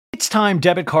It's time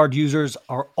debit card users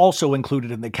are also included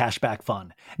in the cashback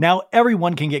fun. Now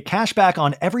everyone can get cashback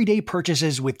on everyday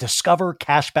purchases with Discover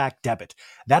Cashback Debit.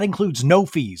 That includes no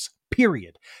fees,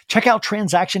 period. Check out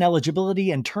transaction eligibility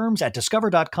and terms at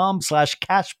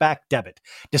discover.com/cashbackdebit.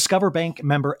 Discover Bank,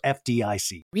 member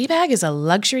FDIC. Rebag is a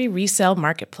luxury resale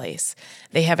marketplace.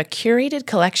 They have a curated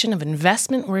collection of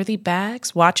investment-worthy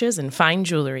bags, watches, and fine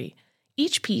jewelry.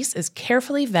 Each piece is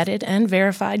carefully vetted and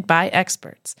verified by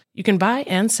experts. You can buy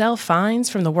and sell finds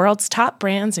from the world's top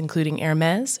brands, including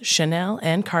Hermes, Chanel,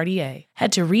 and Cartier.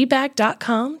 Head to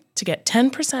Rebag.com to get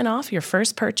 10% off your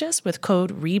first purchase with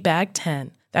code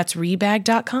REBAG10. That's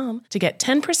Rebag.com to get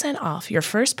 10% off your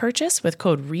first purchase with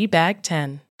code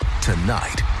REBAG10.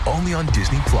 Tonight, only on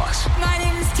Disney+. My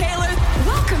name is Taylor.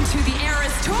 Welcome to the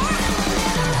Eras Tour.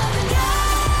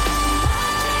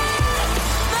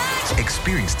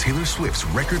 Experience Taylor Swift's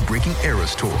record-breaking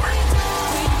Eras Tour.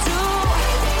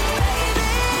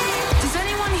 Does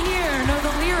anyone here know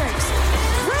the lyrics?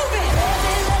 Prove it!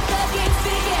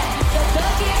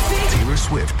 Taylor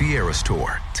Swift, the Eras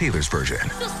Tour, Taylor's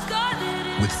version.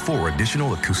 With 4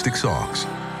 additional acoustic songs.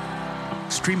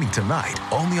 Streaming tonight,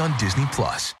 only on Disney+.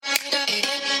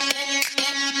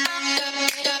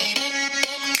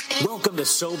 Welcome to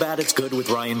So Bad It's Good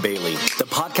with Ryan Bailey, the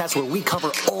podcast where we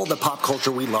cover all the pop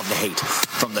culture we love to hate,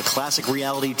 from the classic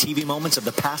reality TV moments of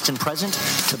the past and present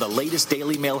to the latest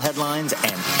Daily Mail headlines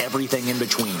and everything in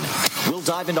between. We'll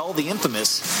dive into all the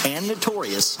infamous and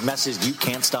notorious messes you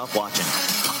can't stop watching.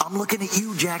 I'm looking at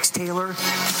you, Jax Taylor.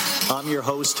 I'm your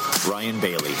host, Ryan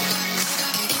Bailey.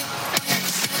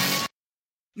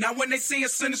 Now when they see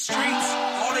us in the streets,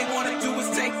 all they want to do is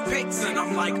take pics, and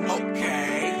I'm like,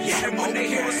 okay, yeah. And when they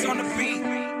hear us on the beat,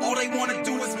 all they want to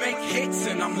do is make hits,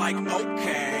 and I'm like,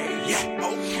 okay, yeah,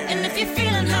 okay. And if you're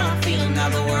feeling how I'm feeling, now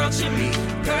the world should be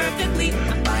perfectly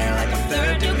on fire like a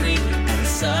third degree. And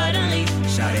suddenly,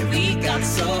 shawty, we got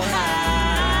so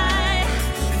high,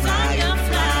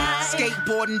 firefly.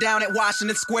 Skateboarding down at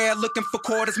Washington Square, looking for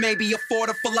quarters, maybe afford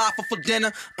a falafel for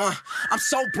dinner. I'm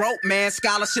so broke, man.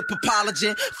 Scholarship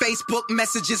apology, Facebook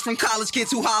messages from college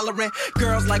kids who hollering.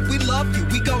 Girls like, we love you,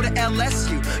 we go to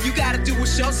LSU. You gotta do a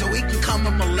show so we can come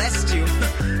and molest you.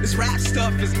 This rap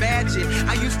stuff is magic.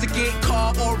 I used to get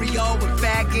called Oreo and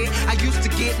faggot. I used to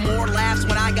get more laughs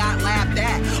when I got laughed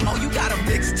at. Oh, you got a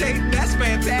mixtape? That's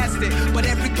fantastic. But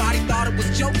everybody thought it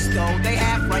was jokes though. They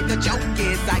half right. The joke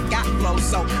is I got flow,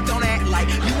 so don't act like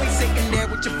you ain't sitting there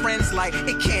with your friends like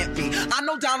it can't be. I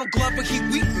know Donald Glover, he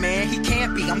weak, man, he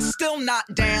can't be. I'm still not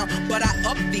down, but I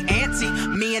up the ante.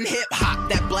 Me and hip hop,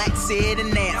 that Black Sid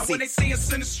and Nancy. Now when they see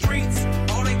us in the streets,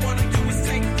 all they wanna do is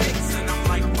take pics, and I'm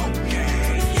like, okay.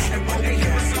 Yeah, and when they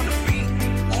hear us on the beat,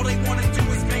 all they wanna do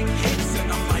is make hits,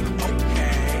 and I'm like,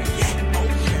 okay. Yeah,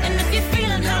 okay. And if you're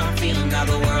feeling how I'm feeling, now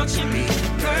the world should be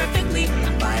perfectly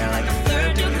on fire like a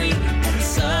third degree. And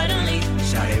suddenly,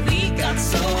 shawty, we got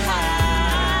so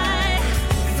high,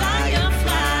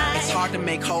 firefly. It's hard to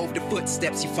make Hove the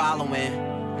footsteps you following,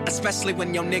 especially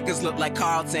when your niggas look like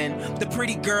Carlton. The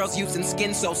pretty girls using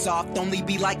skin so soft only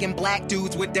be liking black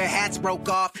dudes with their hats broke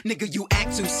off. Nigga, you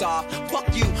act too soft.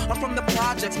 Fuck you, I'm from the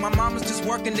projects. My mama's just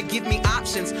working to give me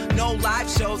options. No live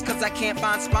shows cause I can't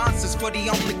find sponsors for the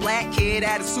only black kid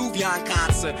at a Suvyon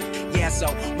concert. Yeah,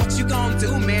 so what you gonna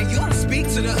do, man? You don't speak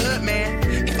to the hood, man.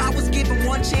 If I was given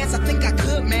one chance, I think I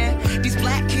could, man. These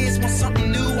black kids want something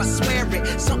new, I swear it.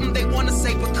 Something they wanna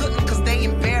say but couldn't cause they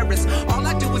embarrassed. All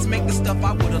I do is make the stuff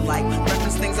I would've liked.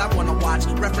 Reference things I wanna watch,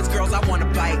 reference girls I wanna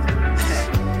bite.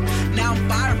 Now I'm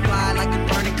firefly like a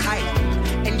burning kite,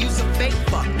 and use a fake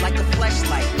fuck like a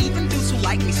fleshlight. Even dudes who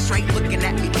like me straight looking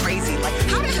at me crazy, like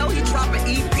how the hell you drop an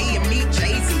EP and meet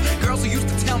Jay-Z? Girls who used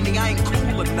to tell me I ain't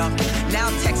cool enough, now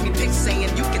text me pics saying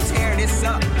you can tear this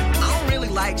up. I don't really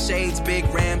like shades, big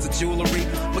rims, or jewelry,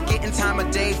 but getting time of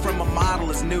day from a model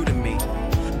is new to me.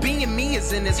 Being me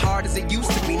isn't as hard as it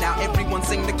used to be. Now everyone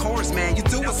sing the chorus, man. You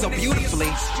do it so beautifully.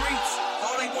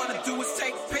 All they wanna do is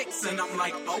take pics, and I'm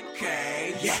like,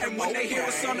 okay. Yeah, and when they hear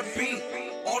us on the beat,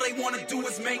 all they wanna do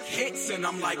is make hits, and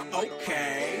I'm like,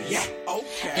 okay. Yeah,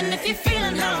 okay. And if you're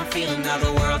feeling how I'm feeling, now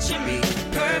the world should be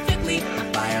perfectly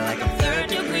on fire like a third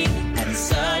degree. And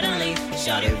suddenly,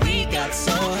 shawty, we got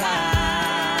so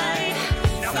high,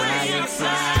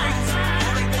 firefly.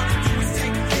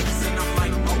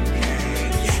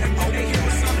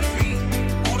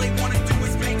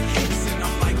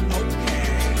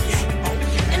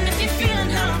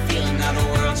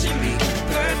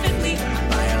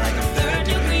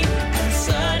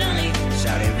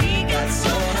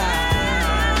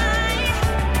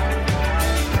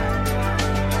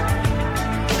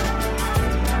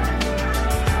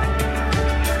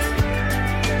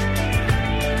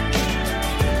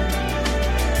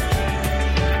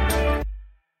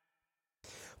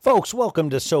 Folks,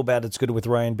 welcome to So Bad It's Good with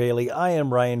Ryan Bailey. I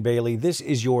am Ryan Bailey. This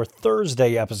is your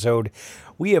Thursday episode.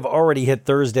 We have already hit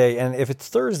Thursday, and if it's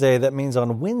Thursday, that means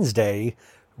on Wednesday,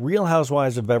 Real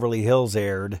Housewives of Beverly Hills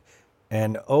aired.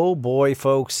 And oh boy,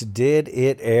 folks, did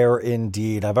it air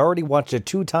indeed. I've already watched it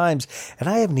 2 times, and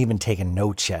I haven't even taken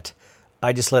notes yet.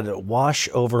 I just let it wash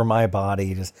over my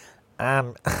body. Just,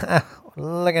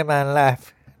 look at my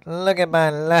life. Look at my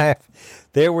life.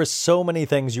 There were so many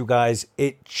things, you guys.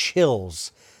 It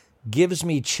chills. Gives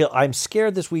me chill. I'm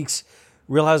scared this week's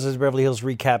Real Housewives of Beverly Hills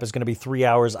recap is going to be 3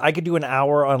 hours. I could do an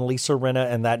hour on Lisa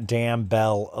Rinna and that damn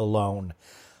bell alone.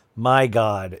 My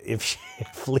God, if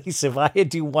I had to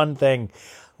do one thing,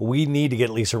 we need to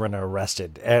get Lisa Rinna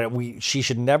arrested. And she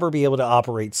should never be able to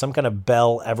operate some kind of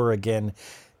bell ever again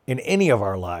in any of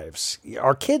our lives.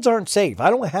 Our kids aren't safe.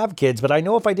 I don't have kids, but I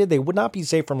know if I did, they would not be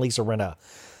safe from Lisa Rinna.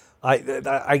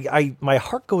 My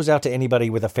heart goes out to anybody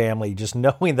with a family just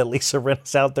knowing that Lisa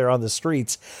Rinna's out there on the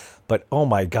streets. But oh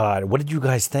my God, what did you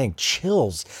guys think?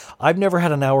 Chills. I've never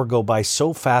had an hour go by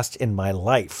so fast in my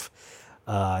life.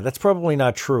 That's probably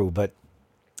not true, but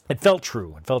it felt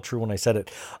true. It felt true when I said it.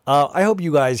 I hope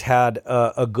you guys had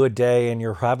a good day and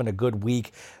you're having a good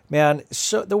week. Man,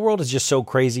 so the world is just so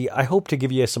crazy. I hope to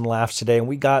give you some laughs today. And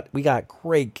we got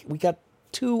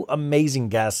 2 amazing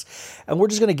guests, and we're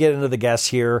just going to get into the guests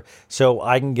here so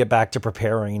I can get back to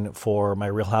preparing for my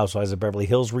Real Housewives of Beverly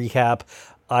Hills recap.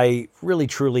 I really,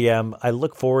 truly am. I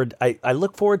look forward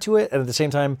to it, and at the same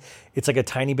time, it's like a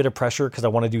tiny bit of pressure because I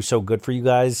want to do so good for you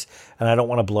guys, and I don't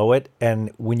want to blow it.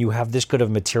 And when you have this good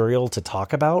of material to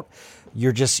talk about,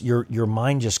 your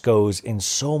mind just goes in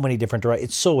so many different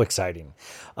directions. It's so exciting.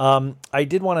 I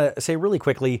did want to say really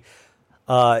quickly,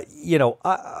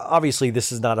 obviously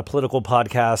this is not a political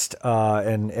podcast,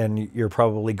 and you're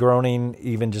probably groaning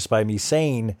even just by me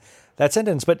saying that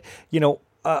sentence. But,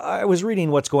 I was reading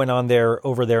what's going on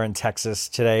over there in Texas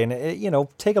today, and,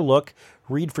 take a look,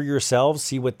 read for yourselves,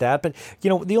 see what that. But, the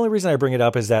only reason I bring it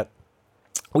up is that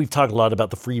we've talked a lot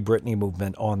about the Free Britney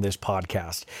movement on this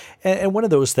podcast. And one of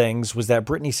those things was that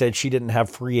Britney said she didn't have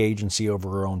free agency over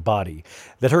her own body,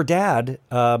 that her dad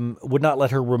would not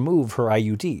let her remove her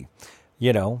IUD.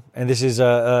 And this is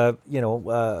a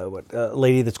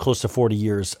lady that's close to 40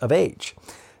 years of age.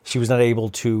 She was not able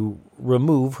to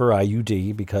remove her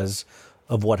IUD because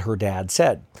of what her dad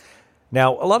said.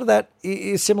 Now, a lot of that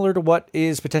is similar to what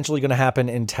is potentially going to happen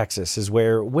in Texas, is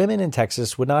where women in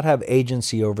Texas would not have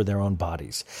agency over their own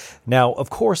bodies. Now, of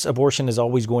course, abortion is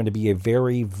always going to be a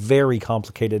very, very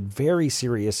complicated, very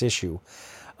serious issue.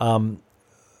 But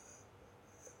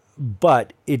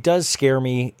it does scare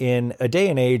me in a day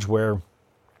and age where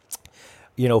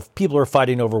people are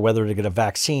fighting over whether to get a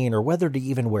vaccine or whether to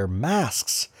even wear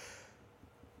masks.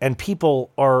 And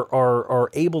people are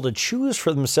able to choose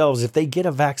for themselves if they get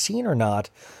a vaccine or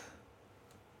not.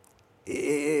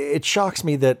 It shocks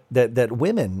me that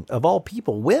women, of all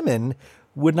people, women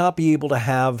would not be able to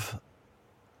have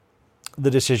the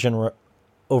decision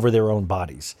over their own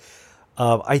bodies.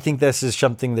 I think this is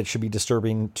something that should be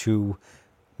disturbing to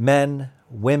men,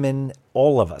 women,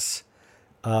 all of us.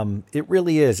 It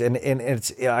really is. And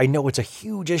I know it's a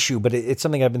huge issue, but it's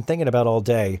something I've been thinking about all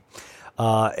day.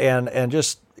 And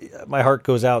just my heart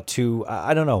goes out to,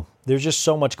 I don't know. There's just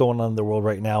so much going on in the world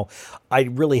right now. I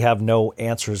really have no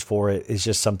answers for it. It's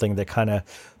just something that kind of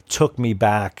took me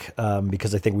back,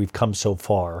 because I think we've come so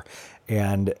far.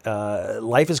 And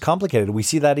life is complicated. We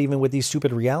see that even with these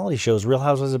stupid reality shows, Real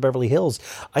Housewives of Beverly Hills.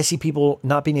 I see people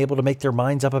not being able to make their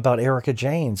minds up about Erika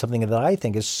Jayne, something that I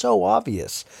think is so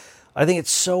obvious. I think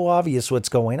it's so obvious what's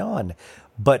going on.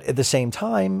 But at the same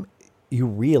time, you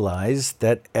realize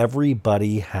that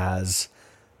everybody has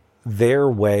their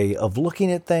way of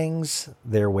looking at things,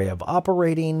 their way of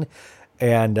operating.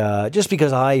 And just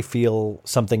because I feel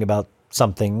something about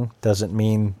something doesn't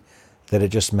mean that it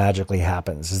just magically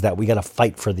happens. Is that we got to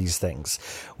fight for these things.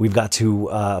 We've got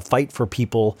to fight for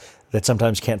people that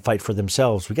sometimes can't fight for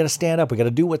themselves. We got to stand up. We got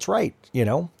to do what's right,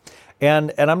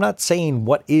 And I'm not saying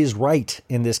what is right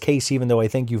in this case, even though I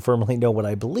think you firmly know what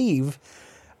I believe.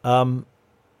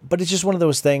 But it's just one of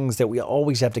those things that we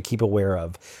always have to keep aware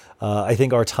of. I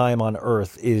think our time on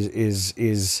Earth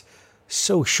is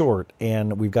so short,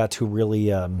 and we've got to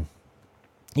really,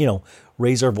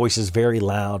 raise our voices very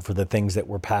loud for the things that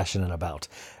we're passionate about.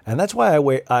 And that's why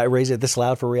I raise it this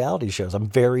loud for reality shows. I'm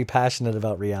very passionate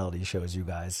about reality shows, you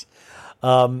guys.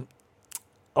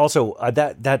 Also,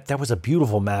 that was a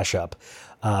beautiful mashup.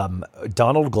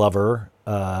 Donald Glover,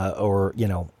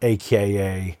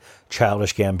 AKA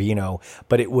Childish Gambino,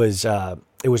 but it was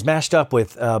it was mashed up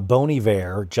with Bon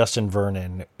Iver, Justin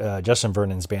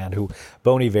Vernon's band, who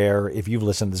Bon Iver, if you've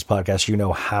listened to this podcast, you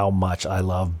know how much I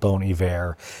love Bon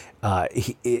Iver.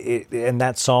 And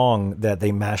that song that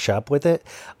they mash up with it,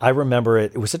 I remember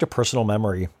it. It was such a personal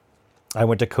memory. I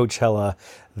went to Coachella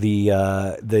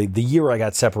the year I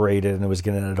got separated and I was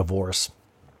getting a divorce.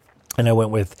 And I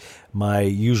went with my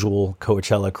usual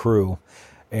Coachella crew.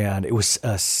 And it was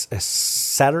a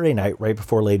Saturday night right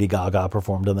before Lady Gaga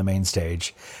performed on the main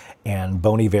stage. And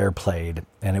Bon Iver played.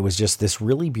 And it was just this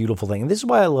really beautiful thing. And this is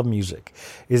why I love music,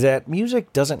 is that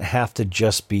music doesn't have to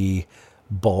just be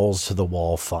balls to the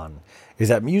wall fun. Is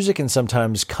that music can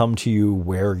sometimes come to you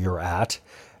where you're at.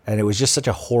 And it was just such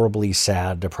a horribly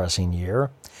sad, depressing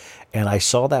year. And I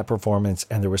saw that performance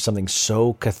and there was something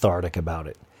so cathartic about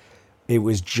it. It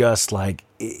was just like,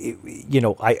 I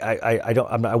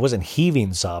wasn't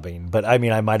heaving sobbing, but I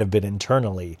mean, I might have been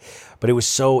internally, but it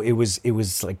was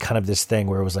like kind of this thing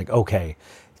where it was like, okay,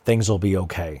 things will be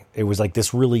okay. It was like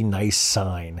this really nice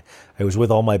sign. I was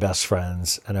with all my best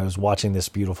friends and I was watching this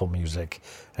beautiful music,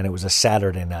 and it was a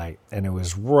Saturday night, and it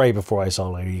was right before I saw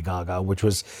Lady Gaga, which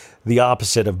was the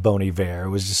opposite of Bon Iver. It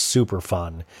was just super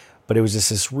fun. But it was just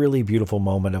this really beautiful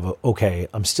moment of, okay,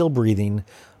 I'm still breathing.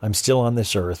 I'm still on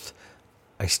this earth.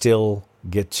 I still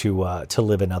get to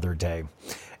live another day.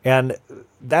 And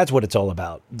that's what it's all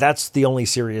about. That's the only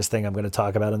serious thing I'm going to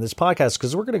talk about in this podcast,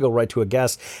 because we're going to go right to a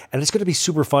guest, and it's going to be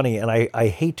super funny. And I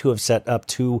hate to have set up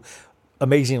two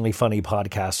amazingly funny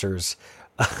podcasters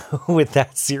with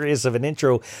that serious of an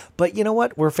intro. But you know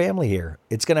what? We're family here.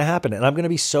 It's going to happen. And I'm going to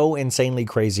be so insanely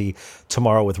crazy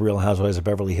tomorrow with Real Housewives of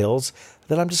Beverly Hills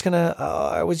that I'm just going to,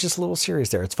 I was just a little serious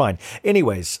there. It's fine.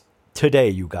 Anyways, today,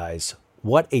 you guys,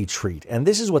 what a treat. And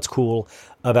this is what's cool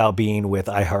about being with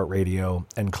iHeartRadio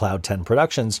and Cloud 10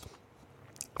 Productions,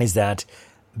 is that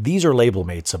these are label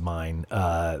mates of mine,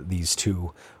 these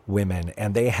two women,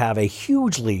 and they have a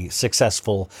hugely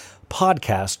successful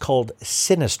podcast called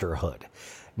SINISTERHOOD.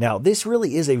 Now, this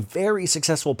really is a very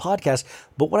successful podcast,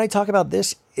 but what I talk about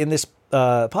this in this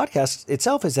podcast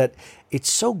itself is that it's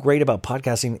so great about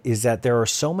podcasting is that there are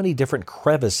so many different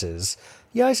crevices.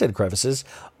 Yeah, I said crevices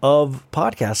of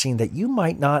podcasting that you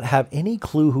might not have any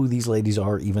clue who these ladies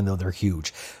are, even though they're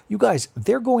huge. You guys,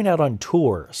 they're going out on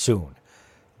tour soon.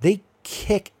 They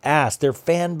kick ass. Their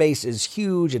fan base is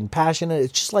huge and passionate.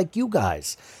 It's just like you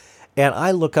guys. And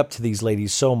I look up to these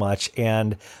ladies so much.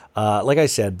 And like I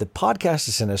said, the podcast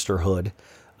is SINISTERHOOD.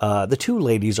 The two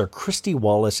ladies are Christie,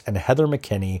 Wallace, and Heather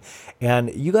McKinney.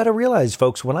 And you got to realize,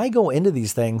 folks, when I go into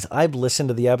these things, I've listened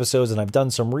to the episodes and I've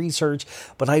done some research,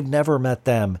 but I've never met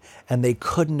them, and they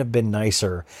couldn't have been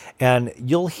nicer. And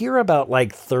you'll hear about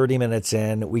like 30 minutes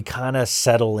in, we kind of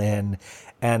settle in.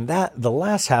 And that the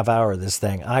last half hour of this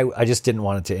thing, I just didn't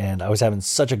want it to end. I was having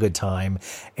such a good time.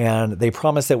 And they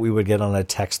promised that we would get on a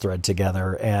text thread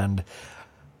together. And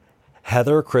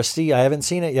Heather, Christie, I haven't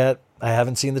seen it yet. I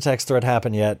haven't seen the text thread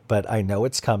happen yet, but I know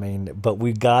it's coming. But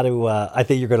we got to, I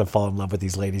think you're going to fall in love with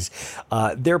these ladies.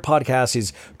 Their podcast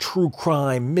is true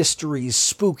crime, mysteries,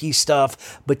 spooky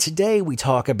stuff. But today we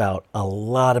talk about a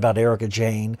lot about Erika,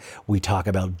 Jayne. We talk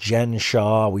about Jen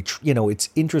Shah. It's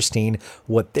interesting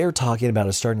what they're talking about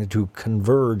is starting to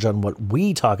converge on what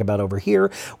we talk about over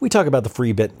here. We talk about the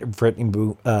Free Britney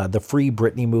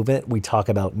movement. We talk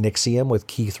about NXVIM with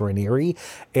Keith Raniere.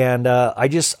 And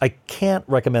I can't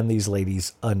recommend these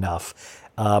ladies enough.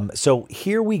 So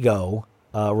here we go.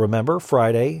 Remember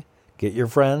Friday, get your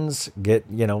friends,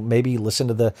 maybe listen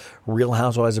to the Real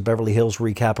Housewives of Beverly Hills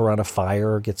recap around a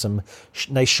fire, get some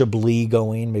nice Chablis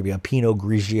going, maybe a Pinot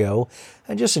Grigio,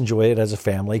 and just enjoy it as a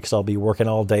family, because I'll be working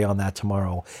all day on that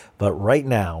tomorrow. But right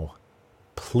now,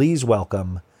 please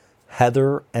welcome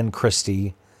Heather and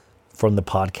Christie from the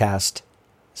podcast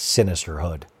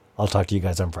SINISTERHOOD. I'll talk to you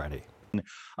guys on Friday.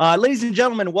 Ladies and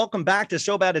gentlemen, welcome back to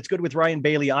So Bad It's Good with Ryan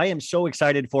Bailey. I am so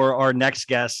excited for our next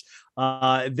guest.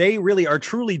 They really are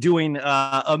truly doing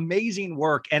amazing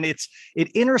work, and it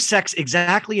intersects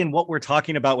exactly in what we're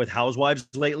talking about with housewives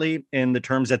lately, in the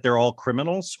terms that they're all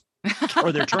criminals.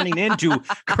 Or they're turning into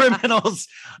criminals.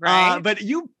 Right. But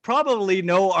you probably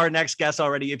know our next guest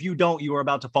already. If you don't, you are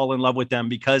about to fall in love with them,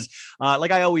 because like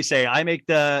I always say, I make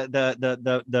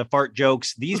the fart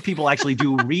jokes. These people actually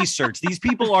do research. These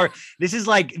people this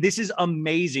is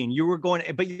amazing.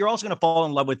 But you're also going to fall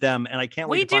in love with them. And I can't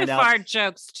wait to find out. We do fart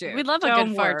jokes too. We love a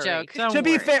good fart joke. To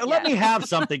be fair, let me have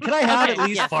something. Can I have at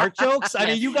least fart jokes? I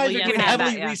mean, you guys are doing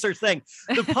heavily researched thing.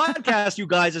 The podcast, you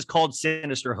guys, is called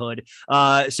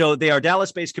SINISTERHOOD. So So they are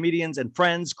Dallas-based comedians and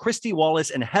friends, Christie, Wallace,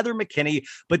 and Heather McKinney.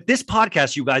 But this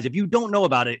podcast, you guys, if you don't know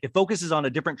about it, it focuses on a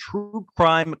different true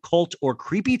crime, cult, or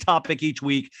creepy topic each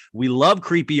week. We love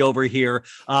creepy over here.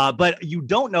 But you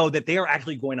don't know that they are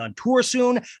actually going on tour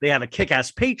soon. They have a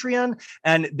kick-ass Patreon,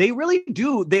 and they really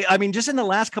do. Just in the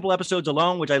last couple episodes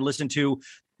alone, which I listened to,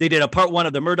 they did a part 1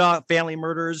 of the Murdaugh family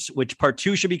murders, which part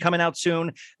 2 should be coming out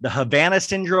soon, the Havana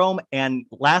syndrome, and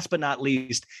last but not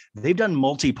least, they've done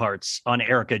multi-parts on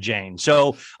Erika, Jayne.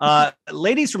 So,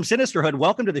 ladies from Sinisterhood,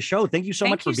 welcome to the show. Thank you so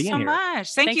much for being here.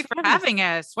 Thank you for having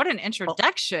us. What an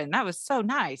introduction. That was so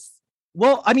nice.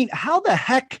 Well, how the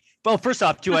heck? Well, first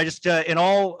off, too, I just, in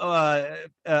all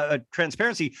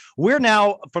transparency, we're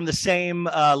now from the same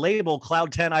label,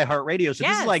 Cloud 10 iHeartRadio. So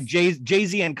this is like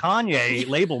Jay-Z and Kanye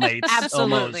label mates.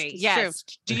 Absolutely. Almost. Yes.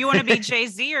 Do you want to be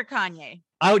Jay-Z or Kanye?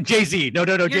 Oh, Jay-Z. No,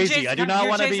 Jay-Z. I do not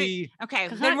want to be. Okay,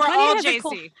 then we're all Jay-Z.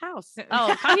 Cool house.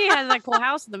 Oh, Kanye has that cool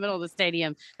house in the middle of the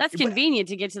stadium. That's convenient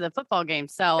to get to the football game.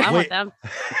 So I want them.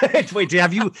 Wait,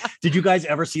 did you guys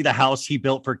ever see the house he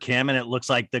built for Kim? And it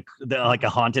looks like the like a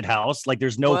haunted house. Like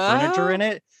there's no furniture in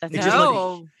it.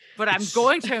 But I'm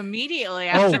going to immediately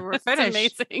after we're finished.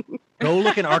 Amazing. Go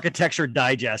look in Architecture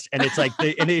Digest, and it's like,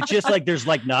 it's just like there's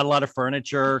like not a lot of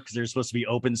furniture because there's supposed to be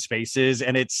open spaces,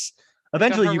 and it's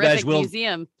eventually you guys will.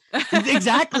 Museum.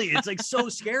 Exactly, it's like so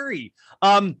scary.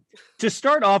 To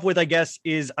start off with, I guess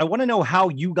I want to know how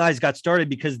you guys got started,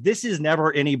 because this is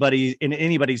never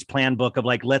anybody's plan book of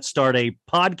like, let's start a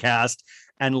podcast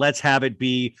and let's have it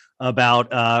be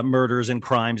about murders and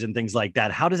crimes and things like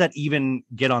that. How does that even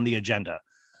get on the agenda?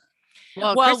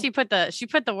 Well, Christie put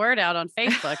the word out on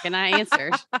Facebook, and I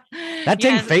answered. That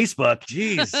dang Facebook,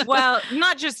 jeez. Well,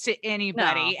 not just to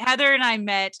anybody. No. Heather and I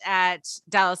met at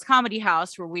Dallas Comedy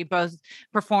House, where we both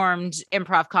performed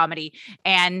improv comedy,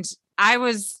 and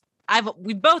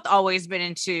we've both always been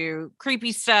into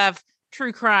creepy stuff,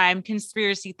 true crime,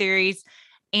 conspiracy theories,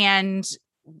 and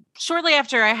shortly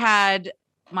after I had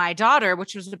my daughter,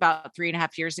 which was about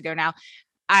 3.5 years ago now,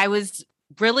 I was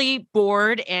really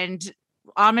bored and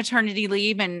on maternity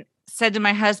leave, and said to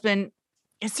my husband,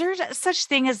 is there such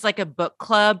thing as like a book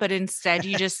club, but instead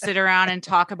you just sit around and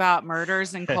talk about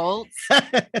murders and cults?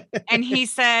 And he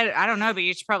said, I don't know, but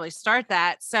you should probably start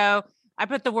that. So I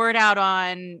put the word out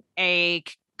on a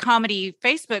comedy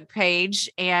Facebook page,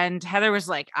 and Heather was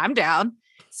like, I'm down.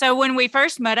 So when we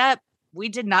first met up, we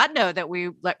did not know that we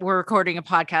were recording a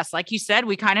podcast. Like you said,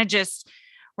 we kind of just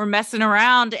were messing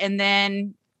around, and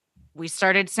then we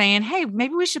started saying, hey,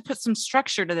 maybe we should put some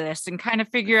structure to this and kind of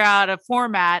figure out a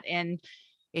format. And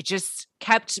it just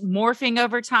kept morphing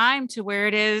over time to where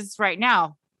it is right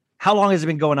now. How long has it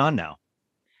been going on now?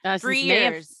 3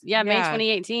 years. May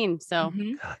 2018. So,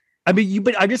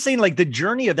 but I'm just saying, like, the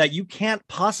journey of that, you can't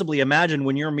possibly imagine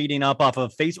when you're meeting up off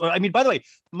of Facebook. By the way,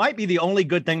 might be the only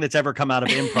good thing that's ever come out of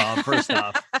improv. First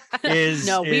off,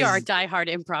 we are diehard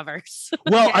improvers.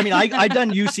 Well, I've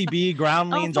done UCB,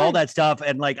 ground leans, all that stuff,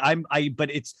 and like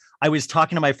I was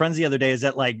talking to my friends the other day, is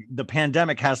that like the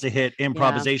pandemic has to hit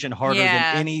improvisation harder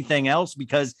than anything else,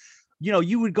 because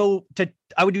you would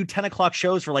I would do 10 o'clock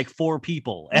shows for like 4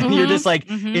 people, and you're just like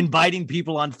inviting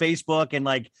people on Facebook and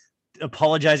like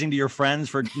apologizing to your friends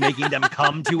for making them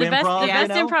come to improv. The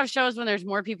best improv shows when there's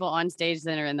more people on stage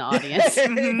than are in the audience.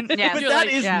 Yeah, but that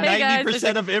is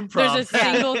 90% of improv. There's a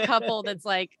single couple that's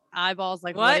like eyeballs,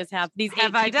 like what is happening? These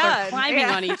 8 people are climbing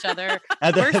on each other.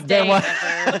 First day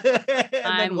ever.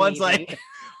 And then one's like,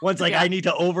 I need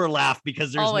to overlaugh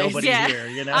because there's nobody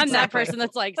here. I'm that person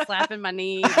that's like slapping my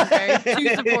knee, very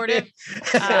too supportive.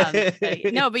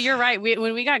 But you're right.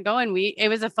 When we got going, it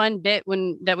was a fun bit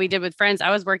that we did with friends. I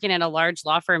was working at a large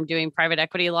law firm doing private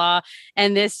equity law,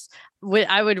 and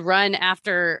I would run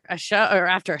after a shift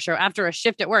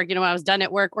at work, when I was done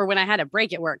at work or when I had a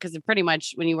break at work, because pretty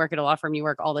much when you work at a law firm, you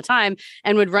work all the time,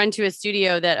 and would run to a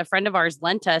studio that a friend of ours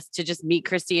lent us to just meet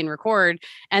Christie and record.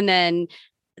 And then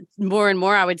more and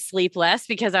more I would sleep less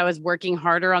because I was working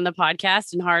harder on the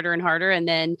podcast and harder. And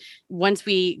then once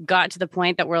we got to the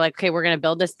point that we're like, okay, we're going to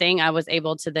build this thing, I was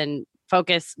able to then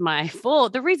focus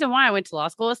the reason why I went to law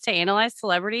school is to analyze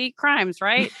celebrity crimes.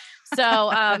 Right. So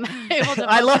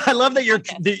I love that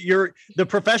you're the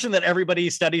profession that everybody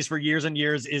studies for years and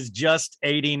years is just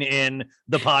aiding in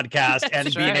the podcast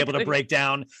and being able to break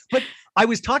down. But I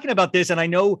was talking about this, and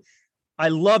I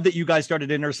love that you guys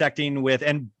started intersecting with,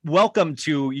 and welcome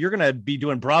to, you're going to be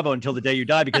doing Bravo until the day you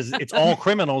die, because it's all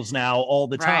criminals now all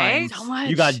the time. So much.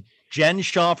 You got Jen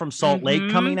Shah from Salt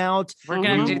Lake coming out. We're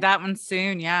going to do that one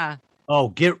soon. Yeah.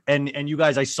 Oh, and you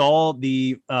guys, I saw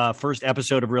the first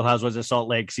episode of Real Housewives of Salt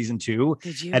Lake season 2.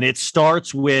 Did you? And it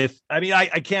starts with, I mean, I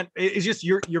can't, it's just,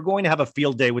 you're going to have a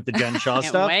field day with the Jen Shah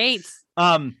stuff. Wait.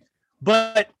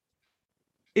 But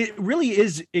it really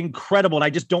is incredible. And I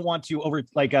just don't want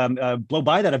to blow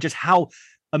by that of just how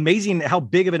amazing, how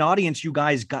big of an audience you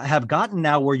guys have gotten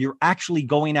now where you're actually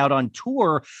going out on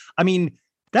tour. I mean,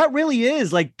 that really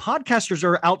is like podcasters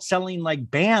are outselling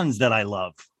like bands that I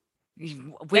love.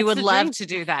 We would love to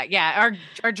do that. Yeah.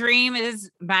 Our dream is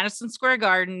Madison Square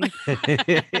Garden.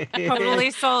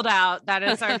 Totally sold out. That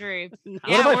is our dream. What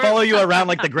if I follow you around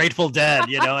like the Grateful Dead,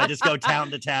 I just go town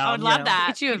to town. I would love that.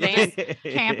 Get you a van.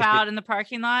 Camp out in the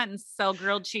parking lot and sell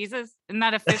grilled cheeses. Isn't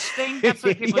that a fish thing? That's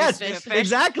what people yes, used to do.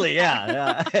 Exactly.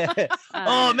 Yeah.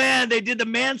 Oh man, they did the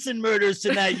Manson murders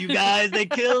tonight, you guys. They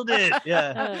killed it.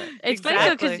 Yeah. It's funny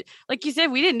though, because like you said,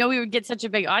 we didn't know we would get such a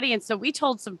big audience. So we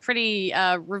told some pretty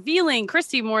revealing,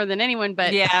 Christie more than anyone,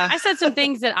 but I said some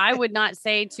things that I would not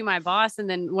say to my boss. And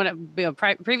then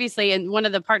previously, and one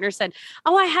of the partners said,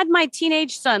 "Oh, I had my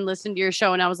teenage son listen to your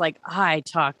show," and I was like, I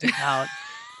talked about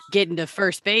getting to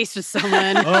first base with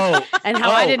someone and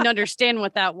how I didn't understand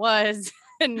what that was.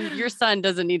 And your son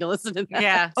doesn't need to listen to that.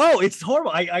 Yeah. Oh, it's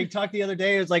horrible. I talked the other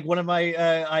day. It was like one of my,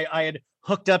 I had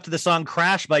hooked up to the song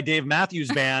Crash by Dave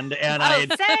Matthews Band. And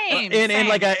in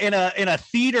a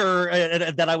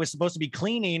theater that I was supposed to be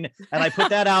cleaning. And I put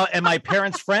that out and my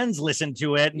parents' friends listened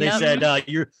to it. And they said,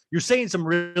 you're saying some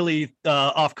really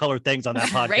off color things on that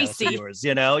podcast of yours,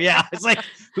 Yeah. It's like,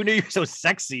 who knew you're so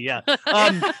sexy? Yeah.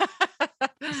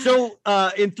 So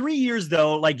in 3 years,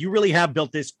 though, like you really have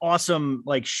built this awesome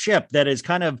like ship that is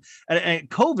kind of and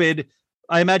COVID,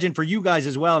 I imagine for you guys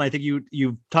as well. And I think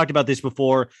you've talked about this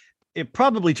before. It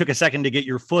probably took a second to get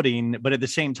your footing, but at the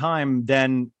same time,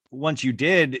 then once you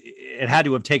did, it had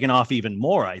to have taken off even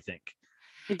more, I think.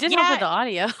 It did help with the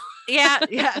audio.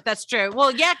 Yeah, that's true.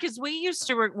 Well, yeah, because we used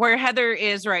to where Heather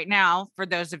is right now. For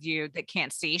those of you that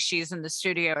can't see, she's in the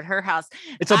studio at her house.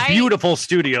 It's a beautiful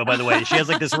studio, by the way. She has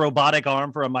like this robotic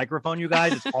arm for a microphone. You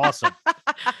guys, it's awesome.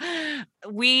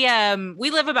 We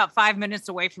live about 5 minutes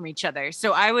away from each other,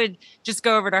 so I would just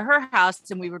go over to her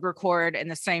house and we would record in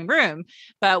the same room.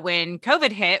 But when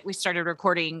COVID hit, we started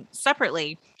recording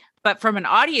separately. But from an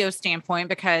audio standpoint,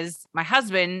 because my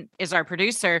husband is our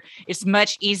producer, it's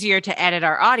much easier to edit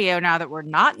our audio now that we're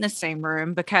not in the same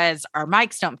room because our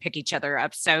mics don't pick each other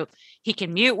up. So he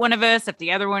can mute one of us if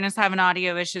the other one is having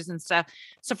audio issues and stuff.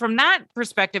 So from that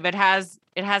perspective, it has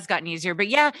gotten easier. But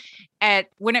yeah,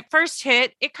 when it first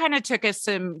hit, it kind of took us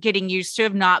some getting used to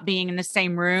of not being in the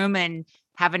same room and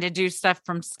having to do stuff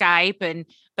from Skype.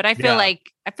 But I feel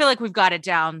like we've got it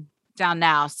down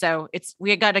now. So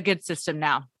we got a good system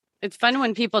now. It's fun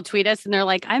when people tweet us and they're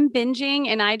like, I'm binging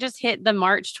and I just hit the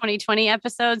March 2020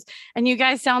 episodes and you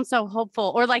guys sound so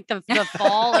hopeful. Or like the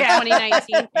fall of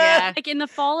 2019. Yeah. Like in the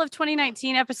fall of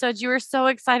 2019 episodes, you were so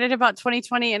excited about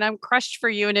 2020 and I'm crushed for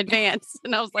you in advance.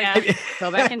 And I was like,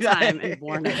 go back in time and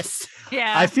warn us.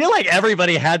 Yeah. I feel like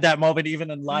everybody had that moment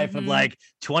even in life of like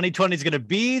 2020 is going to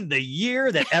be the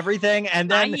year that everything.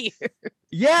 And then, and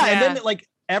then like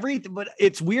but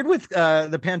it's weird with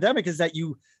the pandemic is that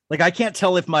like, I can't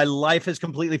tell if my life has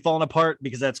completely fallen apart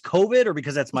because that's COVID or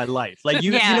because that's my life. Like,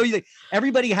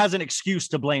 everybody has an excuse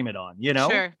to blame it on,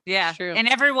 Sure. Yeah. True. And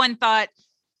everyone thought,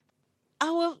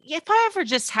 oh, well, if I ever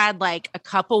just had like a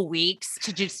couple weeks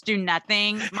to just do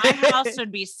nothing, my house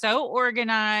would be so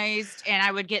organized and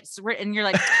I would and you're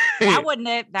like, that wouldn't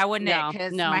it?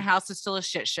 Because my house is still a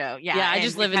shit show. Yeah. Yeah. I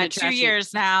just live in the 2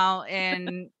 years now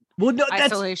in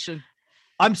isolation.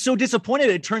 I'm so disappointed.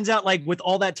 It turns out like with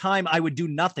all that time, I would do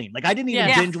nothing. Like I didn't even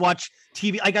binge watch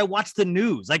TV. Like I watched the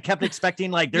news. I kept expecting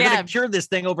like they're going to cure this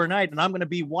thing overnight and I'm going to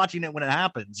be watching it when it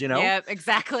happens, Yeah,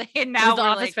 exactly. And now the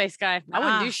Office Space guy. I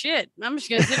wouldn't do shit. I'm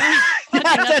just going to sit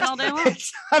there all day long.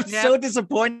 I'm so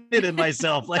disappointed in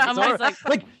myself. Like,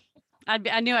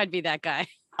 I knew I'd be that guy.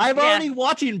 I'm already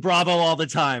watching Bravo all the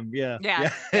time. Yeah.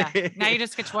 Now you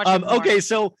just get to watch it more. Okay,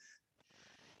 so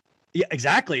yeah,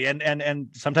 exactly. And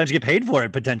sometimes you get paid for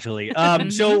it potentially.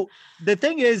 So the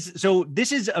thing is,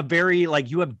 this is a very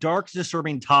like you have dark,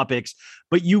 disturbing topics,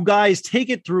 but you guys take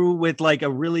it through with like a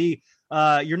really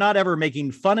you're not ever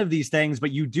making fun of these things,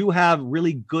 but you do have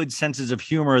really good senses of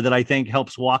humor that I think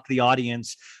helps walk the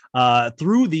audience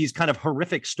through these kind of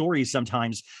horrific stories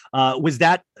sometimes. Was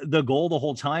that the goal the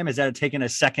whole time? Has that taken a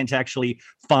second to actually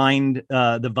find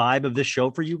the vibe of this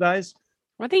show for you guys?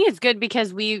 I think it's good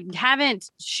because we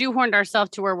haven't shoehorned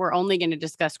ourselves to where we're only going to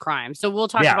discuss crime. So we'll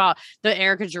talk about the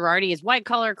Erika Girardi white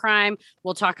collar crime.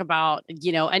 We'll talk about,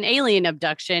 an alien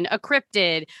abduction, a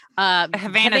cryptid,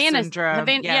 Havana syndrome.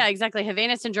 Exactly.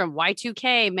 Havana syndrome,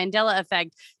 Y2K, Mandela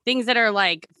effect, things that are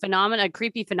like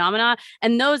creepy phenomena.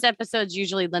 And those episodes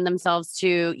usually lend themselves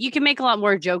to, you can make a lot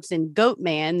more jokes in Goat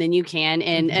Man than you can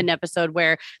in an episode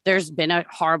where there's been a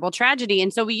horrible tragedy.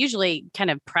 And so we usually kind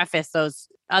of preface those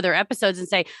other episodes and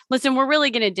say, listen, we're really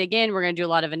going to dig in. We're going to do a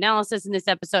lot of analysis in this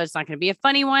episode. It's not going to be a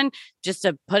funny one, just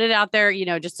to put it out there,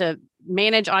 just to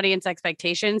manage audience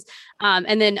expectations.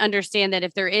 And then understand that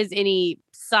if there is any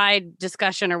side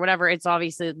discussion or whatever, it's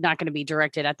obviously not going to be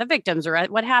directed at the victims or at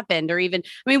what happened, or even,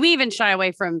 we even shy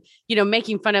away from,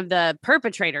 making fun of the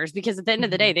perpetrators, because at the end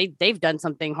of the day, they've done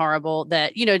something horrible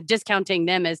that, discounting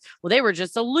them as, well, they were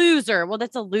just a loser. Well,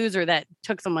 that's a loser that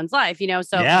took someone's life,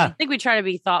 so I think we try to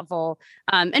be thoughtful.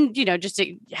 And, just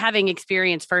having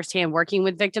experience firsthand working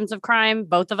with victims of crime,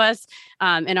 both of us,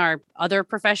 in our other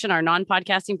profession, our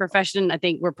non-podcasting profession, I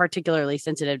think we're particularly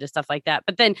sensitive to stuff like that.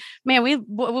 But then, man,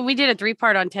 when we did a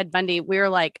 3-part on Ted Bundy, we were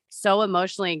like so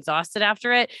emotionally exhausted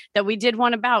after it that we did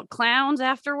one about clowns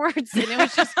afterwards. And it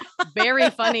was just very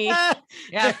funny.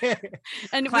 Yeah.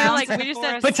 And we were like, we just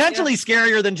said potentially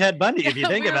scarier than Ted Bundy if you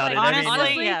think about it.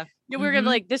 Honestly, we're gonna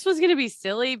like, this was gonna be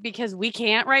silly because we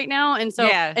can't right now. And so,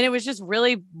 and it was just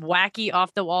really wacky,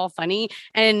 off the wall funny.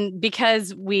 And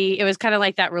because it was kind of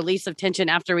like that release of tension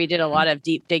after we did a lot of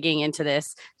deep digging into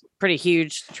this pretty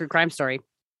huge true crime story.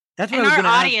 That's what our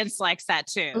audience likes that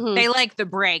too. They like the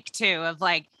break too of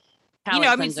like,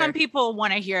 some people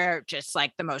want to hear just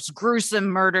like the most gruesome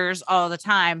murders all the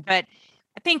time, but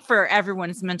I think for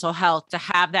everyone's mental health to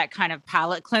have that kind of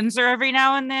palate cleanser every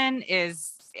now and then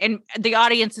and the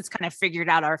audience has kind of figured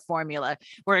out our formula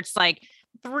where it's like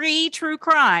 3 true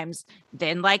crimes,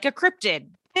 then like a cryptid,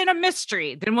 then a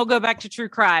mystery, then we'll go back to true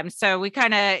crime. So we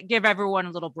kind of give everyone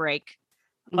a little break.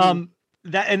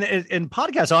 That and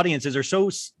podcast audiences are so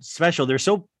special. They're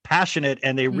so passionate,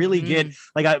 and they really get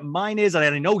like mine is, and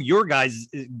I know your guys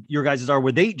are,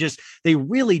 where they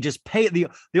really just pay. The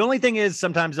only thing is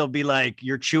sometimes they'll be like,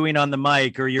 you're chewing on the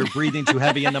mic or you're breathing too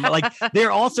heavy in the mic. Like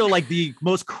they're also like the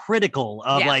most critical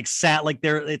of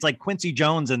it's like Quincy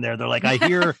Jones in there. They're like, I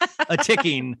hear a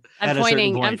ticking. I'm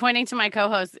pointing to my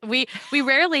co-host. We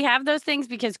rarely have those things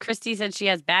because Christie said she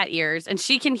has bat ears and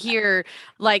she can hear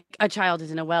like a child is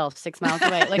in a well 6 miles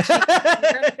away. Like she can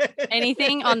hear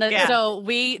anything on the so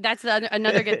that's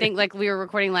another good thing. Like we were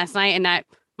recording last night and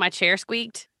my chair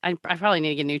squeaked. I probably need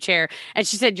to get a new chair. And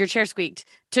she said, your chair squeaked,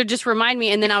 to just remind me.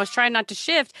 And then I was trying not to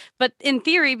shift. But in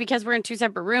theory, because we're in 2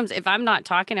 separate rooms, if I'm not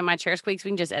talking and my chair squeaks,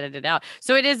 we can just edit it out.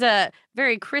 So it is a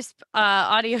very crisp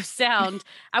audio sound.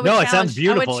 It sounds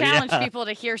beautiful. I would challenge people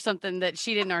to hear something that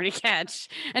she didn't already catch.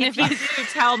 And if you do,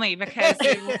 tell me, because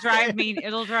it'll drive me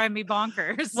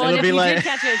bonkers. Well, if you did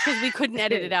catch it, it's because we couldn't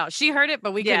edit it out. She heard it,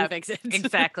 but we couldn't fix it.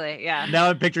 Exactly. Yeah. Now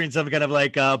I'm picturing some kind of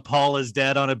like Paul is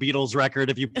Dead on a Beatles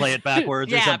record if you play it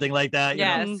backwards or something like that.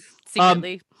 Yes.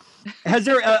 Secretly. Has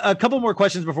there a couple more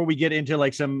questions before we get into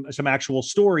like some actual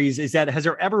stories? Has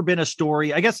there ever been a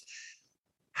story? I guess,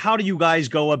 how do you guys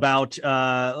go about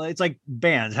it's like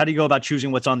bands? How do you go about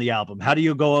choosing what's on the album? How do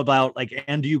you go about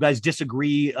and do you guys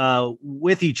disagree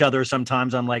with each other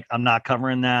sometimes? I'm not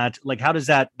covering that. Like, how does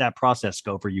that process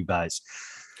go for you guys?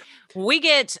 We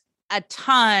get a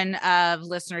ton of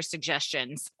listener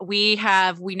suggestions. We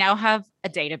now have a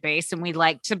database, and we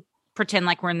like to pretend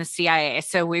like we're in the CIA.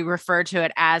 So we refer to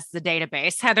it as the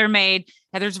database.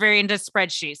 Heather's very into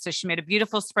spreadsheets. So she made a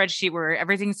beautiful spreadsheet where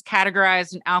everything's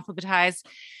categorized and alphabetized.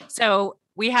 So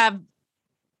we have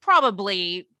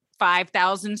probably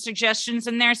 5,000 suggestions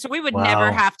in there. So we would never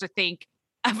have to think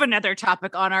of another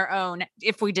topic on our own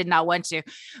if we did not want to.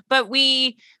 But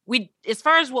we, as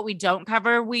far as what we don't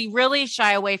cover, we really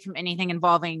shy away from anything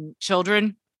involving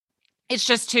children. It's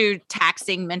just too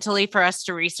taxing mentally for us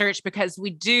to research, because we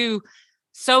do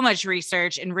so much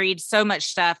research and read so much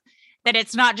stuff that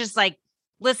it's not just like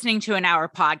listening to an hour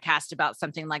podcast about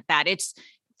something like that. It's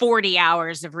 40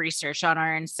 hours of research on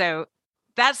our end. So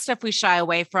that stuff we shy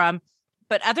away from.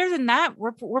 But other than that,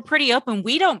 we're pretty open.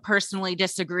 We don't personally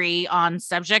disagree on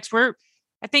subjects.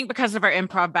 I think because of our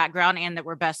improv background and that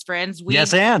we're best friends, we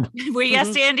yes and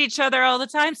each other all the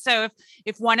time. So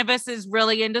if one of us is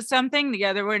really into something, the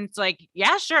other one's like,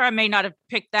 yeah, sure, I may not have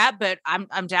picked that, but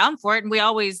I'm down for it. And we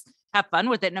always have fun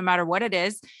with it, no matter what it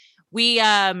is. We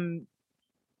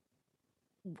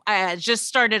just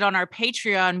started on our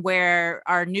Patreon, where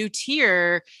our new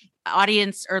tier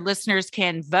audience or listeners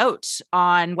can vote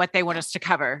on what they want us to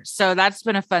cover. So that's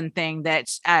been a fun thing that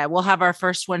we'll have our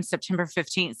first one September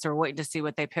 15th. So we're waiting to see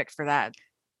what they pick for that.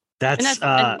 Go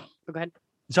ahead.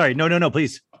 Sorry. No,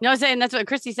 please. No, I was saying that's what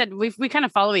Christie said. We kind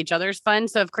of follow each other's fun.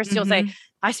 So if Christie will say,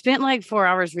 I spent like 4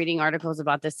 hours reading articles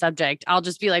about this subject, I'll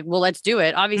just be like, well, let's do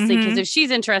it. Obviously, because if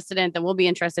she's interested in it, then we'll be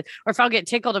interested. Or if I'll get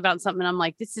tickled about something, I'm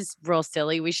like, this is real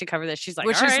silly. We should cover this. She's like,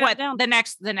 which is what the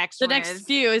next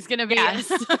few is going to be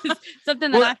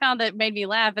something that I found that made me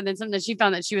laugh. And then something that she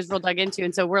found that she was real dug into.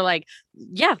 And so we're like,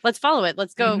 yeah, let's follow it.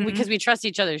 Let's go because we trust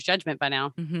each other's judgment by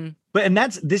now. But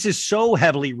this is so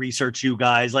heavily researched, you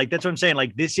guys. Like, that's what I'm saying.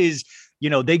 Like, this is,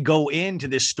 they go into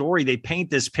this story, they paint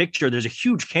this picture. There's a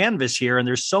huge canvas here, and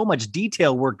there's so much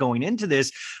detail work going into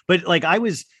this. But like, I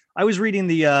was reading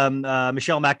the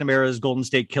Michelle McNamara's Golden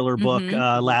State Killer book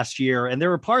last year, and there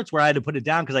were parts where I had to put it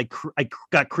down because I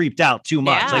got creeped out too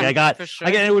much. Yeah, like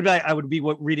I would be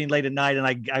reading late at night,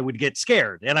 and I would get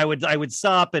scared, and I would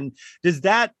stop. And does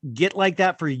that get like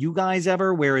that for you guys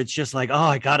ever, where it's just like, oh,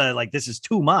 I gotta, like, this is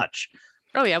too much?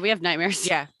 Oh yeah, we have nightmares.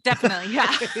 Yeah, definitely. Yeah.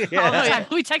 All the time.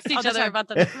 We text each other about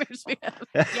the nightmares we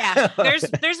have. Yeah.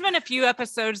 There's been a few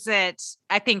episodes that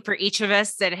I think for each of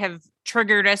us that have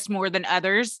triggered us more than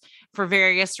others for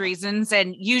various reasons.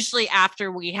 And usually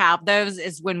after we have those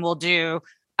is when we'll do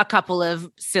a couple of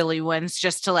silly ones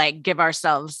just to like give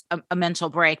ourselves a mental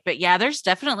break. But yeah, there's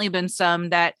definitely been some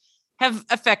that have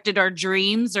affected our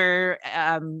dreams or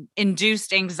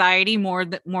induced anxiety more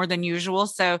than usual.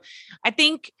 So I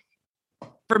think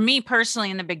for me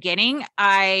personally, in the beginning,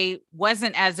 I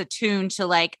wasn't as attuned to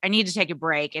like, I need to take a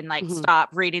break and like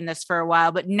stop reading this for a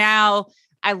while. But now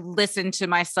I listen to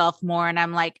myself more and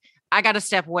I'm like, I got to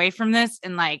step away from this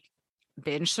and like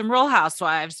binge some Real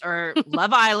Housewives or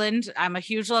Love Island. I'm a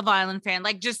huge Love Island fan.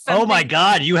 Like just something. Oh my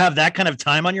God, you have that kind of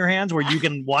time on your hands where you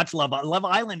can watch Love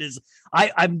Island. Is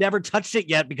I've never touched it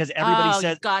yet because everybody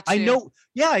says I know.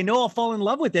 Yeah, I know I'll fall in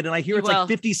love with it, and I hear it's like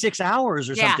 56 hours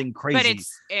or something crazy. But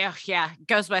it's it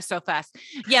goes by so fast.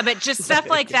 Yeah, but just stuff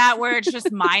like that where it's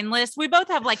just mindless. We both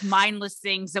have like mindless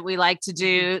things that we like to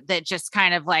do that just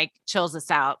kind of like chills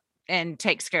us out and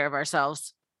takes care of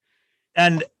ourselves.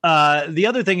 And the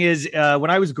other thing is, when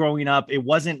I was growing up, it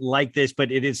wasn't like this,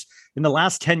 but it is in the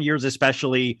last 10 years,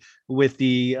 especially with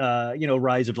the,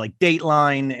 rise of like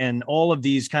Dateline and all of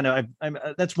these kind of,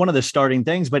 that's one of the starting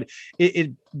things, but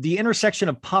the intersection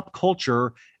of pop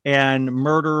culture and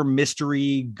murder,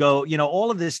 mystery,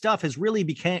 all of this stuff has really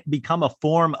become a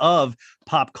form of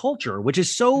pop culture, which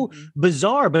is so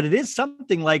bizarre, but it is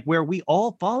something like where we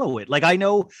all follow it. Like I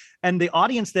know, and the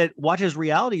audience that watches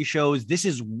reality shows, this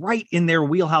is right in their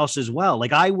wheelhouse as well.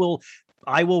 Like I will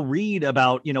read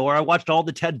about, or I watched all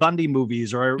the Ted Bundy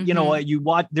movies, or,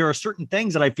 there are certain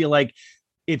things that I feel like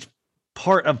it's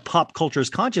part of pop culture's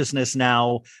consciousness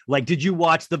now. Like, did you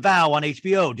watch The Vow on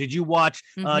HBO? Did you watch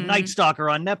Night Stalker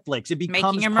on Netflix? It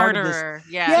becomes Making a part Murderer. Of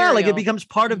this. Yeah, like it becomes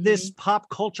part of this pop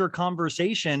culture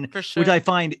conversation, for sure, which I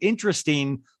find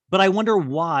interesting. But I wonder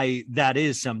why that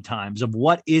is sometimes. Of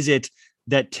what is it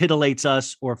that titillates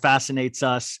us or fascinates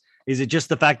us? Is it just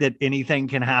the fact that anything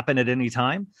can happen at any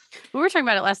time? We were talking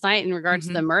about it last night in regards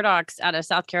to the Murdochs out of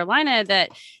South Carolina, that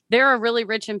they're a really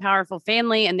rich and powerful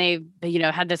family. And they've,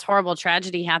 had this horrible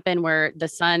tragedy happen where the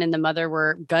son and the mother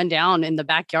were gunned down in the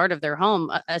backyard of their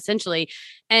home, essentially.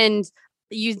 And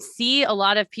you see a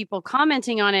lot of people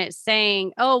commenting on it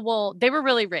saying, oh, well, they were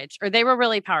really rich, or they were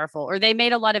really powerful, or they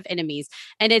made a lot of enemies.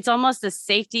 And it's almost a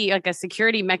safety, like a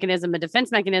security mechanism, a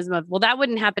defense mechanism of, well, that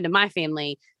wouldn't happen to my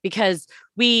family because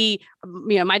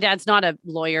my dad's not a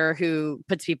lawyer who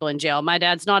puts people in jail. My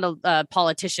dad's not a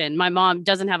politician. My mom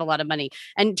doesn't have a lot of money.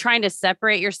 And trying to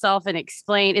separate yourself and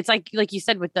explain, it's like you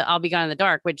said with the I'll Be Gone in the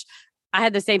Dark, which I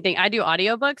had the same thing. I do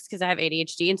audiobooks because I have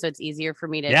ADHD. And so it's easier for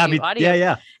me to do audio.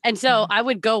 Yeah. And so I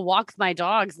would go walk my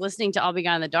dogs listening to I'll Be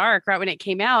Gone in the Dark right when it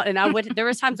came out. And there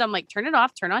was times I'm like, turn it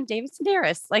off, turn on David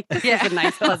Sedaris. Like, this is a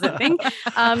nice, pleasant thing.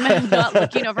 Not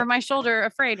looking over my shoulder,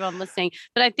 afraid while I'm listening.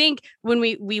 But I think when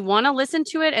we want to listen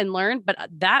to it and learn, but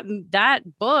that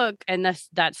book and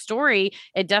that story,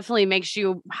 it definitely makes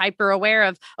you hyper aware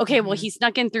of, okay, well, he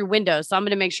snuck in through windows, so I'm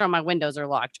going to make sure my windows are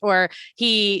locked. Or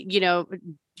he,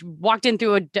 walked in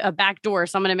through a back door,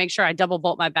 so I'm going to make sure I double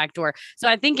bolt my back door. So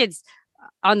I think it's,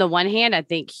 on the one hand, I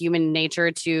think human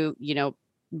nature to,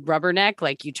 rubberneck,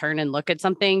 like you turn and look at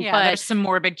something. Yeah, but there's some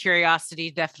morbid curiosity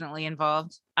definitely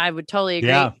involved. I would totally agree.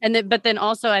 Yeah. But then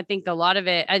also I think a lot of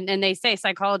it, and they say,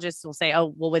 psychologists will say,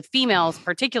 oh, well, with females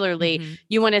particularly,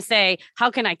 you want to say,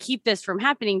 how can I keep this from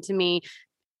happening to me?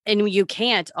 And you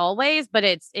can't always, but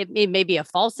it may be a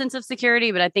false sense of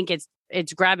security, but I think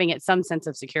it's grabbing at some sense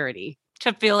of security.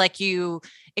 to feel like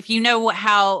if you know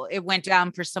how it went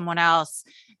down for someone else,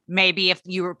 maybe if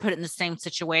you were put in the same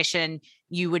situation,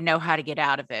 you would know how to get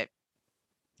out of it.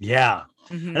 Yeah.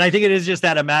 Mm-hmm. And I think it is just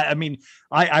that I mean,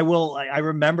 I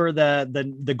remember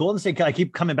the Golden State, I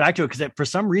keep coming back to it because for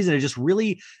some reason it just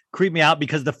really creeped me out,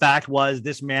 because the fact was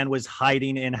this man was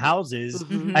hiding in houses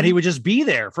and he would just be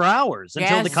there for hours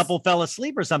until the couple fell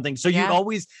asleep or something. So you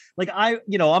always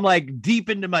I'm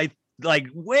like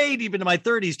way deep into my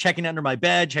 30s, checking under my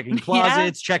bed, checking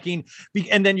closets, checking,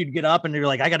 and then you'd get up and you're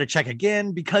like, I got to check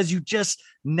again, because you just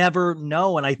never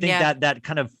know. And I think that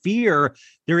kind of fear,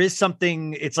 there is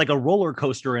something, it's like a roller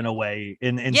coaster in a way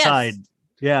inside. Yes.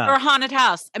 Yeah. Or a haunted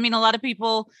house. I mean, a lot of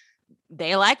people,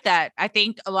 they like that. I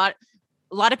think a lot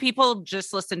of people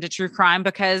just listen to true crime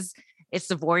because it's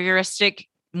the voyeuristic,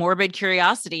 morbid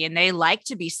curiosity, and they like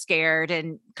to be scared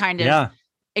and kind of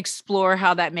explore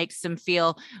how that makes them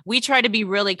feel. We try to be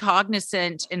really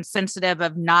cognizant and sensitive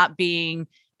of not being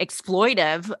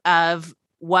exploitive of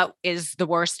what is the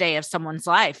worst day of someone's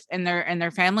life and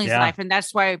their family's life. And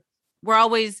that's why we're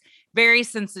always very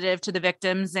sensitive to the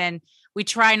victims, and we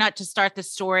try not to start the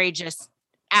story just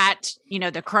at,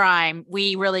 the crime.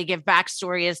 We really give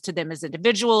backstory as to them as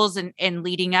individuals and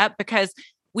leading up, because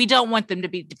we don't want them to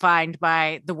be defined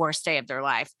by the worst day of their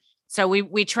life. So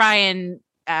we try and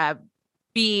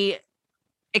be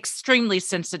extremely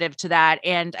sensitive to that.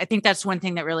 And I think that's one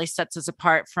thing that really sets us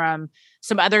apart from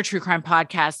some other true crime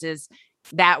podcasts, is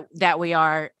that we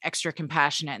are extra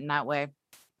compassionate in that way.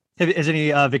 Has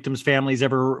any victims' families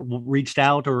ever reached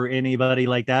out, or anybody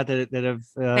like that have?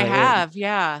 They have,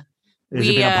 yeah. Has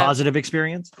it been a positive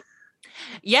experience?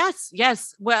 Yes.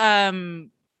 Well,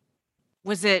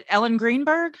 was it Ellen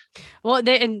Greenberg? Well,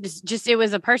 it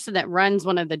was a person that runs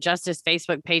one of the Justice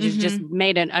Facebook pages, just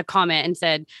made a comment and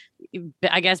said,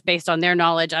 I guess based on their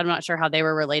knowledge, I'm not sure how they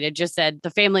were related, just said the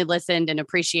family listened and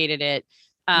appreciated it.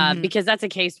 Because that's a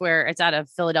case where it's out of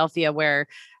Philadelphia, where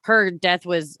her death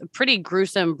was a pretty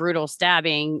gruesome, brutal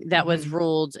stabbing that was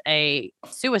ruled a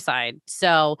suicide.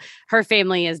 So her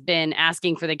family has been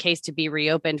asking for the case to be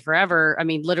reopened forever. I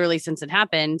mean, literally since it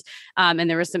happened. And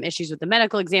there was some issues with the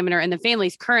medical examiner, and the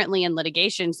family's currently in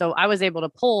litigation. So I was able to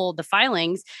pull the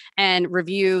filings and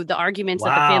review the arguments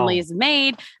that the family has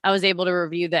made. I was able to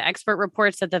review the expert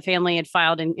reports that the family had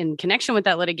filed in connection with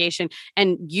that litigation,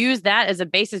 and use that as a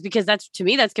basis, because to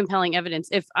me, that's compelling evidence.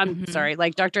 If I'm sorry,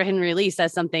 like Dr. Henry Lee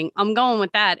says something, I'm going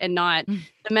with that, and not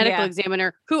the medical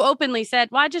examiner who openly said,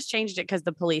 well, I just changed it because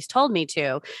the police told me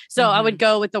to. So I would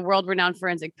go with the world-renowned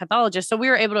forensic pathologist. So we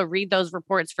were able to read those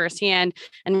reports firsthand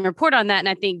and report on that. And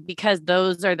I think because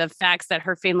those are the facts that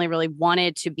her family really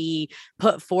wanted to be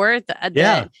put forth,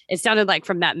 it sounded like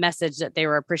from that message that they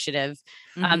were appreciative.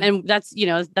 And that's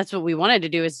what we wanted to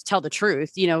do, is tell the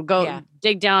truth, go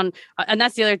dig down. And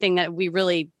that's the other thing that we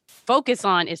really focus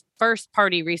on, is first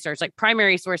party research, like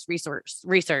primary source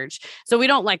research. So we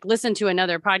don't listen to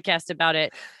another podcast about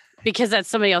it, because that's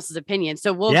somebody else's opinion.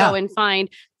 So we'll go and find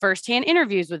firsthand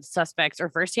interviews with suspects, or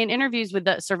firsthand interviews with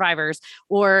the survivors,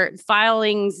 or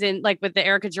filings in, with the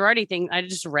Erika Girardi thing. I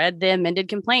just read the amended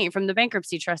complaint from the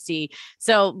bankruptcy trustee.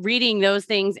 So reading those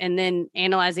things and then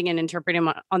analyzing and interpreting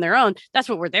them on their own, that's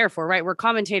what we're there for, right? We're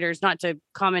commentators, not to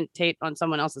commentate on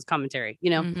someone else's commentary,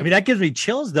 I mean, that gives me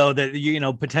chills, though,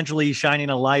 that, potentially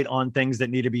shining a light on things that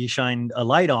need to be shined a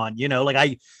light on,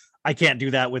 I can't do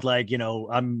that with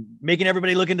I'm making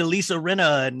everybody look into Lisa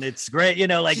Rinna, and it's great. She's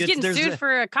getting sued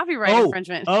for a copyright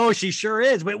infringement. Oh, she sure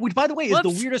is. Which, by the way, is the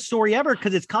weirdest story ever,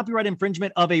 because it's copyright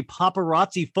infringement of a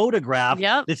paparazzi photograph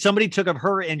that somebody took of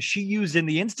her and she used in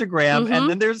the Instagram. And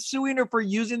then they're suing her for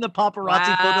using the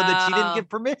paparazzi photo that she didn't get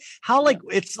permission. How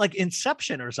it's like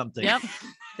Inception or something. Yep.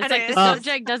 It's like the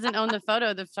subject doesn't own the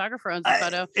photo. The photographer owns the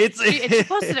photo. She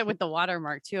posted it with the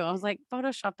watermark too. I was like,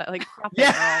 Photoshop that, crop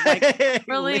it,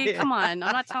 girl. Really? Come on.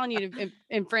 I'm not telling you to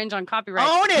infringe on copyright.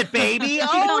 Own it, baby.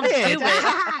 Own it.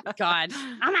 God.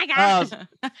 Oh my gosh.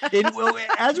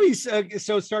 As we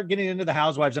start getting into the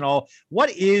housewives and all, what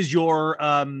is your,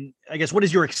 what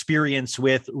is your experience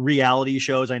with reality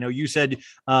shows? I know you said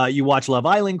you watch Love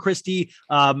Island, Christie.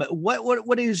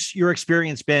 What is your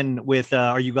experience been with,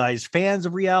 are you guys fans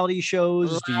of reality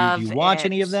shows? Do you watch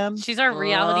any of them? She's our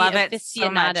reality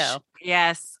aficionado. So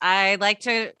yes. I like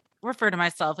to refer to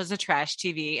myself as a trash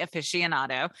TV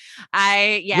aficionado.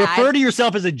 Refer to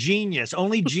yourself as a genius.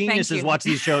 Only geniuses watch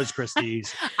these shows, Christie.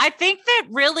 I think that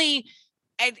really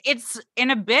it's in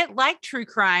a bit like true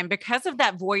crime, because of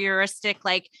that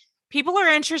voyeuristic, people are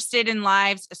interested in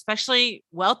lives, especially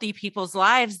wealthy people's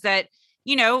lives, that,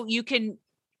 you can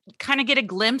kind of get a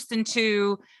glimpse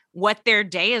into what their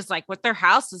day is like, what their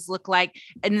houses look like.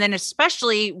 And then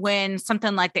especially when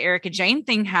something like the Erika Jayne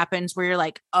thing happens, where you're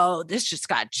like, oh, this just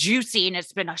got juicy and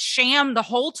it's been a sham the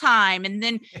whole time. And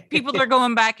then people are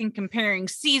going back and comparing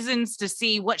seasons to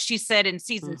see what she said in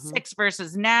season 6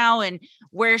 versus now and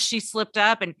where she slipped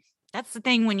up. And that's the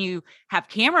thing when you have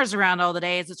cameras around all the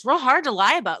day, is it's real hard to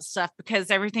lie about stuff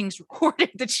because everything's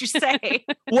recorded that you say.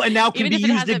 Well, and now can be Even if it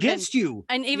used hasn't against you.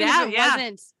 And even if it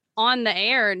wasn't on the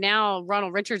air, now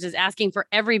Ronald Richards is asking for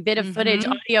every bit of footage,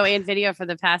 audio and video, for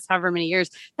the past however many years.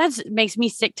 That makes me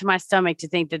sick to my stomach to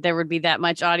think that there would be that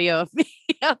much audio of me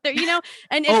out there, you know?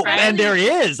 And and there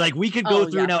is, like, we could go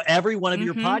through now every one of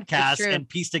your podcasts and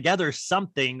piece together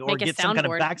something or get some kind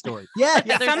of backstory.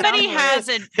 Somebody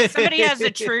has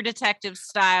a True Detective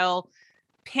style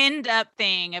pinned up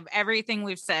thing of everything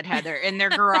we've said, Heather, in their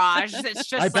garage. It's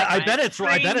just I bet it's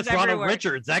Ronald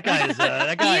Richards. That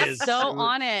guy is so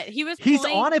on it. He's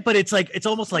on it, but it's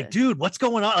almost like, dude, what's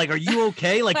going on? Like, are you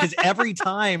okay? Like, because every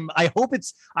time I hope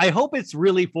it's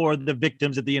really for the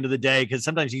victims at the end of the day, because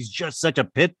sometimes he's just such a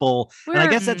pit bull. And I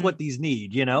guess that's what these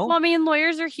need, you know? Well, I mean,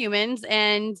 lawyers are humans,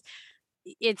 and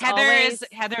it's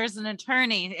Heather is an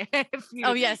attorney.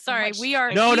 Sorry. We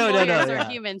are no, are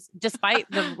humans, despite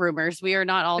the rumors. We are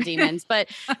not all demons. But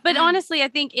honestly, I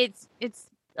think it's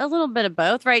a little bit of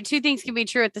both, right? Two things can be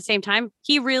true at the same time.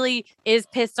 He really is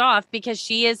pissed off because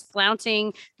she is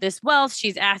flaunting this wealth.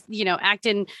 She's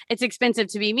acting it's expensive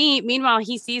to be me. Meanwhile,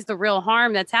 he sees the real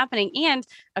harm that's happening. And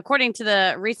according to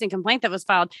the recent complaint that was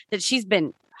filed, that she's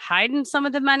been hiding some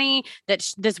of the money, that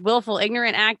this willful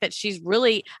ignorant act that she's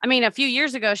really, I mean, a few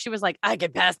years ago, she was like, I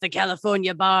could pass the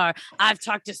California bar. I've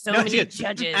talked to so many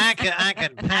judges. I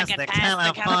can pass the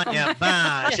California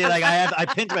bar. She's like, I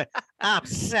pinned my, I'm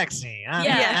sexy.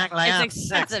 I'm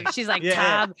expensive. sexy. She's like,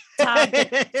 Tom.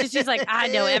 She's like, I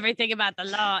know everything about the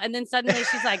law. And then suddenly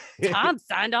she's like, Tom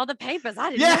signed all the papers.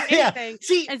 I didn't know anything.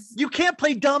 See, you can't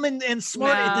play dumb and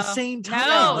smart at the same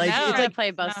time. You gotta play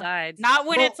both sides. Not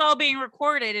when it's all being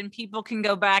recorded and people can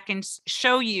go back and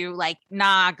show you, like,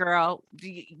 nah, girl,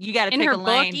 you got to pick a lane. In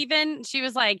her book, even, she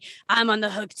was like, I'm on the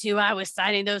hook too. I was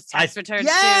signing those tax returns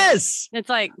too. It's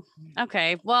like,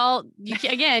 okay, well, you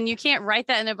can't write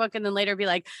that in a book and then later be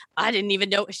like, I didn't even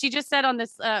know. She just said on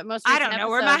this most recent I don't know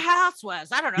where my house was.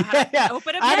 I don't know how to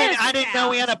open a I didn't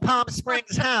know we had a Palm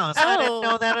Springs house. I didn't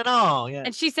know that at all. Yeah.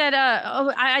 And she said,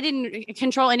 I didn't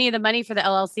control any of the money for the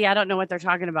LLC. I don't know what they're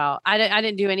talking about. I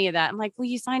didn't do any of that. I'm like, well,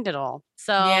 you signed it all.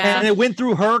 So and it went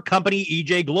through her company,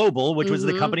 EJ Global, which was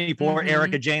the company for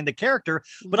Erika Jayne, the character.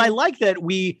 But I like that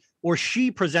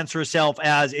she presents herself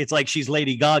as, it's like she's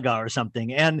Lady Gaga or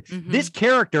something. And this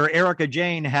character, Erika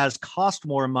Jayne, has cost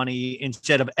more money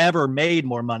instead of ever made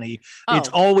more money. It's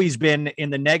always been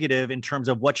in the negative in terms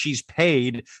of what she's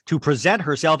paid to present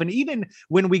herself. And even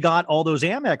when we got all those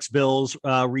Amex bills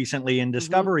recently in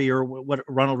Discovery, or what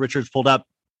Ronald Richards pulled up,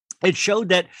 it showed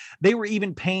that they were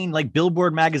even paying like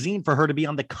Billboard magazine for her to be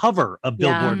on the cover of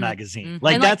Billboard magazine.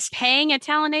 Like, that's paying a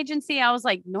talent agency. I was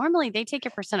like, normally they take a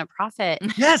 % of profit.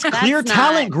 Yes, Clear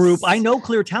Talent Group. I know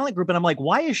Clear Talent Group. And I'm like,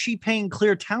 why is she paying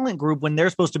Clear Talent Group when they're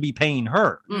supposed to be paying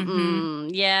her?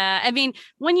 Yeah. I mean,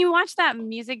 when you watch that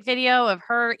music video of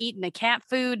her eating the cat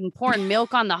food and pouring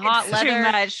milk on the hot leather, too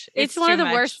much. It's one of the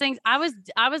worst things. I was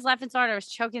laughing so hard I was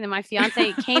choking, and my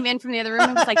fiance came in from the other room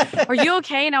and was like, are you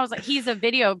okay? And I was like, he's a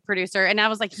video producer. And I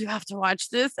was like, you have to watch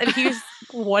this. And he was,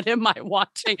 what am I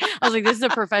watching? I was like, this is a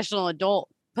professional adult.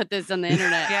 Put this on the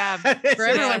internet. Yeah. For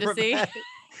everyone to see.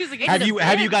 He's like,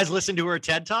 have you guys listened to her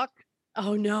TED Talk?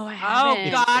 Oh no, I haven't.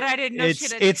 Oh God, I didn't know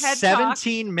she had a it's TED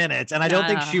 17 Talk. minutes, and I don't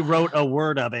think she wrote a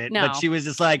word of it. No. But she was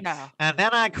just like, and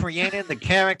then I created the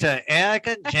character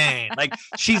Erika Jayne. Like,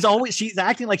 she's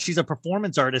acting like she's a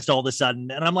performance artist all of a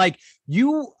sudden, and I'm like,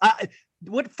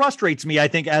 what frustrates me, I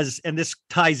think, and this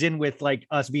ties in with like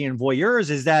us being voyeurs,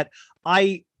 is that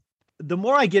the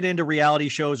more I get into reality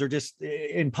shows or just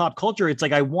in pop culture, it's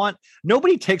like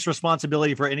nobody takes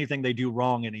responsibility for anything they do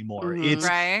wrong anymore.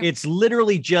 It's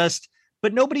literally just,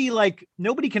 but nobody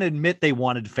can admit they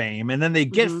wanted fame, and then they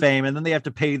get fame, and then they have to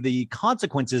pay the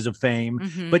consequences of fame.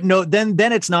 But no, then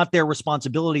it's not their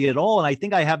responsibility at all. And I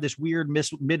think I have this weird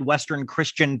Midwestern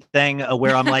Christian thing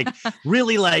where I'm like,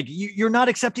 really, like, you're not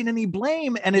accepting any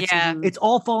blame, and it's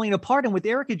all falling apart. And with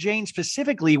Erika Jayne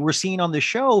specifically, we're seeing on the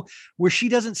show where she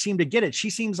doesn't seem to get it.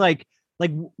 She seems like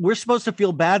we're supposed to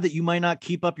feel bad that you might not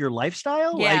keep up your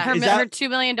lifestyle. Yeah, like, her $2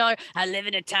 million. I live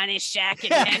in a tiny shack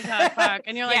in Hancock Park,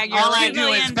 and you're like, all I do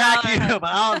is vacuum.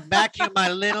 I'll vacuum my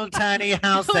little tiny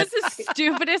house. It was the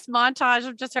stupidest montage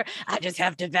of just her. I just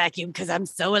have to vacuum because I'm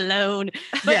so alone.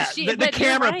 But the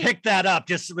camera picked that up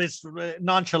just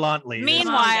nonchalantly.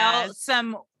 Meanwhile,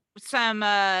 some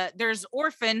there's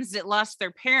orphans that lost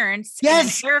their parents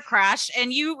Yes. in a car crash,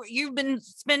 and you've been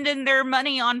spending their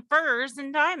money on furs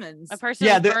and diamonds. A person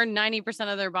who burned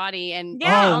 90% of their body and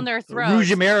on their throat.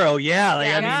 Rouge Amaro,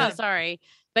 I'm so sorry.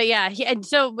 But yeah, and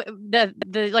so the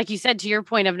like you said, to your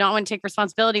point of not wanting to take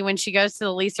responsibility, when she goes to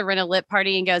the Lisa Rinna lip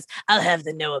party and goes, "I'll have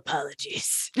the no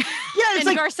apologies." Yeah, it's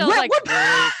and like Garcelle's like,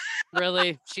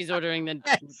 really? She's ordering the.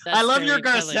 I love your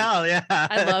Garcelle. Yeah,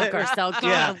 I love Garcelle. God,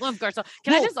 I love Garcelle.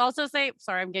 Can I just also say,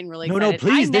 sorry, I'm getting really excited. No,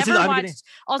 please. I never watched.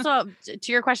 Also,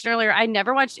 to your question earlier, I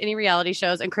never watched any reality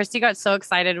shows, and Christie got so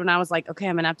excited when I was like, okay,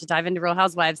 I'm gonna have to dive into Real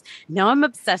Housewives. Now I'm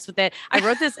obsessed with it. I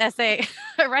wrote this essay.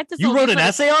 I wrote this. You wrote an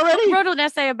essay already? I wrote an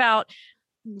essay about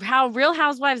how Real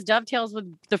Housewives dovetails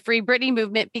with the Free Britney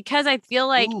movement, because I feel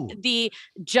like the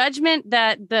judgment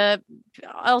that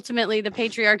ultimately the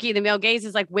patriarchy, the male gaze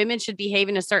is like women should behave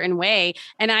in a certain way.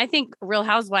 And I think Real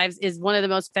Housewives is one of the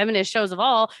most feminist shows of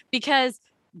all, because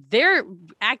they're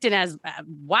acting as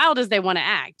wild as they want to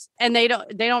act. And they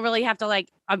don't really have to, like,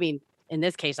 I mean, in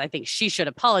this case, I think she should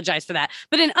apologize for that.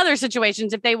 But in other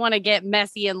situations, if they want to get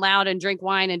messy and loud and drink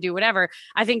wine and do whatever,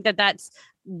 I think that's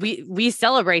we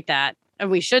celebrate that. And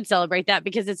we should celebrate that,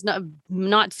 because it's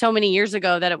not so many years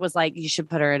ago that it was like, you should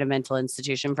put her in a mental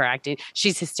institution for acting.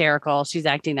 She's hysterical. She's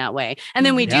acting that way. And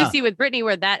then we do see with Britney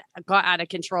where that got out of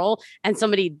control and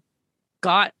somebody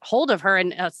got hold of her,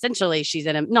 and essentially she's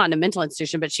not in a mental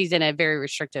institution, but she's in a very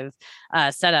restrictive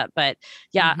setup. But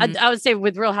yeah, I would say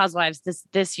with Real Housewives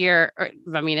this year,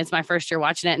 I mean, it's my first year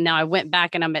watching it, and now I went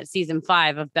back and I'm at season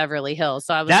 5 of Beverly Hills.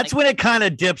 So that's when it kind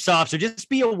of dips off. So just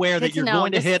be aware that you're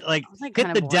going to hit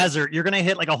the desert. You're going to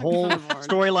hit like a whole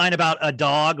storyline about a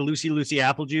dog, Lucy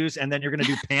Applejuice, and then you're going to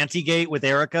do Pantygate with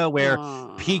Erika, where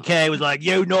PK was like,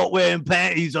 "You're not wearing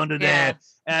panties under there."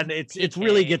 And it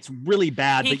really gets really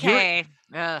bad. PK.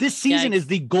 But this season is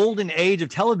the golden age of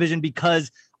television,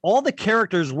 because all the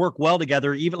characters work well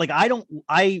together. Even like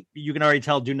you can already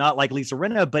tell, do not like Lisa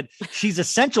Rinna, but she's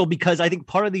essential, because I think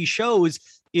part of these shows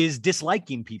is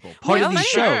disliking people. Part of these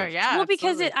shows. Yeah. Well,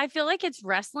 because I feel like it's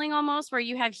wrestling almost, where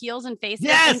you have heels and faces.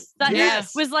 Yes. And Sutton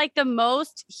was like the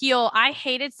most heel. I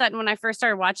hated Sutton when I first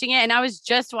started watching it. And I was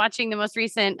just watching the most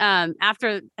recent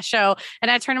after show. And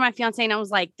I turned to my fiance and I was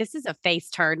like, this is a face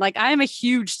turn. Like, I am a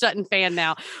huge Sutton fan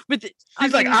now. But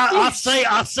he's like, I say,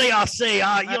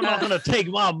 you're not going to take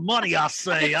my money. I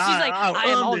say, she's like, I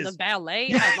am on the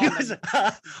ballet.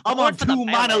 I'm on 2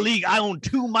 minor league. I own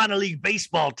 2 minor league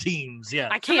baseball teams. Yeah.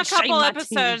 I'm a couple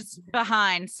episodes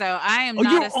behind, so I am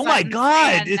not. Oh my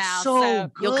God, it's now,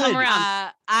 so good. You'll come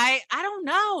around. I don't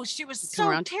know. She was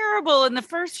so terrible in the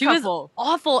first couple. Was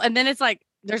awful, and then it's like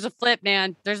there's a flip,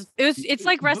 man. It's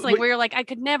like wrestling, where you're like, I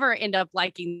could never end up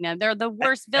liking them. They're the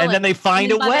worst villain. And then they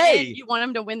find a way. You want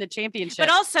them to win the championship. But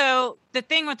also, the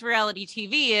thing with reality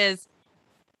TV is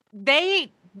the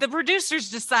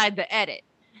producers decide the edit.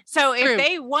 So if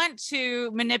they want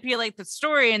to manipulate the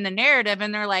story and the narrative,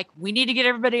 and they're like, we need to get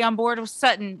everybody on board with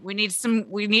Sutton, we need some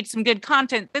good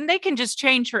content, then they can just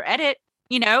change her edit,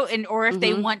 or if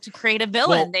they want to create a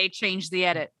villain, they change the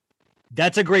edit.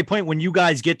 That's a great point. When you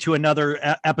guys get to another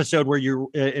episode where you're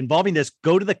involving this,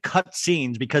 go to the cut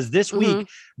scenes, because this week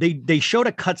they showed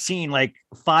a cut scene like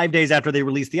 5 days after they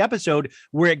released the episode,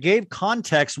 where it gave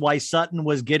context why Sutton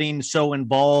was getting so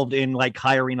involved in like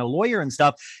hiring a lawyer and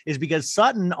stuff, is because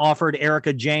Sutton offered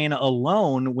Erika Jayne a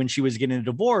loan when she was getting a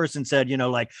divorce and said,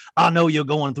 like, I know you're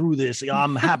going through this.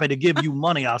 I'm happy to give you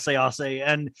money. I'll say.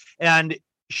 And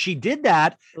she did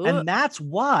that. Ooh. And that's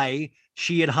why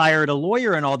she had hired a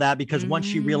lawyer and all that, because once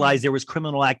she realized there was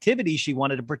criminal activity, she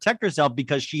wanted to protect herself,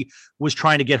 because she was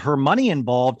trying to get her money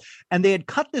involved. And they had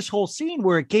cut this whole scene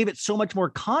where it gave it so much more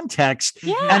context.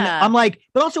 Yeah. And I'm like,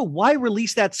 but also, why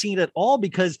release that scene at all?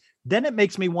 Because then it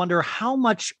makes me wonder how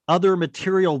much other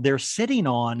material they're sitting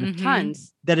on.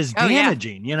 Tons. That is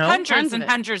damaging, Hundreds and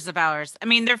hundreds of hours. I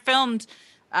mean, they're filmed,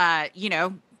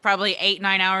 probably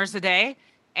 8-9 hours a day,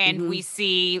 and we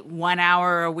see 1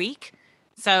 hour a week.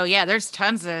 So, yeah, there's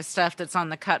tons of stuff that's on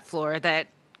the cut floor that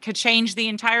could change the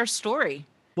entire story.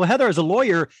 Well, Heather, as a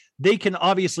lawyer, they can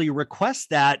obviously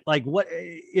request that. Like, but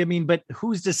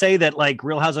who's to say that like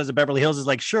Real Housewives of Beverly Hills is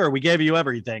like, sure, we gave you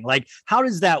everything. Like, how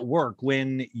does that work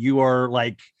when you are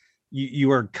like, you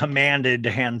are commanded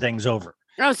to hand things over?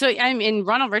 Oh, so I mean,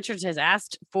 Ronald Richards has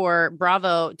asked for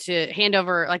Bravo to hand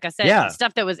over, like I said,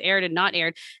 stuff that was aired and not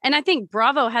aired. And I think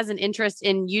Bravo has an interest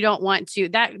in, you don't want to,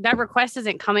 that request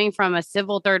isn't coming from a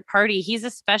civil third party. He's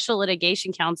a special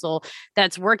litigation counsel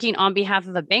that's working on behalf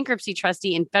of a bankruptcy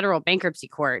trustee in federal bankruptcy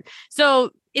court.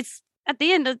 So it's at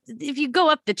the end, if you go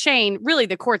up the chain, really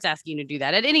the court's asking you to do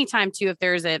that at any time too. If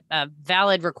there's a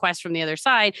valid request from the other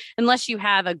side, unless you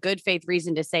have a good faith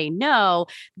reason to say no,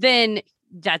 then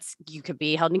you could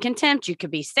be held in contempt. You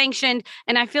could be sanctioned.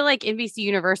 And I feel like NBC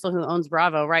Universal, who owns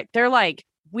Bravo, right? They're like,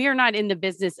 we are not in the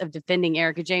business of defending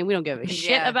Erika Jayne. We don't give a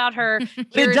shit about her.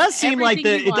 It does seem like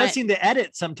the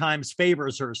edit sometimes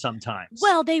favors her sometimes.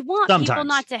 Well, they want people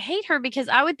not to hate her, because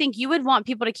I would think you would want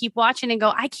people to keep watching and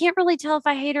go, I can't really tell if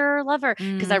I hate her or love her,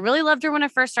 because I really loved her when I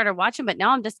first started watching, but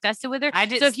now I'm disgusted with her.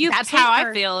 That's how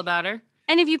I feel about her.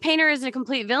 And if you paint her as a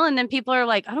complete villain, then people are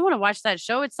like, I don't want to watch that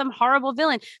show. It's some horrible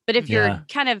villain. But if you're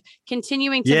kind of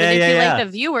continuing to manipulate the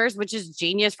viewers, which is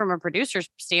genius from a producer's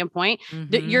standpoint,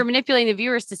 you're manipulating the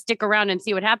viewers to stick around and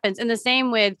see what happens. And the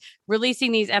same with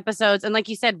releasing these episodes. And like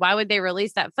you said, why would they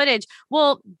release that footage?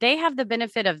 Well, they have the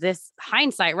benefit of this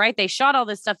hindsight, right? They shot all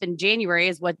this stuff in January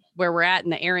is where we're at in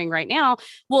the airing right now.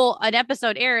 Well, an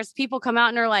episode airs, people come out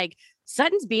and are like,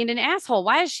 Sutton's being an asshole.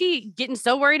 Why is she getting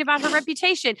so worried about her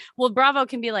reputation? Well, Bravo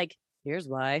can be like, here's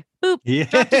why. Boop.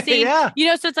 Drop the scene.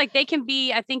 So it's like they can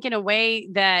be, I think, in a way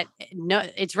that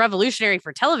it's revolutionary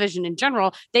for television in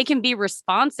general. They can be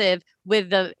responsive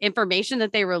with the information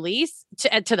that they release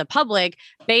to the public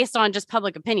based on just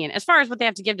public opinion. As far as what they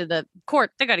have to give to the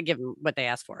court, they got to give them what they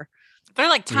ask for. They're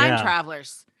like time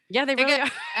travelers. Yeah, they really are.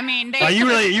 I mean,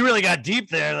 you really got deep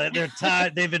there.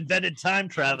 They've invented time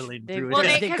traveling through it. Well,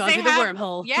 they've gone through the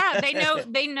wormhole. Yeah,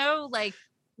 they know like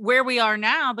where we are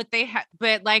now,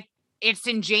 but like it's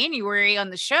in January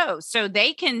on the show, so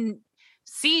they can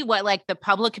see what like the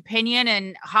public opinion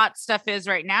and hot stuff is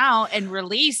right now and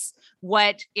release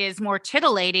what is more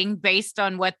tittillating based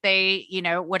on what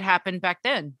what happened back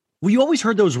then. Well, you always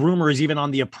heard those rumors, even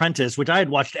on The Apprentice, which I had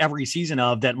watched every season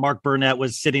of, that Mark Burnett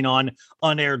was sitting on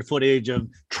unaired footage of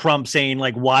Trump saying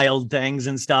like wild things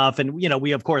and stuff. And,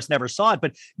 we, of course, never saw it.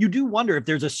 But you do wonder if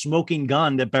there's a smoking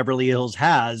gun that Beverly Hills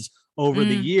has over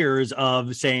the years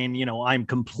of saying, I'm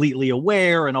completely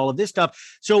aware and all of this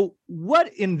stuff. So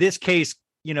what in this case,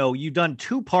 you've done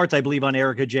 2 parts, I believe, on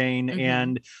Erika Jayne.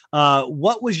 And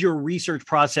what was your research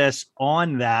process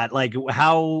on that? Like,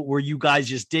 how were you guys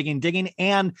just digging?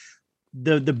 And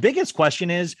the biggest question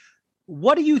is,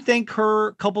 what do you think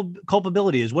her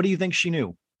culpability is? What do you think she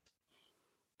knew?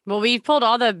 Well, we pulled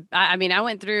I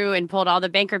went through and pulled all the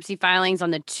bankruptcy filings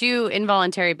on the 2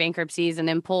 involuntary bankruptcies, and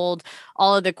then pulled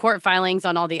all of the court filings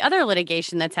on all the other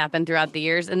litigation that's happened throughout the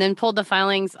years, and then pulled the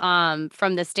filings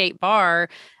from the state bar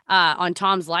on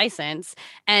Tom's license.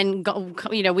 And,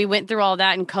 we went through all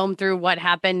that and combed through what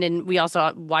happened. And we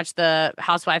also watched the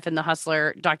Housewife and the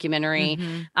Hustler documentary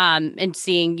and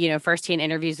seeing, firsthand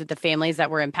interviews with the families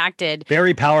that were impacted.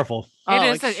 Very powerful.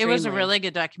 It was a really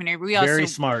good documentary. We also very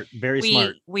smart.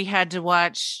 We had to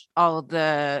watch all of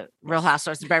the Real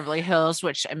Housewives of Beverly Hills,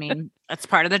 which, I mean, that's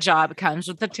part of the job. It comes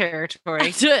with the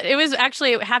territory.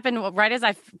 It happened right as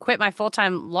I quit my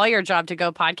full-time lawyer job to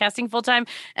go podcasting full-time.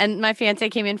 And my fiance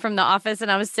came in from the office,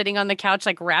 and I was sitting on the couch,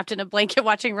 like wrapped in a blanket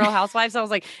watching Real Housewives. I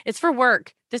was like, it's for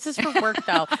work. This is for work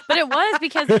though. But it was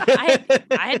because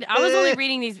I was only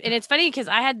reading these. And it's funny because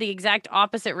I had the exact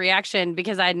opposite reaction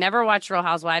because I had never watched Real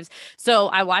Housewives. So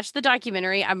I watched the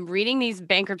documentary. I'm reading these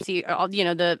bankruptcy,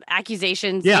 the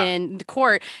accusations in the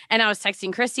court. And I was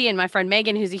texting Christie and my friend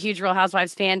Megan, who's a huge Real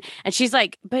Housewives fan. And she's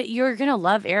like, but you're going to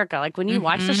love Erika. Like when you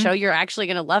watch the show, you're actually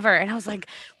going to love her. And I was like,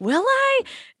 will I?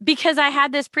 Because I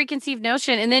had this preconceived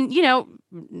notion. And then,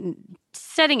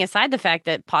 setting aside the fact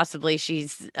that possibly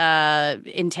she's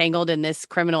entangled in this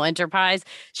criminal enterprise,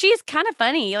 she's kind of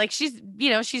funny. Like she's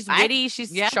witty,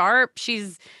 she's sharp,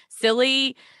 she's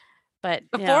silly. But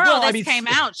before all this came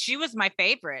out, she was my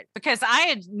favorite because I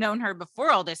had known her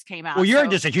before all this came out. Well, you're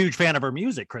just a huge fan of her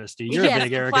music, Christie. You're a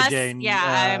big Erika Jayne.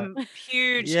 Yeah, I'm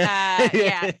huge.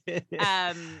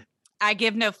 I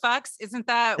Give No Fucks. Isn't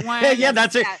that one?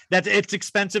 That's it. It's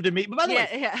expensive to me. But by the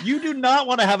way, you do not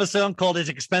want to have a song called It's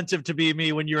Expensive to Be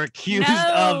Me when you're accused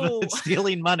of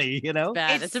stealing money,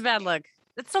 It's a bad look.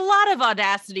 It's a lot of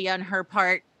audacity on her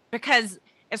part because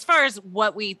as far as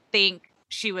what we think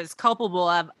she was culpable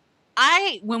of,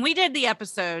 when we did the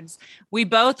episodes, we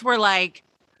both were like,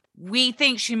 we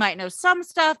think she might know some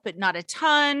stuff, but not a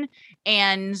ton.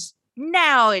 And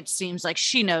now it seems like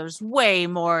she knows way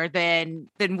more than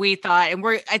we thought. And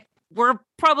we're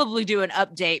probably do an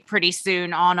update pretty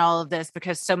soon on all of this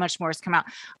because so much more has come out.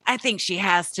 I think she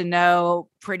has to know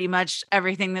pretty much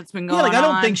everything that's been going on. I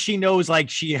don't think she knows like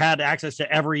she had access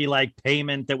to every like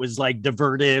payment that was like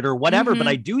diverted or whatever, but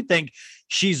I do think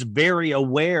she's very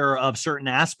aware of certain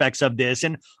aspects of this.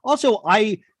 And also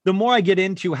the more I get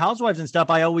into housewives and stuff,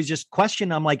 I always just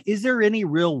question. I'm like, is there any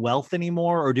real wealth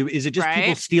anymore? Or is it just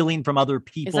people stealing from other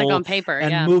people it's like on paper,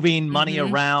 and moving money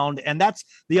around? And that's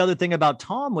the other thing about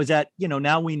Tom was that,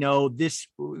 now we know this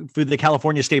through the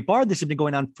California State Bar, this has been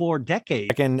going on for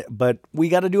decades. But we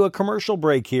got to do a commercial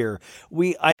break here.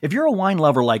 If you're a wine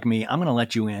lover like me, I'm going to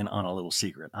let you in on a little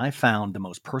secret. I found the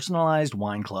most personalized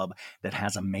wine club that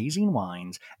has amazing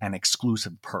wines and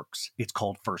exclusive perks. It's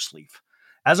called First Leaf.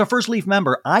 As a First Leaf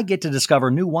member, I get to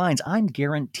discover new wines I'm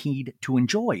guaranteed to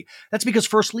enjoy. That's because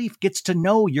First Leaf gets to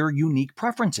know your unique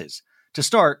preferences. To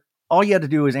start, all you have to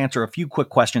do is answer a few quick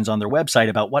questions on their website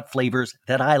about what flavors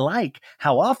that I like,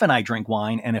 how often I drink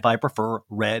wine, and if I prefer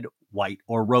red, white,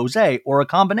 or rosé, or a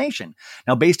combination.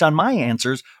 Now, based on my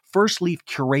answers, First Leaf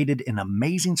curated an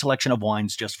amazing selection of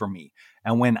wines just for me.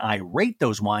 And when I rate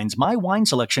those wines, my wine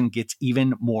selection gets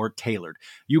even more tailored.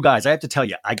 You guys, I have to tell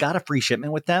you, I got a free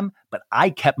shipment with them, but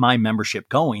I kept my membership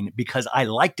going because I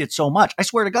liked it so much. I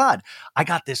swear to God, I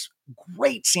got this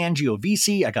great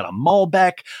Sangiovese. I got a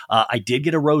Malbec. I did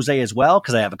get a rosé as well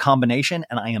because I have a combination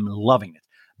and I am loving it.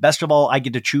 Best of all, I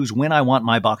get to choose when I want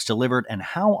my box delivered and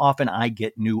how often I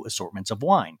get new assortments of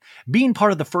wine. Being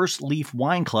part of the First Leaf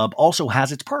Wine Club also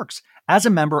has its perks. As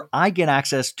a member, I get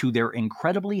access to their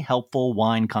incredibly helpful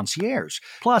wine concierge.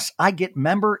 Plus, I get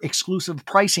member-exclusive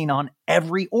pricing on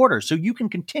every order, so you can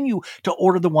continue to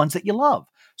order the ones that you love.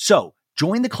 So,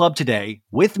 join the club today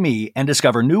with me and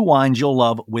discover new wines you'll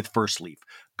love with First Leaf.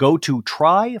 Go to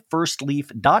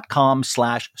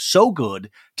tryfirstleaf.com/so-good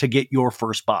to get your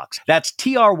first box. That's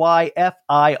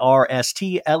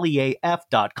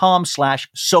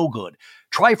tryfirstleaf.com/so-good.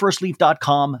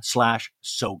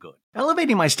 Tryfirstleaf.com/so-good.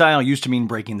 Elevating my style used to mean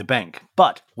breaking the bank,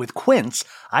 but with Quince,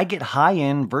 I get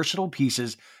high-end, versatile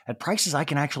pieces at prices I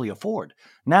can actually afford.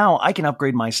 Now I can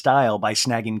upgrade my style by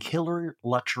snagging killer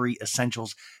luxury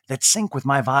essentials that sync with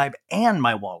my vibe and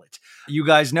my wallet. You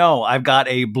guys know I've got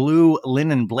a blue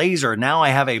linen blazer. Now I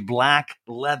have a black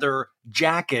leather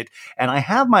jacket, and I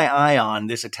have my eye on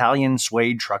this Italian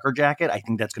suede trucker jacket. I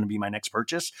think that's going to be my next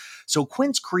purchase. So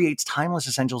Quince creates timeless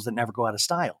essentials that never go out of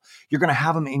style. You're going to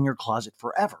have them in your closet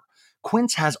forever.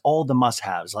 Quince has all the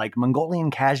must-haves like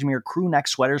Mongolian cashmere crew neck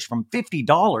sweaters from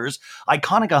 $50,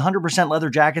 iconic 100%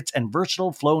 leather jackets, and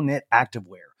versatile flow knit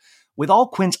activewear. With all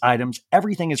Quince items,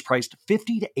 everything is priced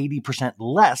 50 to 80%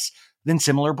 less than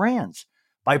similar brands.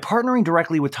 By partnering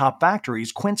directly with top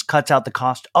factories, Quince cuts out the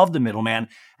cost of the middleman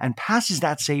and passes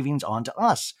that savings on to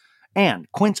us.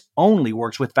 And Quince only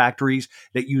works with factories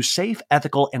that use safe,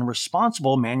 ethical, and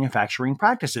responsible manufacturing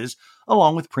practices,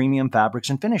 along with premium fabrics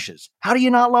and finishes. How do you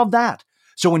not love that?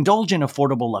 So indulge in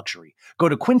affordable luxury. Go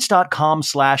to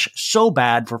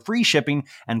quince.com/so-bad for free shipping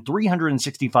and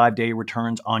 365-day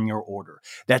returns on your order.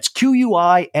 That's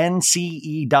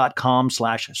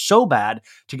QUINCE.com/so-bad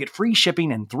to get free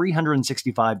shipping and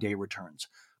 365-day returns.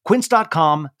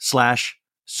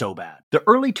 Quince.com/so-bad. The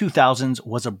early 2000s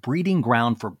was a breeding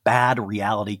ground for bad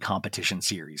reality competition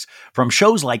series. From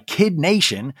shows like Kid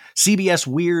Nation, CBS'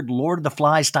 weird Lord of the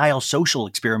Flies style social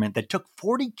experiment that took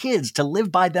 40 kids to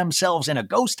live by themselves in a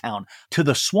ghost town, to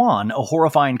The Swan, a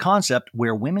horrifying concept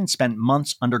where women spent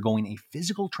months undergoing a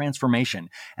physical transformation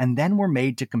and then were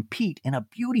made to compete in a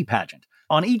beauty pageant.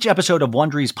 On each episode of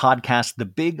Wondery's podcast, The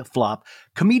Big Flop,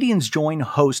 comedians join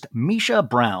host Misha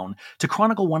Brown to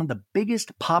chronicle one of the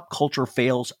biggest pop culture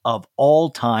fails of all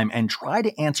time and try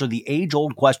to answer the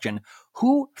age-old question,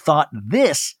 who thought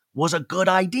this was a good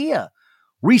idea?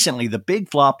 Recently, The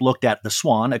Big Flop looked at The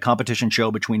Swan, a competition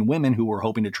show between women who were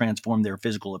hoping to transform their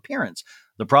physical appearance.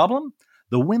 The problem?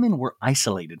 The women were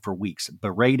isolated for weeks,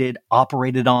 berated,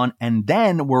 operated on, and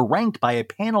then were ranked by a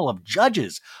panel of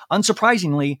judges.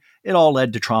 Unsurprisingly, it all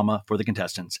led to trauma for the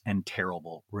contestants and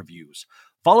terrible reviews.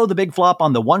 Follow The Big Flop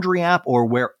on the Wondery app or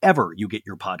wherever you get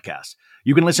your podcasts.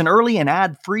 You can listen early and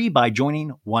ad-free by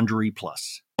joining Wondery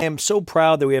Plus. I am so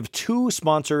proud that we have two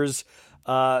sponsors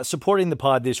supporting the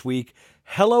pod this week.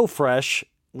 HelloFresh.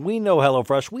 We know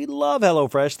HelloFresh. We love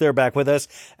HelloFresh. They're back with us.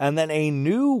 And then a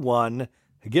new one.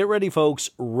 Get ready, folks.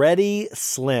 Ready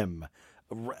Slim.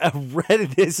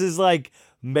 This is like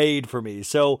made for me.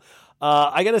 So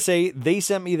I got to say, they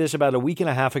sent me this about a week and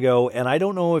a half ago, and I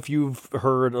don't know if you've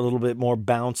heard a little bit more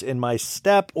bounce in my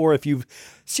step or if you've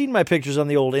seen my pictures on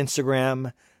the old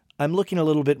Instagram. I'm looking a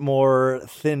little bit more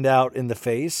thinned out in the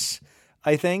face,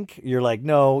 I think. You're like,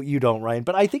 no, you don't, Ryan.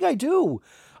 But I think I do.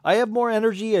 I have more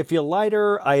energy. I feel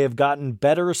lighter. I have gotten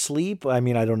better sleep. I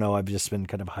mean, I don't know. I've just been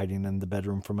kind of hiding in the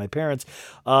bedroom from my parents.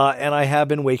 And I have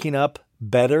been waking up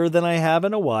better than I have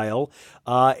in a while.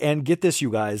 And get this, you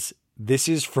guys. This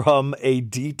is from a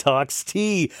detox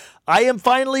tea. I am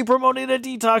finally promoting a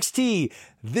detox tea.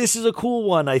 This is a cool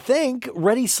one, I think.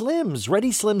 Ready Slims.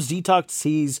 Ready Slims detox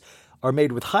teas are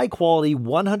made with high quality,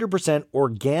 100%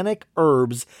 organic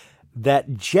herbs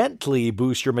that gently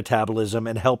boost your metabolism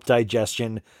and help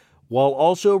digestion while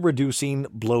also reducing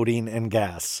bloating and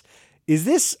gas. Is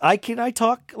this, can I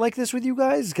talk like this with you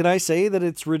guys? Can I say that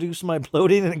it's reduced my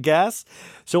bloating and gas?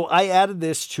 So I added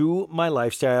this to my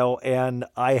lifestyle and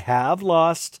I have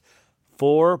lost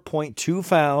 4.2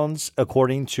 pounds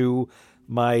according to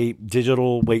my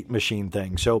digital weight machine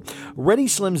thing. So Ready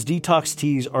Slims detox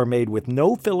teas are made with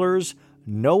no fillers,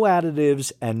 no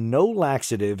additives, and no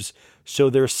laxatives, so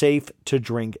they're safe to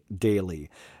drink daily.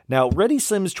 Now, Ready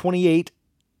Slims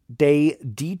 28-day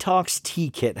detox tea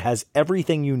kit has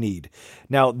everything you need.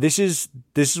 Now, this is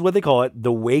what they call it.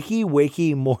 The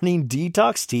Wakey Morning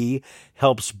Detox Tea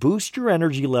helps boost your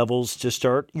energy levels to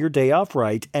start your day off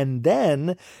right, and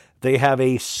then they have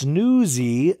a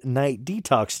Snoozy Night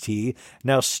Detox Tea.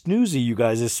 Now, Snoozy, you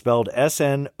guys, is spelled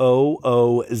SNOOZZY,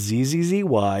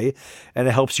 and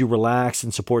it helps you relax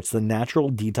and supports the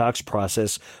natural detox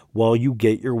process while you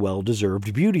get your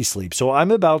well-deserved beauty sleep. So I'm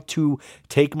about to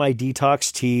take my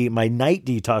detox tea, my night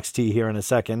detox tea here in a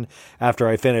second after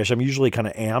I finish. I'm usually kind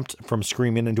of amped from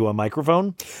screaming into a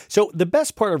microphone. So the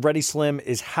best part of Ready Slim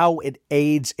is how it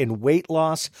aids in weight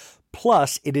loss,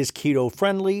 plus it is keto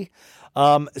friendly.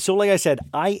 So like I said,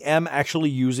 I am actually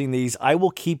using these. I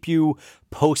will keep you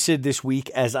posted this week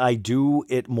as I do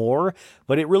it more,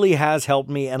 but it really has helped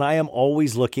me. And I am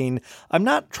always looking, I'm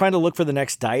not trying to look for the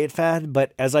next diet fad,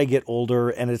 but as I get older,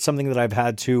 and it's something that I've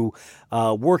had to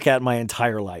work at my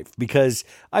entire life, because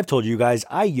I've told you guys,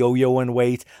 I yo-yo in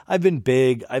weight. I've been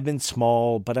big, I've been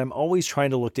small, but I'm always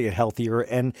trying to look to get healthier.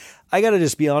 And I got to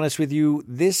just be honest with you,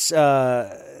 this,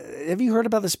 have you heard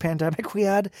about this pandemic we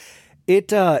had?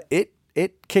 It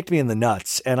kicked me in the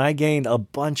nuts, and I gained a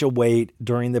bunch of weight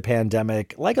during the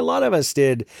pandemic, like a lot of us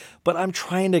did, but I'm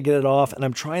trying to get it off, and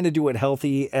I'm trying to do it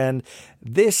healthy, and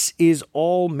this is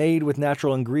all made with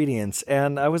natural ingredients,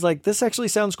 and I was like, this actually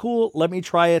sounds cool, let me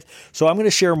try it. So I'm going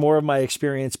to share more of my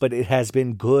experience, but it has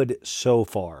been good so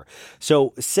far.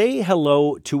 So say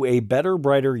hello to a better,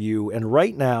 brighter you, and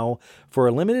right now, for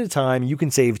a limited time, you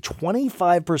can save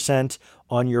 25%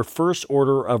 on your first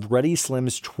order of Ready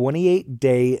Slim's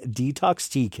 28-day detox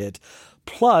tea kit,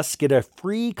 plus get a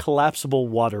free collapsible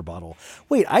water bottle.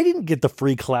 Wait, I didn't get the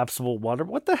free collapsible water.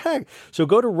 What the heck? So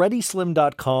go to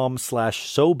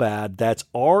readyslim.com/sobad. That's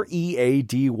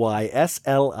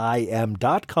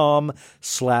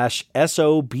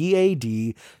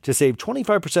readyslim.com/SOBAD to save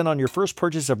 25% on your first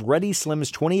purchase of Ready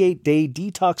Slim's 28-day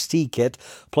detox tea kit,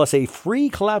 plus a free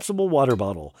collapsible water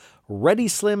bottle.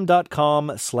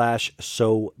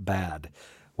 readyslim.com/sobad.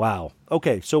 Wow.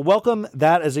 Okay, so welcome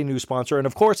that as a new sponsor. And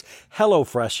of course,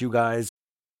 HelloFresh, you guys.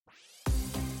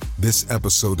 This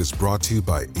episode is brought to you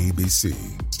by ABC.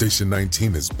 Station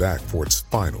 19 is back for its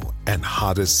final and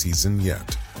hottest season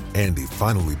yet. Andy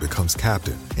finally becomes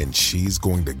captain, and she's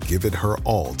going to give it her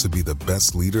all to be the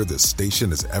best leader the station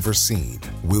has ever seen.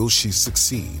 Will she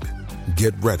succeed?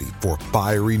 Get ready for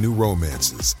fiery new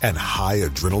romances and high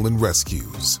adrenaline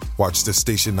rescues. Watch the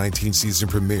Station 19 season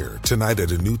premiere tonight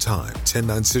at a new time,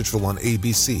 10/9 Central on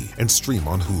ABC, and stream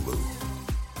on Hulu.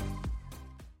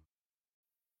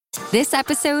 This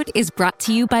episode is brought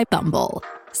to you by Bumble.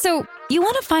 So, you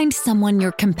want to find someone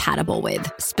you're compatible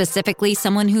with, specifically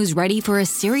someone who's ready for a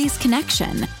serious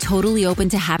connection, totally open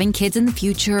to having kids in the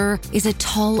future, is a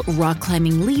tall,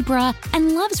 rock-climbing Libra,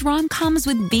 and loves rom-coms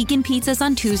with vegan pizzas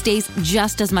on Tuesdays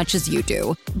just as much as you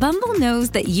do. Bumble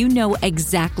knows that you know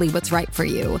exactly what's right for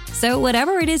you. So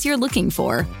whatever it is you're looking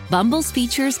for, Bumble's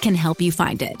features can help you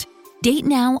find it. Date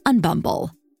now on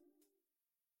Bumble.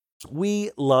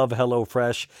 We love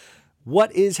HelloFresh.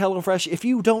 What is HelloFresh? If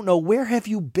you don't know, where have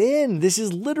you been? This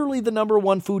is literally the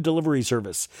 #1 food delivery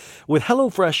service. With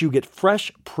HelloFresh, you get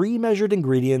fresh, pre-measured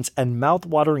ingredients and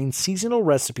mouth-watering seasonal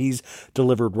recipes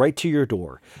delivered right to your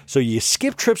door. So you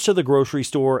skip trips to the grocery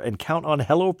store and count on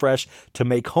HelloFresh to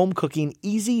make home cooking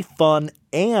easy, fun,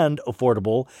 and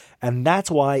affordable. And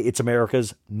that's why it's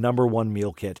America's #1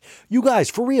 meal kit. You guys,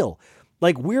 for real,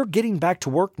 like, we're getting back to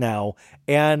work now,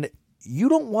 and you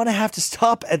don't want to have to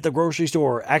stop at the grocery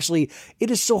store. Actually, it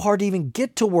is so hard to even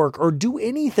get to work or do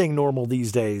anything normal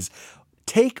these days.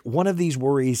 Take one of these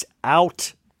worries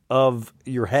out of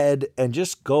your head and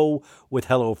just go with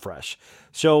HelloFresh.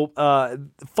 So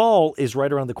fall is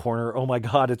right around the corner. Oh my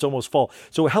God, it's almost fall.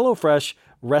 So HelloFresh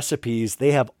recipes,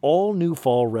 they have all new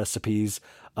fall recipes.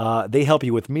 They help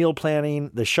you with meal planning,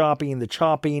 the shopping, the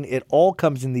chopping. It all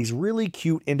comes in these really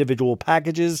cute individual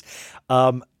packages.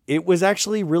 it was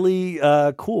actually really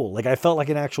cool. Like I felt like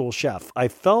an actual chef. I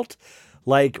felt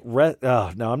like, no,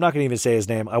 I'm not going to even say his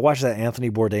name. I watched that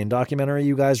Anthony Bourdain documentary,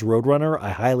 you guys, Roadrunner. I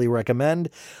highly recommend.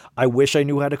 I wish I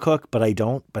knew how to cook, but I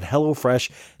don't. But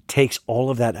HelloFresh takes all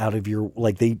of that out of your,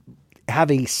 like they have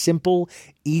a simple,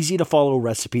 easy to follow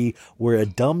recipe where a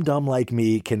dumb like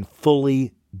me can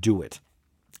fully do it.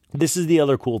 This is the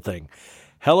other cool thing.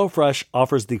 HelloFresh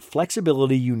offers the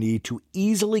flexibility you need to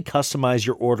easily customize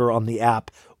your order on the app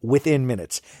within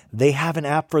minutes. They have an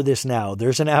app for this now.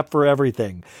 There's an app for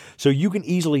everything. So you can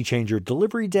easily change your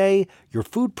delivery day, your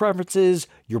food preferences,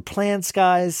 your plan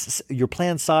size,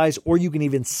 or you can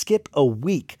even skip a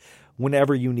week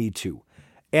whenever you need to.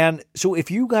 And so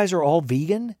if you guys are all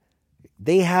vegan,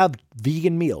 they have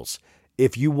vegan meals.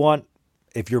 If you're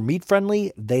meat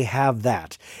friendly, they have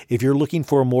that. If you're looking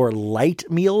for more light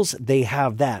meals, they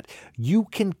have that. You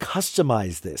can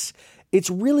customize this. It's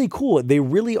really cool. They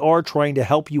really are trying to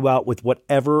help you out with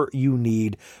whatever you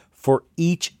need for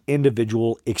each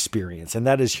individual experience. And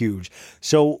that is huge.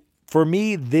 So for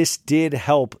me, this did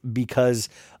help because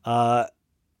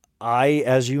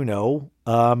as you know,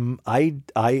 I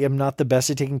am not the best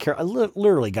at taking care of,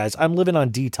 literally guys, I'm living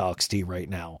on detox tea right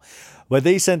now. But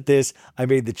they sent this, I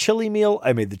made the chili meal,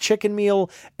 I made the chicken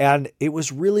meal, and it was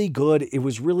really good. It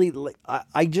was really,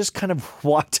 I just kind of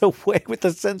walked away with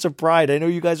a sense of pride. I know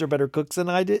you guys are better cooks than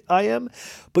I am,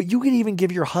 but you can even give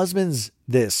your husbands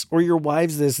this or your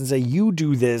wives this and say, you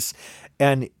do this,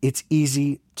 and it's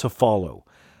easy to follow.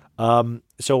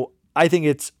 So I think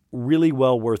it's really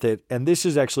well worth it. And this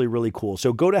is actually really cool.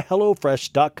 So go to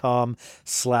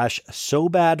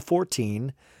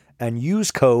HelloFresh.com/SoBad14 and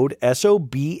use code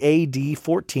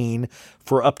SOBAD14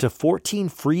 for up to 14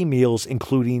 free meals,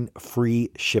 including free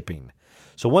shipping.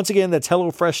 So once again, that's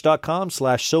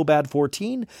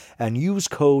HelloFresh.com/SoBad14 and use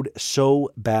code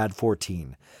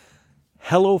SOBAD14.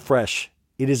 HelloFresh,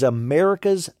 it is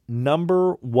America's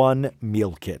 #1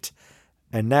 meal kit.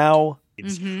 And now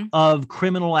of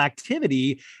criminal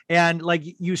activity. And like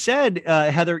you said,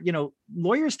 Heather,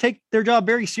 lawyers take their job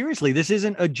very seriously. This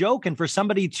isn't a joke. And for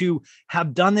somebody to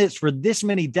have done this for this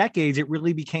many decades, it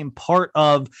really became part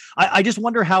of, I just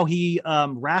wonder how he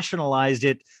rationalized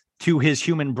it to his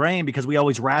human brain, because we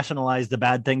always rationalize the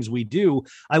bad things we do.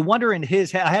 I wonder in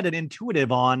his head, I had an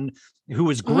intuitive on who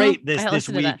was great this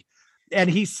week. And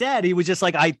he said, he was just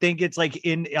like, I think it's like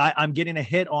I'm getting a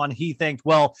hit on, he thinks,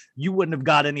 well, you wouldn't have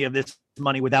got any of this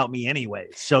money without me anyway.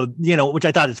 So, which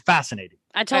I thought is fascinating.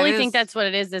 I totally think that's what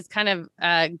it is. This kind of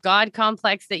God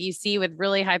complex that you see with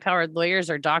really high powered lawyers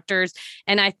or doctors.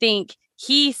 And I think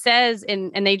he says,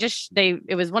 and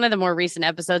it was one of the more recent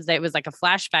episodes that it was like a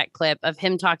flashback clip of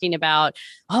him talking about,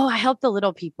 I help the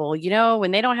little people, when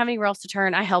they don't have anywhere else to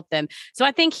turn, I help them. So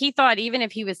I think he thought even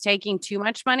if he was taking too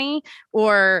much money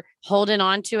or holding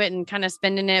on to it and kind of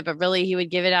spending it, but really he would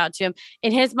give it out to him.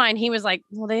 In his mind, he was like,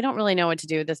 well, they don't really know what to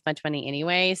do with this much money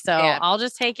anyway. So I'll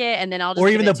just take it. And then I'll just, or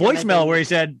even the voicemail where he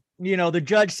said, the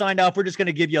judge signed off, we're just going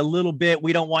to give you a little bit.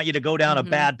 We don't want you to go down a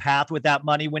bad path with that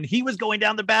money, when he was going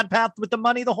down the bad path with the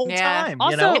money the whole time.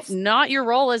 Also, it's not your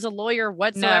role as a lawyer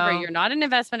whatsoever. No. You're not an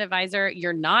investment advisor.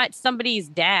 You're not somebody's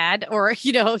dad, or,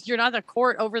 you're not the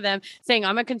court over them saying,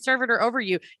 I'm a conservator over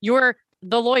you. You're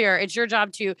the lawyer. It's your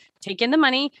job to take in the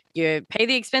money, you pay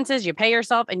the expenses, you pay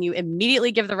yourself, and you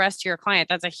immediately give the rest to your client.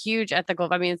 That's a huge ethical.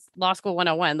 I mean, it's law school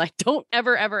 101. Like, don't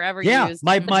ever use.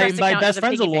 My best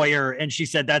friend's a lawyer, and she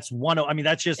said that's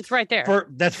that's just, it's right there.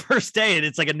 That's first day, and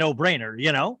it's like a no brainer.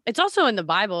 It's also in the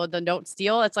Bible. The don't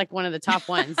steal. It's like one of the top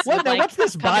ones. What's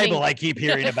this Bible I keep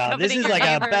hearing about? This is like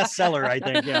a bestseller, I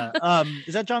think. Yeah.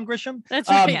 Is that John Grisham? That's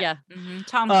right. Yeah.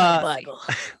 Tom Bible.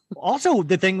 Also,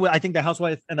 the thing I think the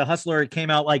Housewife and the Hustler came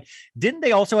out, like, didn't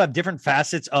they also have different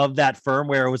facets of that firm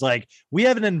where it was like, we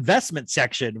have an investment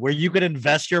section where you could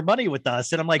invest your money with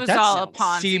us? And I'm like, that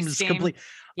seems complete.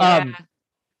 Yeah.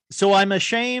 So I'm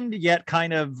ashamed yet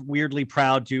kind of weirdly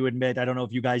proud to admit, I don't know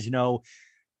if you guys know,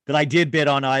 that I did bid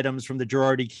on items from the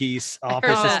Girardi Keese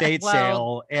office estate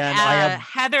sale. And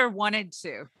Heather wanted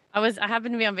to. I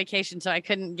happened to be on vacation, so I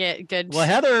couldn't get good. Well,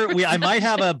 Heather, I might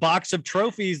have a box of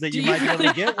trophies that you might be able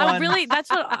to get one. That's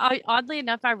what, oddly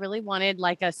enough, I really wanted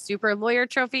like a super lawyer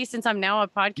trophy, since I'm now a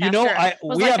podcaster.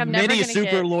 We have many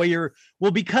super lawyer.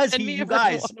 Well, because you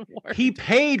guys, he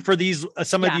paid for these,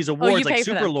 some of these awards, like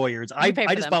super lawyers. I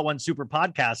just bought one super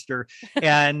podcaster,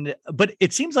 but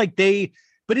it seems like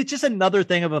but it's just another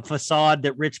thing of a facade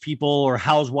that rich people or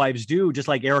housewives do, just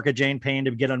like Erika Jayne paying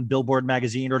to get on Billboard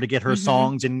magazine or to get her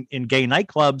songs in gay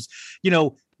nightclubs.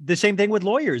 The same thing with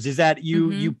lawyers is that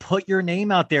you put your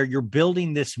name out there. You're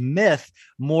building this myth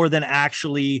more than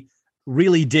actually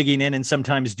really digging in and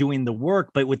sometimes doing the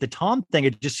work. But with the Tom thing,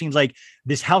 it just seems like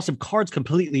this house of cards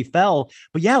completely fell.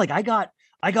 But yeah, like I got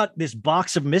this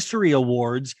box of mystery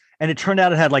awards, and it turned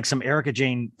out it had like some Erika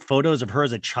Jayne photos of her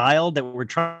as a child that we're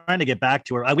trying to get back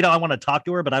to her. I want to talk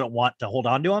to her, but I don't want to hold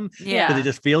on to them because it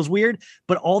just feels weird.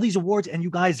 But all these awards, and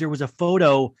you guys, there was a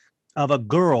photo of a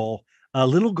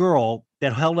little girl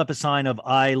that held up a sign of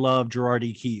 "I love Gerard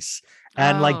E. Keese."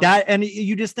 And like that, and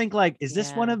you just think like, is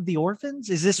this one of the orphans?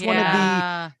 Is this one of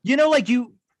the, like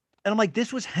you, and I'm like,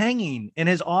 this was hanging in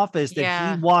his office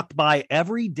that he walked by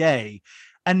every day.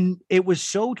 And it was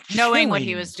so knowing what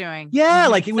he was doing. Yeah.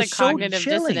 Like it was the so cognitive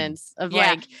dissonance of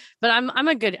like, but I'm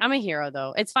a hero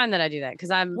though. It's fine that I do that.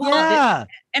 Cause I'm,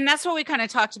 and that's what we kind of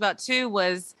talked about too,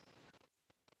 was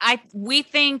we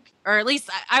think, or at least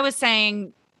I was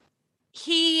saying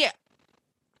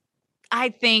I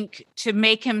think to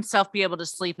make himself be able to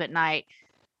sleep at night,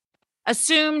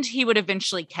 assumed he would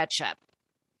eventually catch up.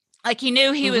 Like he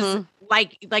knew he was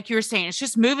like you were saying, it's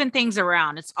just moving things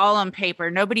around. It's all on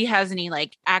paper. Nobody has any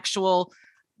like actual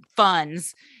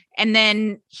funds. And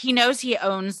then he knows he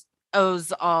owes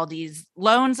all these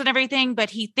loans and everything, but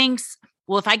he thinks,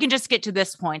 well, if I can just get to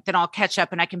this point, then I'll catch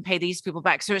up and I can pay these people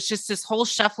back. So it's just this whole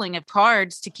shuffling of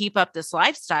cards to keep up this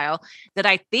lifestyle that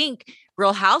I think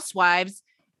Real Housewives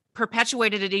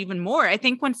perpetuated it even more. I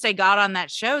think once they got on that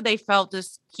show, they felt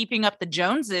this keeping up the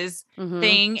Joneses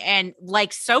thing, and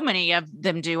like so many of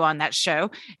them do on that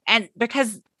show. And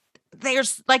because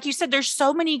there's, like you said, there's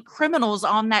so many criminals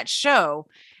on that show,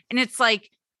 and it's like,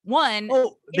 one,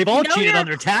 they've all cheated on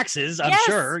their taxes, I'm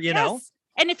sure, you know.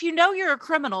 And if you know you're a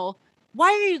criminal,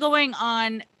 why are you going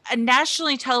on a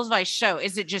nationally televised show?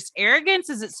 Is it just arrogance?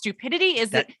 Is it stupidity?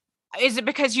 Is it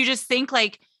because you just think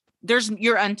like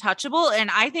you're untouchable?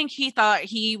 And I think he thought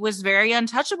he was very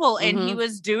untouchable, and he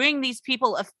was doing these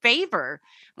people a favor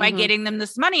by getting them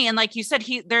this money. And like you said,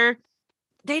 they're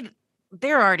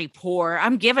already poor.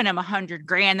 I'm giving them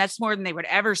 $100,000. That's more than they would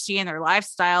ever see in their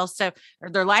lifestyle. Or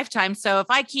their lifetime. So if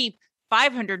I keep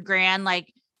 $500,000,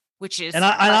 like, which is,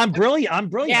 I'm brilliant. I'm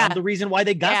the reason why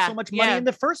they got so much money in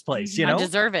the first place. You know, I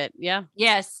deserve it. Yeah.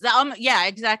 Yes. Yeah,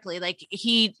 exactly. Like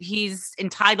he's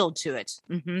entitled to it.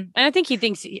 And I think he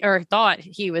thinks or thought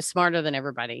he was smarter than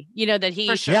everybody, you know, that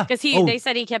because they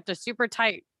said he kept a super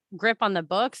tight grip on the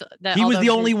books. That he was the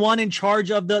only one in charge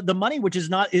of the money, which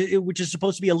is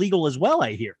supposed to be illegal as well,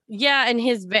 I hear. Yeah. And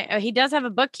he does have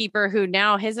a bookkeeper who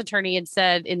now his attorney had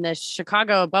said in the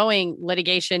Chicago Boeing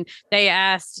litigation, they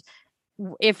asked,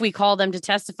 if we call them to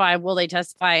testify, will they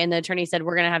testify? And the attorney said,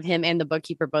 we're going to have him and the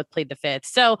bookkeeper both plead the fifth.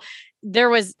 So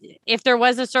if there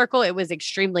was a circle, it was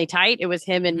extremely tight. It was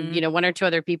him and, one or two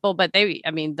other people, but the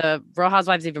Real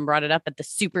Housewives even brought it up at the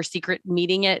super secret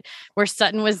meeting where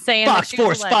Sutton was saying Fox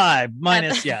Force 5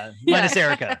 minus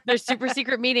Erika. Their super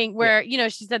secret meeting where,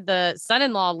 she said the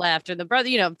son-in-law left or the brother,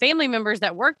 family members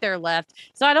that worked there left.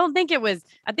 So I think it was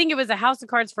a house of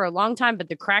cards for a long time, but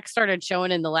the cracks started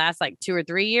showing in the last like 2 or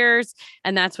 3 years.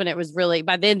 And that's when it was really,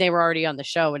 by then they were already on the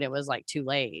show and it was like too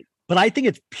late. But I think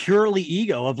it's purely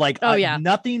ego of like,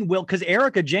 nothing will, because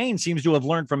Erika Jayne seems to have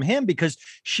learned from him, because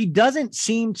she doesn't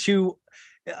seem to,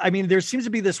 there seems to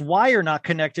be this wire not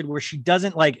connected where she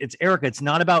doesn't like, it's Erika, it's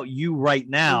not about you right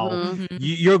now.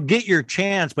 You'll get your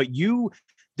chance, but you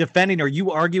defending or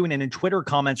you arguing and in Twitter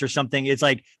comments or something, it's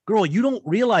like, girl, you don't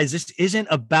realize this isn't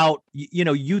about,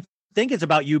 you think it's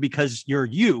about you because you're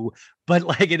you, but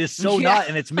like it is so not,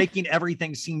 and it's making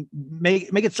everything make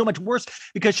it so much worse,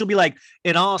 because she'll be like,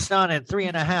 it all started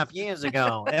 3.5 years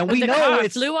ago, and we know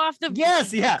it flew off the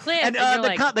cliff, and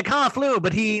the car flew,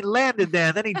 but he landed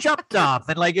there, then he jumped off,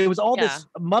 and like it was all this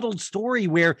muddled story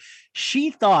where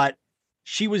she thought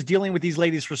she was dealing with these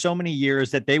ladies for so many years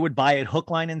that they would buy it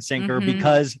hook, line, and sinker,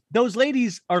 because those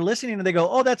ladies are listening and they go,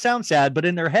 oh, that sounds sad. But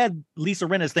in their head, Lisa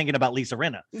Rinna's thinking about Lisa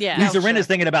Rinna. Yeah. Lisa Rinna's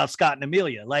thinking about Scott and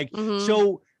Amelia. Like,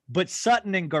 so, but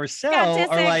Sutton and Garcelle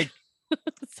are like,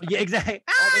 yeah, exactly.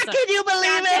 Can you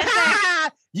believe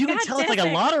it? You can tell it's like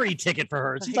a lottery ticket for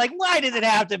her. She's like, why does it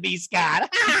have to be Scott?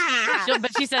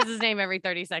 But she says his name every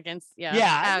 30 seconds.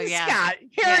 Yeah. Yeah. Scott.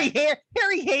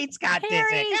 Harry hates Scott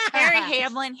Disick. Harry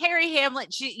Hamlin.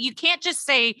 You can't just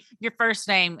say your first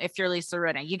name if you're Lisa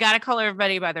Rinna. You got to call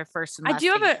everybody by their first and last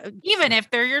name, even if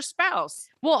they're your spouse.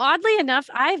 Well, oddly enough,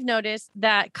 I've noticed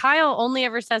that Kyle only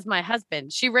ever says my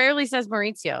husband. She rarely says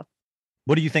Maurizio.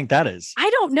 What do you think that is? I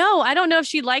don't know. I don't know if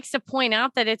she likes to point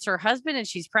out that it's her husband and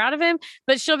she's proud of him,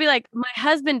 but she'll be like, my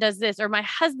husband does this, or my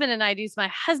husband and I do this. My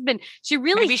husband, she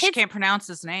really Maybe she can't pronounce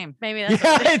his name. Maybe that's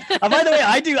by the way,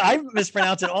 I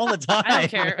mispronounce it all the time. I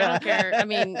don't care. I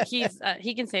mean,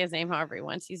 he can say his name however he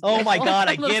wants. He's oh my God,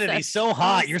 I get it. He's so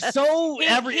hot. You're so he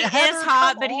is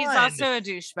hot, but he's also a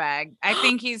douchebag. I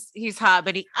think he's hot,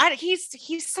 but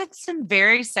he's said some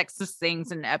very sexist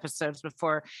things in episodes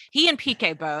before. He and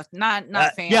PK both not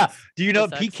fans. Yeah. Do you know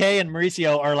PK and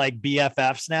Mauricio are like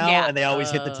BFFs now, and they always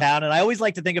hit the town? And I always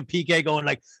like to think of PK going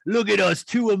like, "Look at us,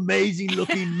 two amazing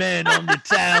looking men on the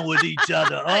town with each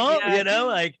other." You know,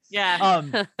 like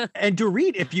and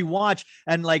Dorit, if you watch,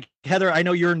 and like Heather, I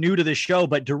know you're new to this show,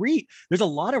 but Dorit, there's a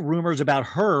lot of rumors about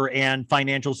her and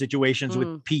financial situations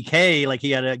with PK. Like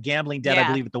he had a gambling debt, I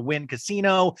believe, at the Wynn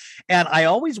Casino, and I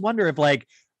always wonder if like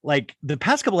the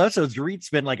past couple episodes, Dorit's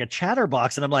been like a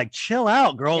chatterbox, and I'm like, chill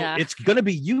out, girl. Yeah. It's going to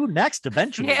be you next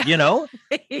eventually, you know?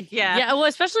 Yeah. Well,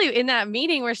 especially in that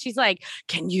meeting where she's like,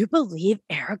 can you believe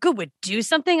Erika would do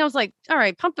something? I was like, all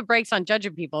right, pump the brakes on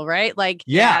judging people, right? Like,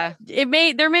 there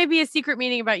may be a secret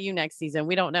meeting about you next season.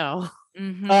 We don't know.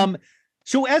 Mm-hmm.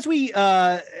 So as we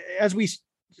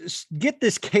get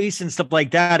this case and stuff like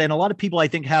that, and a lot of people, I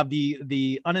think, have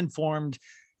the uninformed,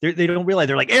 they don't realize,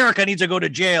 they're like, Erika needs to go to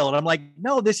jail. And I'm like,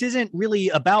 no, this isn't really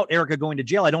about Erika going to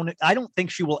jail. I don't think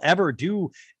she will ever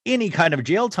do any kind of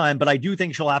jail time, but I do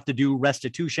think she'll have to do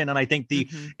restitution. And I think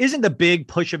isn't the big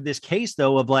push of this case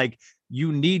though, of like,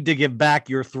 you need to give back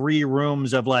your 3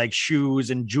 rooms of like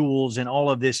shoes and jewels and all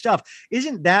of this stuff.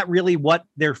 Isn't that really what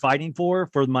they're fighting for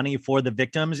money for the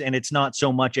victims? And it's not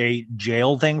so much a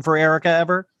jail thing for Erika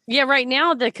ever? Yeah, right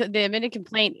now the admitted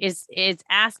complaint is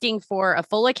asking for a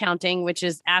full accounting, which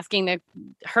is asking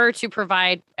her to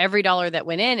provide every dollar that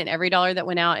went in and every dollar that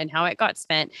went out and how it got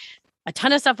spent. A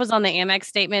ton of stuff was on the Amex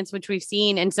statements, which we've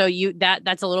seen. And so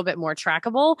that's a little bit more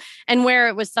trackable. And where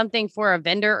it was something for a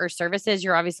vendor or services,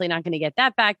 you're obviously not going to get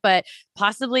that back. But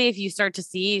possibly if you start to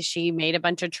see she made a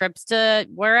bunch of trips to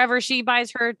wherever she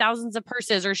buys her thousands of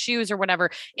purses or shoes or whatever,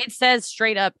 it says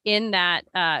straight up in that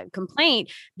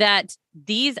complaint that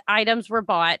these items were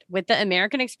bought with the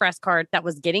American Express card that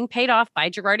was getting paid off by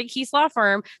Girardi Keese law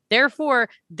firm. Therefore,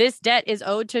 this debt is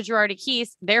owed to Girardi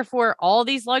Keese. Therefore, all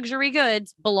these luxury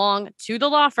goods belong to the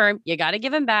law firm. You got to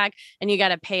give them back and you got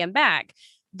to pay them back.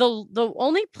 The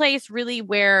only place really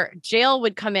where jail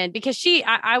would come in, because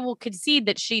I will concede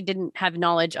that she didn't have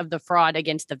knowledge of the fraud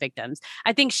against the victims.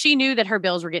 I think she knew that her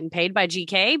bills were getting paid by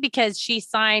GK because she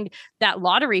signed that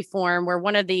lottery form where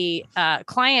one of the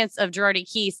clients of Girardi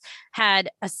Keese had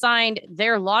assigned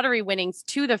their lottery winnings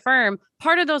to the firm.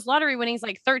 Part of those lottery winnings,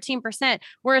 like 13%,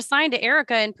 were assigned to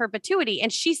Erika in perpetuity.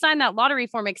 And she signed that lottery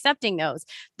form accepting those.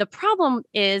 The problem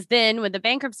is then when the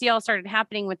bankruptcy all started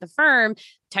happening with the firm,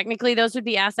 technically those would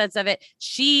be assets of it.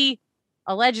 She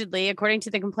allegedly, according to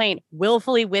the complaint,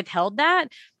 willfully withheld that.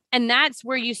 And that's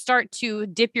where you start to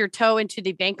dip your toe into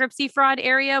the bankruptcy fraud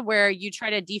area, where you try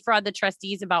to defraud the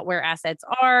trustees about where assets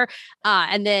are.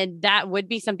 And then that would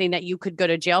be something that you could go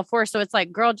to jail for. So it's like,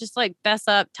 girl, just like fess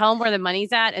up, tell them where the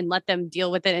money's at and let them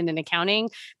deal with it in an accounting,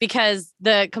 because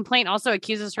the complaint also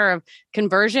accuses her of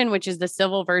conversion, which is the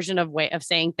civil version of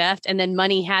saying theft. And then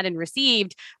money had and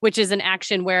received, which is an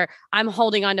action where I'm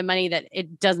holding on to money that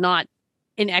it does not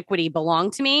in equity belong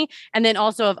to me. And then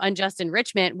also of unjust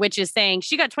enrichment, which is saying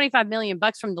she got $25 million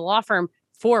from the law firm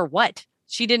for what?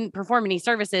 She didn't perform any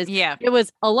services. Yeah. It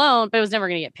was a loan, but it was never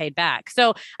going to get paid back.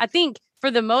 So I think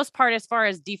for the most part, as far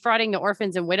as defrauding the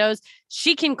orphans and widows,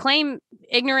 she can claim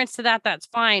ignorance to that. That's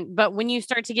fine. But when you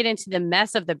start to get into the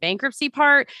mess of the bankruptcy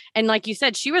part, and like you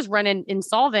said, she was running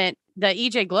insolvent. The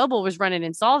EJ Global was running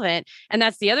insolvent. And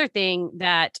that's the other thing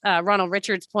that Ronald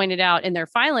Richards pointed out in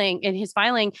his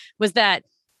filing was that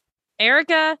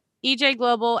Erika, EJ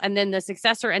Global, and then the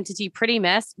successor entity Pretty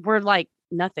Mess were like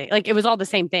nothing. Like it was all the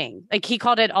same thing. Like he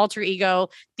called it alter ego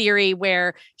theory,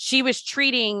 where she was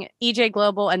treating EJ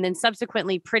Global and then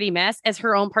subsequently Pretty Mess as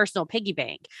her own personal piggy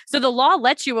bank. So the law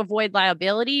lets you avoid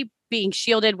liability being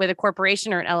shielded with a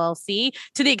corporation or an LLC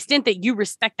to the extent that you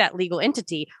respect that legal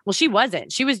entity. Well, she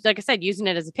wasn't. She was, like I said, using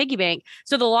it as a piggy bank.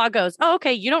 So the law goes, oh,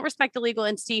 okay, you don't respect the legal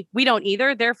entity. We don't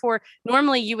either. Therefore,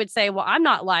 normally you would say, well, I'm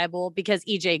not liable because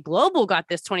EJ Global got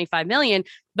this $25 million.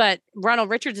 But Ronald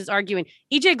Richards is arguing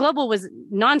EJ Global was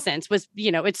nonsense,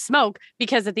 it's smoke,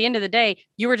 because at the end of the day,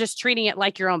 you were just treating it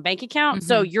like your own bank account. Mm-hmm.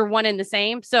 So you're one and the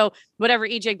same. So whatever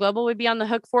EJ Global would be on the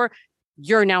hook for,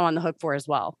 you're now on the hook for as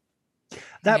well.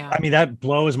 I mean, that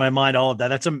blows my mind, all of that.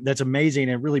 That's amazing.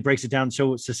 It really breaks it down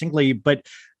so succinctly. But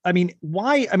I mean,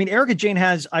 why? I mean, Erika Jayne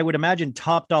has, I would imagine,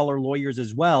 top dollar lawyers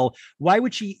as well. Why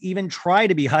would she even try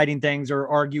to be hiding things or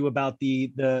argue about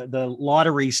the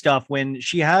lottery stuff when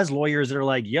she has lawyers that are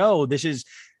like, yo, this is,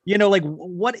 like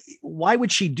what, why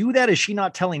would she do that? Is she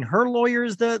not telling her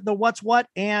lawyers the what's what?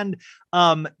 And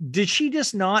did she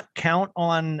just not count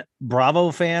on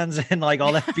Bravo fans and like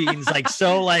all that being like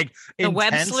so like the intense?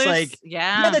 web sleuths? Like,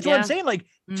 yeah, that's what I'm saying. Like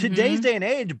today's day and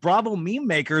age, Bravo meme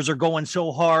makers are going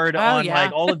so hard Oh, on yeah.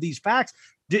 like all of these facts.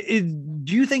 Do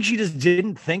you think she just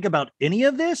didn't think about any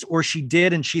of this, or she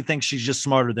did and she thinks she's just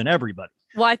smarter than everybody?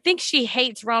 Well, I think she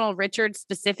hates Ronald Richards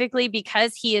specifically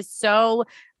because he is so,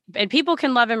 and people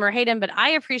can love him or hate him, but I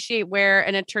appreciate where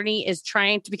an attorney is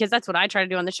trying to, because that's what I try to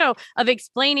do on the show, of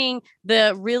explaining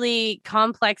the really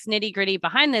complex nitty gritty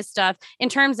behind this stuff in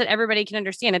terms that everybody can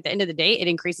understand. At the end of the day, it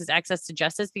increases access to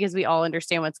justice because we all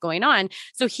understand what's going on.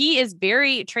 So he is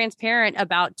very transparent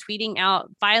about tweeting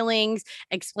out filings,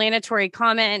 explanatory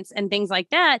comments, and things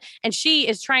like that. And she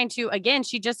is trying to, again,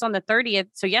 she just on the 30th,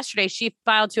 so yesterday, she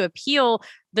filed to appeal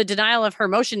the denial of her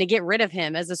motion to get rid of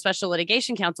him as a special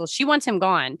litigation counsel. She wants him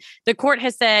gone. The court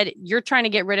has said, you're trying to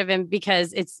get rid of him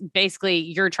because it's basically,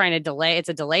 you're trying to delay. It's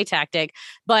a delay tactic.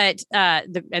 But,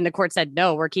 the court said,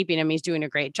 no, we're keeping him. He's doing a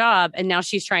great job. And now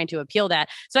she's trying to appeal that.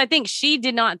 So I think she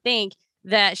did not think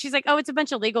that she's like, oh, it's a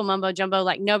bunch of legal mumbo jumbo.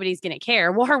 Like nobody's going to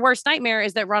care. Well, her worst nightmare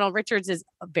is that Ronald Richards is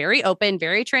very open,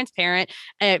 very transparent,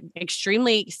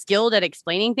 extremely skilled at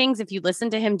explaining things. If you listen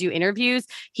to him do interviews,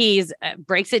 he's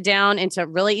breaks it down into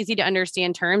really easy to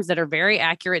understand terms that are very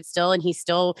accurate still. And he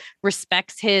still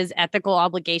respects his ethical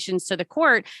obligations to the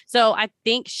court. So I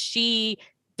think she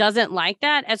doesn't like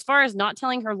that. As far as not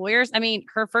telling her lawyers, I mean,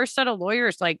 her first set of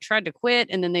lawyers like tried to quit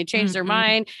and then they changed their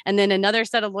mind. And then another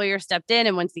set of lawyers stepped in.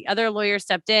 And once the other lawyer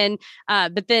stepped in,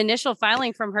 but the initial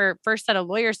filing from her first set of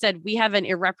lawyers said, we have an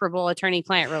irreparable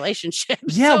attorney-client relationship.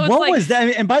 Yeah. So What was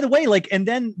that? And by the way, like, and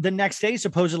then the next day,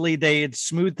 supposedly they had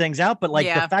smoothed things out. But like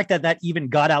the fact that even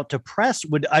got out to press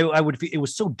I would feel it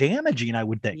was so damaging, I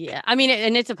would think. Yeah. I mean,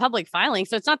 and it's a public filing.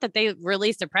 So it's not that they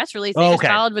released a press release. They just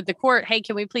filed with the court. Hey,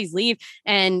 can we please leave?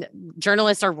 And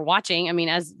journalists are watching. I mean,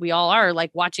 as we all are,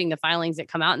 like watching the filings that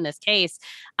come out in this case.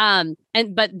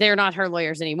 But they're not her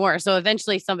lawyers anymore. So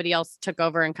eventually somebody else took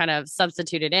over and kind of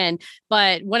substituted in.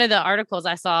 But one of the articles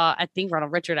I saw, I think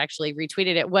Ronald Richard actually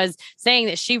retweeted it, was saying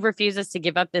that she refuses to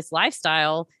give up this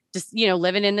lifestyle. Just,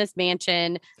 living in this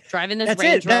mansion, driving this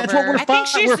Range Rover.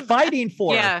 That's what we're fighting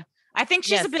for. Yeah. I think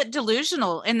she's a bit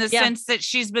delusional in the sense that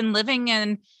she's been living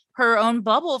in her own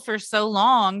bubble for so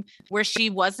long where she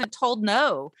wasn't told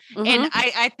no. And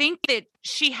I think that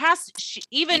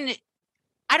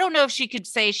I don't know if she could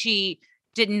say she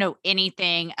didn't know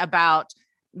anything about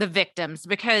the victims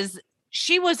because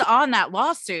she was on that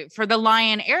lawsuit for the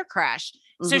Lion air crash.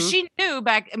 So she knew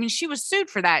she was sued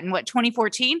for that in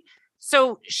 2014.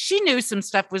 So she knew some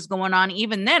stuff was going on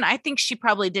even then. I think she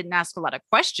probably didn't ask a lot of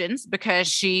questions because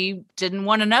she didn't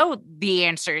want to know the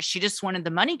answers. She just wanted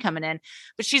the money coming in.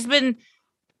 But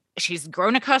she's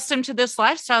grown accustomed to this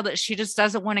lifestyle that she just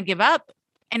doesn't want to give up.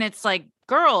 And it's like,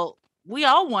 girl, we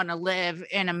all want to live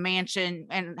in a mansion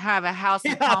and have a house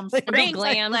in Palm Springs.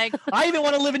 Glam. Like, I even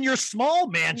want to live in your small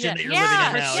mansion that you're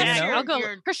living in now. I'll go.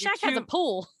 Her shack has a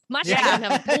pool. My shack doesn't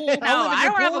have a pool. No, I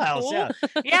don't have a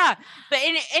pool. Yeah. But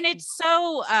and it's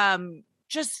so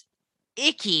just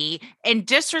icky and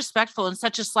disrespectful and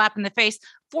such a slap in the face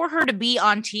for her to be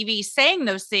on TV saying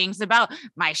those things about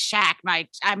my shack,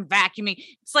 I'm vacuuming.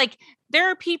 It's like there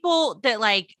are people that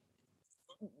like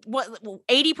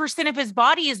 80% of his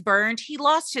body is burned. He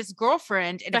lost his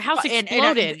girlfriend. The house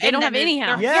exploded. They don't have any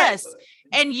house. Yes.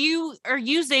 And you are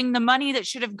using the money that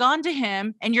should have gone to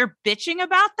him and you're bitching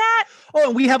about that. Oh,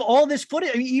 and we have all this footage.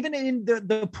 I mean, even in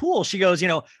the pool, she goes,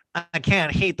 I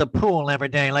can't heat the pool every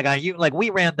day.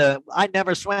 I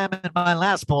never swam in my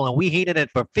last pool and we heated it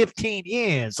for 15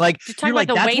 years. Like, you're like,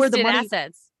 that's where the money,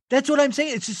 assets. That's what I'm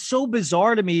saying. It's just so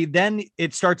bizarre to me. Then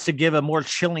it starts to give a more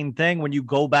chilling thing when you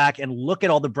go back and look at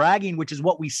all the bragging, which is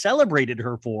what we celebrated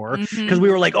her for. Because we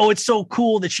were like, oh, it's so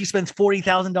cool that she spends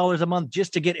 $40,000 a month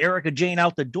just to get Erika Jayne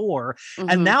out the door.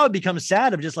 And now it becomes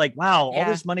sad of just like, wow, all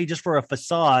this money just for a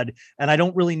facade. And I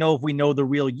don't really know if we know the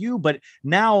real you, but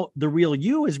now the real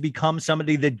you has become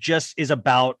somebody that just is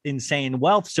about insane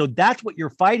wealth. So that's what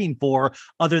you're fighting for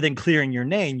other than clearing your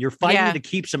name. You're fighting to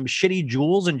keep some shitty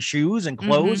jewels and shoes and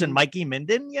clothes and Mikey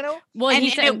Minden, Well,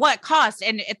 and at what cost?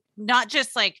 And it's not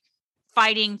just like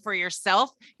fighting for yourself.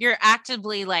 You're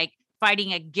actively like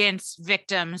fighting against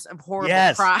victims of horrible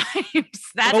Yes. crimes.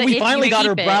 That's But we if finally you got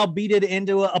her keep it. browbeated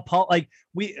into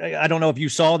I don't know if you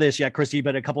saw this yet, Christie,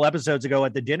 but a couple episodes ago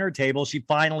at the dinner table, she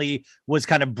finally was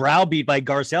kind of browbeat by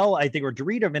Garcelle, I think, or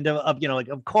Dorita into, like,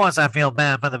 of course I feel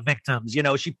bad for the victims.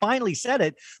 She finally said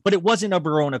it, but it wasn't of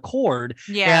her own accord.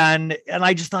 Yeah. And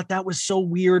I just thought that was so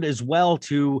weird as well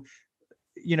to,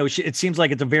 it seems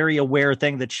like it's a very aware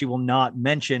thing that she will not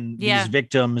mention these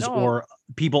victims or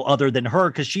people other than her,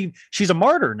 because she's a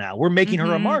martyr now. We're making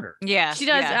her a martyr. Yeah, she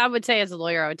does. yeah. I would say, as a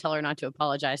lawyer, I would tell her not to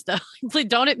apologize, though. Please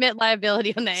don't admit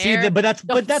liability on the See, air. but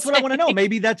that's what I want to know.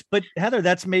 Maybe but Heather,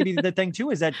 that's maybe the thing too,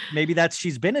 is that maybe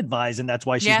she's been advised and that's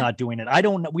why she's not doing it. I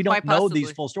don't know. We don't know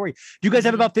these full story. Do you guys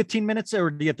have about 15 minutes, or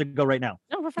do you have to go right now?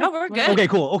 No, we're fine. No, we're good. Okay,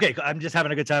 cool. Okay, I'm just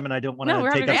having a good time and I don't want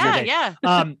to take up your day.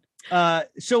 Yeah.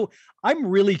 So I'm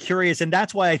really curious, and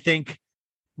that's why I think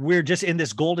we're just in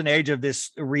this golden age of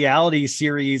this reality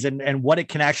series and what it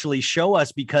can actually show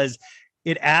us, because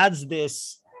it adds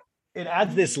this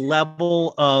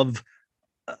level of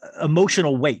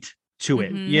emotional weight to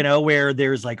it, where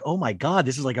there's like, oh my God,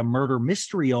 this is like a murder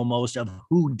mystery almost of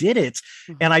who did it.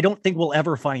 And I don't think we'll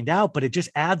ever find out, but it just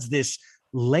adds this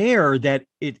layer that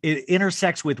it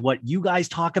intersects with what you guys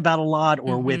talk about a lot,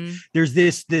 or with there's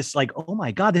this like, oh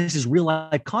my God, this is real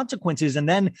life consequences. And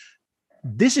then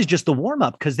this is just the warm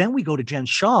up, because then we go to Jen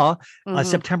Shah,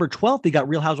 September 12th. They got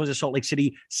Real Housewives of Salt Lake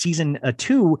City season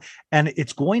 2, and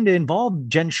it's going to involve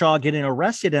Jen Shah getting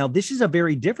arrested. Now, this is a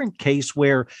very different case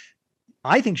where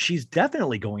I think she's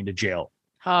definitely going to jail.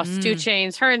 Oh, Stu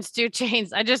Chains, her and Stu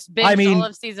Chains. I just binged all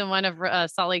of season 1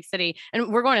 of Salt Lake City,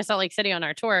 and we're going to Salt Lake City on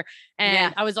our tour.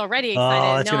 And I was already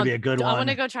excited. Oh, that's going to be a good one. I want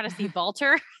to go try to see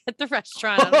Walter at the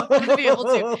restaurant. I don't know if I'm gonna be able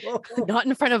to, not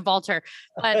in front of Walter,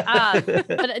 but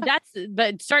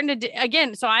starting to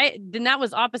again. So then that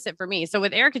was opposite for me. So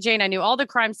with Erika Jayne, I knew all the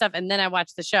crime stuff, and then I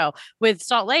watched the show. With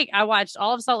Salt Lake, I watched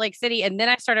all of Salt Lake City, and then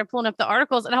I started pulling up the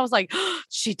articles, and I was like, oh,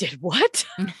 she did what?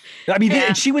 I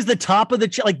mean, she was the top of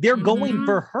the like they're going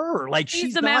for her. Like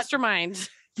she's the mastermind.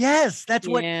 Yes, that's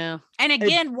what. Yeah. And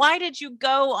again, why did you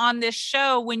go on this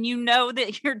show when you know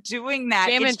that you're doing that?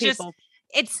 Jamming people.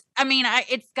 It's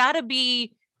got to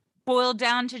be boiled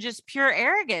down to just pure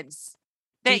arrogance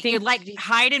that you like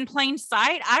hide in plain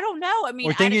sight. I don't know. I mean,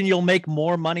 we're thinking you'll make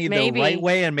more money the right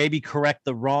way and maybe correct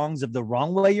the wrongs of the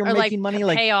wrong way you're making money.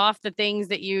 Like pay off the things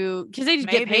that because they just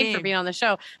get paid for being on the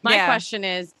show. My question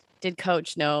is, did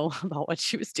Coach know about what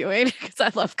she was doing? Because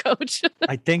I love Coach.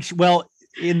 I think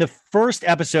in the first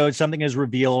episode, something is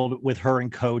revealed with her and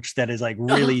Coach that is like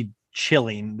really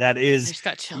chilling. That is, I just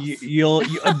got chills.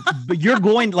 But you're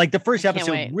going like the first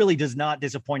episode really does not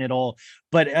disappoint at all.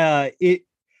 But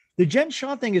the Jen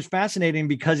Shah thing is fascinating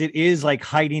because it is like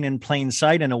hiding in plain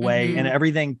sight in a way, and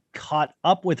everything caught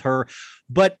up with her.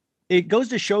 But it goes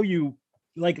to show you,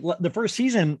 like the first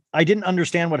season, I didn't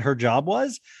understand what her job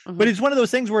was, but it's one of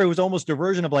those things where it was almost a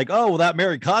version of like, oh, well, that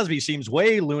Mary Cosby seems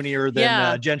way loonier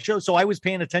than Jen Shah. So I was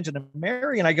paying attention to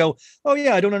Mary and I go, oh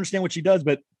yeah, I don't understand what she does,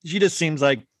 but she just seems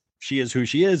like she is who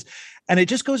she is. And it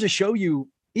just goes to show you,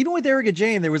 even with Erika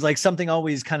Jayne, there was like something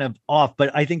always kind of off,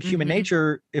 but I think human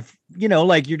nature, if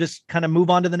like you just kind of move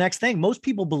on to the next thing. Most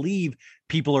people believe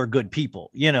people are good people,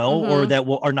 or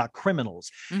that are not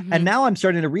criminals. And now I'm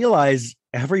starting to realize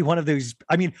every one of those.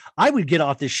 I mean, I would get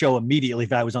off this show immediately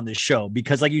if I was on this show,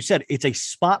 because like you said, it's a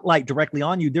spotlight directly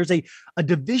on you. There's a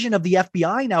division of the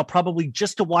FBI now, probably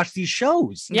just to watch these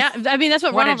shows. Yeah. I mean, that's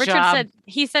what Ronald Richards said.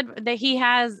 He said that he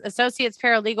has associates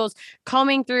paralegals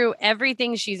combing through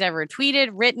everything she's ever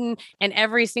tweeted, written, and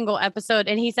every single episode.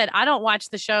 And he said, I don't watch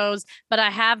the shows, but I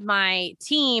have my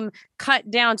team cut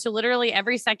down to literally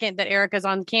every second that Erika's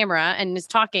on camera and is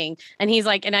talking. And he's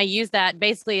like, and I use that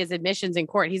basically as admissions in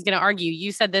court. He's going to argue,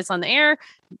 you said this on the air.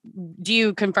 Do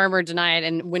you confirm or deny it?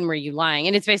 And when were you lying?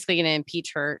 And it's basically going to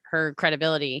impeach her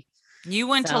credibility. You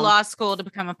went to law school to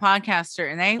become a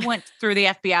podcaster, and they went through the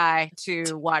FBI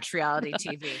to watch reality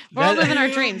TV. We're all living our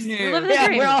dreams. We're living the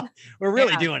dream. We're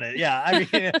really doing it. Yeah. I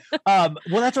mean,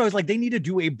 well, that's what I was like. They need to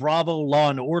do a Bravo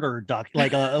Law and Order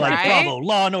like Bravo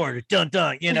Law and Order, dun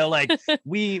dun. Like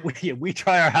we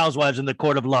try our housewives in the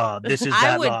court of law. This is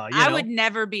law. I would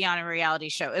never be on a reality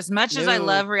show. As much as I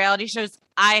love reality shows,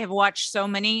 I have watched so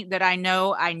many that I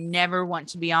know I never want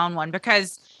to be on one,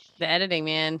 because the editing,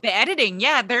 man. The editing,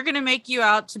 yeah. They're going to make you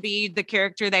out to be the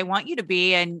character they want you to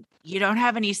be, and you don't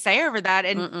have any say over that.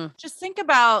 And just think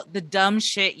about the dumb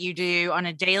shit you do on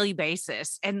a daily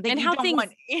basis. And how things...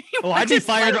 I'd be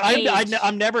fired.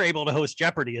 I'm never able to host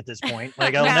Jeopardy at this point.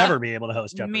 Like, I'll never be able to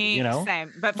host Jeopardy,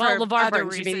 Same. But LeVar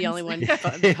Burton should be the only one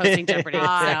hosting Jeopardy.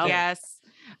 Yes.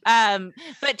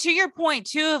 But to your point,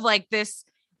 too, of like this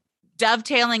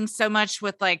dovetailing so much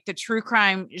with like the true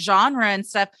crime genre and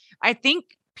stuff. I think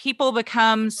people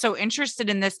become so interested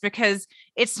in this because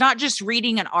it's not just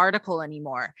reading an article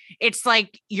anymore. It's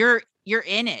like you're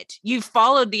in it. You've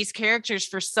followed these characters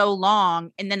for so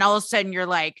long, and then all of a sudden you're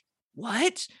like,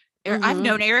 what? I've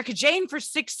known Erika Jayne for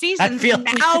 6 seasons. And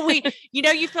now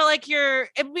you feel like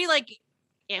it'd be like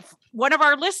if one of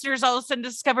our listeners all of a sudden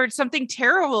discovered something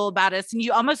terrible about us, and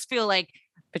you almost feel like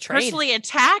betrayed, personally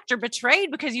attacked or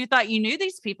betrayed because you thought you knew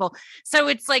these people. So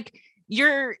it's like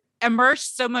you're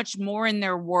immersed so much more in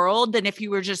their world than if you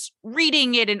were just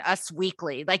reading it in Us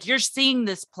Weekly. Like you're seeing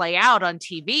this play out on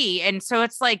TV. And so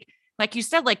it's like you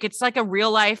said, like it's like a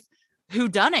real life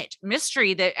whodunit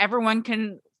mystery that everyone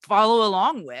can follow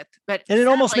along with. But it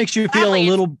almost makes you feel a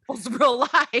little real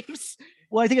lives.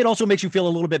 Well, I think it also makes you feel a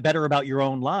little bit better about your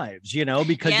own lives,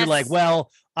 because you're like,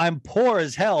 well, I'm poor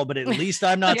as hell, but at least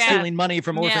I'm not stealing money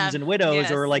from orphans and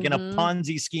widows or like in a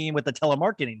Ponzi scheme with the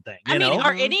telemarketing thing. I mean,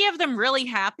 are any of them really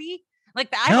happy? Like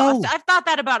I've thought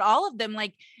that about all of them.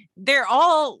 Like they're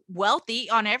all wealthy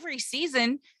on every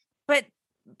season, but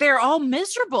they're all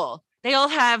miserable. They all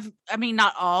have,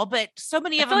 not all, but so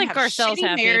many of them have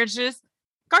shitty marriages.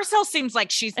 Garcelle seems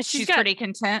like she's pretty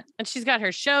content. And she's got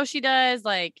her show she does.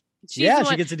 Like, she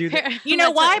gets to do that. You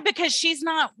know why? Because she's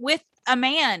not with a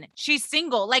man. She's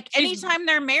single. Like anytime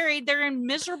they're married, they're in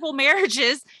miserable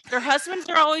marriages. Their husbands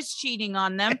are always cheating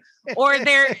on them. Or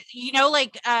they're,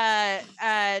 like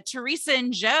Teresa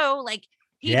and Joe, like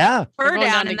her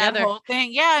down in that whole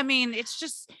thing. Yeah.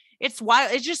 It's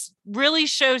wild. It just really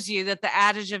shows you that the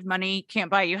adage of money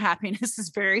can't buy you happiness is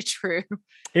very true.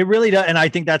 It really does. And I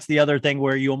think that's the other thing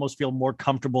where you almost feel more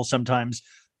comfortable sometimes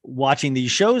watching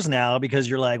these shows now, because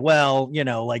you're like, well,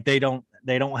 like they don't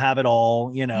have it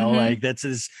all, like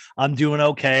I'm doing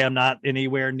okay. I'm not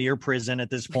anywhere near prison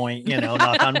at this point,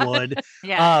 knock on wood.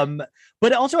 Yeah.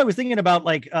 But also I was thinking about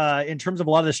like, in terms of a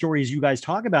lot of the stories you guys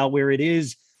talk about where it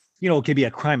is, it could be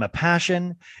a crime of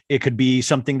passion. It could be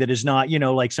something that is not,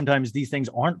 like sometimes these things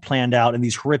aren't planned out and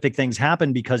these horrific things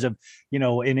happen because of,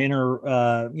 an inner,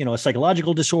 a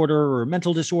psychological disorder or a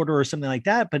mental disorder or something like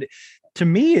that. But to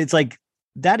me, it's like,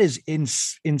 that is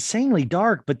insanely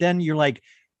dark. But then you're like,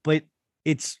 but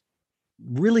it's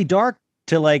really dark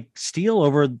to like steal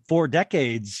over 4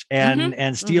 decades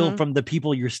and steal from the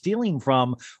people you're stealing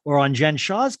from, or on Jen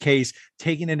Shah's case,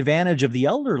 taking advantage of the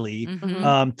elderly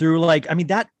through like,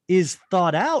 that is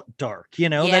thought out dark,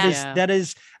 that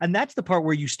is, and that's the part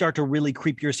where you start to really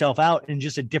creep yourself out in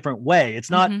just a different way. It's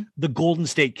not the Golden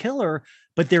State Killer,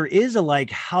 but there is a like,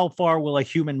 how far will a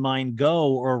human mind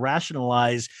go or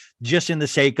rationalize just in the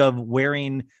sake of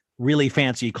wearing really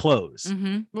fancy clothes?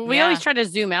 Well, we always try to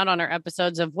zoom out on our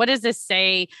episodes of what does this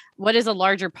say? What is a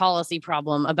larger policy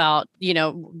problem about,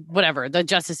 whatever, the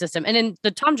justice system? And in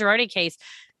the Tom Girardi case,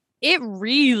 it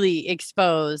really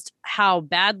exposed how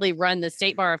badly run the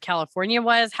State Bar of California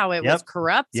was, how it was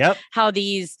corrupt, how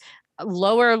these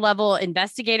lower level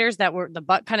investigators that were the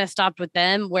buck kind of stopped with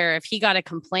them, where if he got a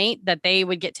complaint that they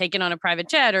would get taken on a private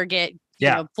jet or get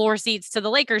floor seats to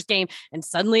the Lakers game, and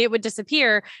suddenly it would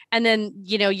disappear. And then,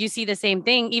 you see the same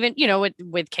thing, even,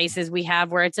 with cases we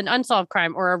have where it's an unsolved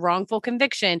crime or a wrongful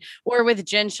conviction, or with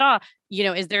Jen Shah,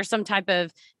 is there some type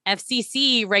of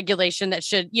FCC regulation that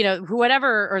should,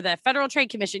 whatever, or the Federal Trade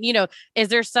Commission, is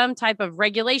there some type of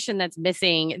regulation that's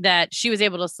missing that she was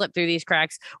able to slip through these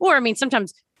cracks? Or,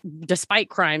 sometimes despite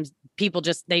crimes, people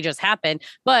they just happen.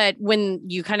 But when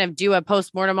you kind of do a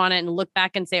postmortem on it and look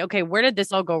back and say, okay, where did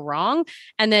this all go wrong?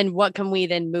 And then what can we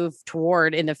then move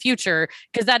toward in the future?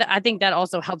 Because I think that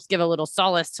also helps give a little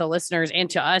solace to listeners and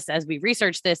to us as we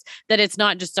research this, that it's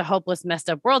not just a hopeless, messed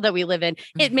up world that we live in.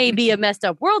 It may be a messed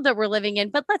up world that we're living in,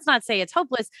 but let's not say it's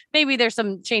hopeless. Maybe there's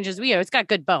some changes. It's got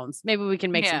good bones. Maybe we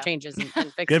can make some changes and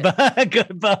fix it.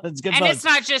 Good bones. And it's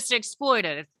not just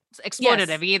exploitative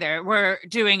either. We're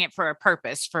doing it for a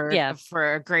purpose, for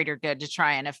a greater good, to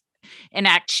try and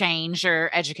enact change or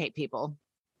educate people.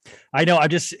 I know. I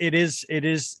just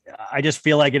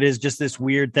feel like it is just this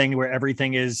weird thing where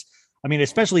everything is,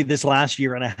 especially this last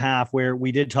year and a half, where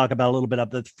we did talk about a little bit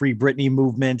of the Free Britney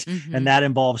movement, and that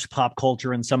involves pop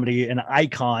culture and an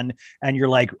icon. And you're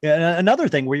like, another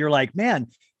thing where you're like, man,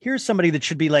 here's somebody that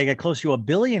should be like close to a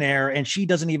billionaire, and she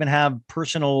doesn't even have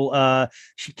personal,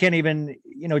 she can't even,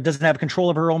 doesn't have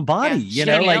control of her own body,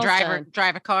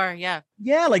 drive a car. Yeah.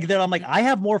 Yeah. Like that. I'm like, I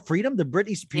have more freedom than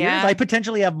Britney Spears. Yeah. I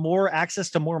potentially have more access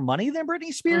to more money than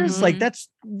Britney Spears. Like that's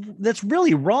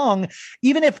really wrong.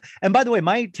 Even if, and by the way,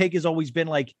 my take has always been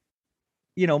like,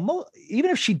 even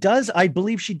if she does, I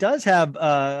believe she does have,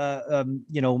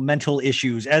 mental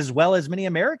issues as well as many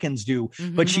Americans do,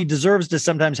 but she deserves to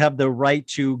sometimes have the right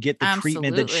to get the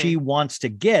treatment that she wants to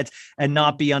get and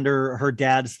not be under her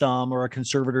dad's thumb or a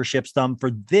conservatorship's thumb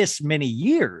for this many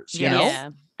years, you know? Yeah.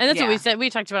 And that's what we said.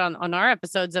 We talked about on our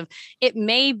episodes of it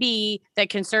may be that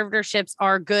conservatorships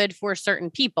are good for certain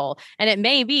people. And it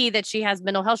may be that she has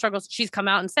mental health struggles. She's come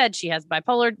out and said she has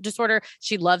bipolar disorder.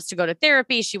 She loves to go to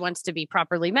therapy. She wants to be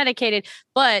properly medicated.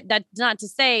 But that's not to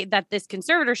say that this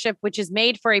conservatorship, which is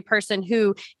made for a person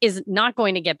who is not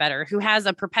going to get better, who has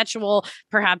a perpetual,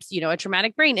 perhaps, a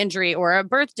traumatic brain injury or a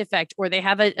birth defect, or they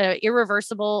have a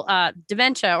irreversible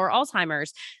dementia or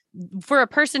Alzheimer's. For a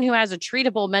person who has a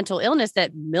treatable mental illness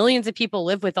that millions of people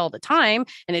live with all the time,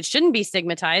 and it shouldn't be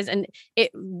stigmatized. And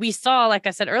we saw, like I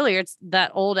said earlier, it's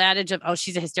that old adage of, oh,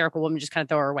 she's a hysterical woman, just kind of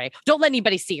throw her away. Don't let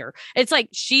anybody see her. It's like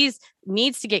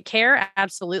needs to get care.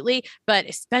 Absolutely. But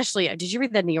especially, did you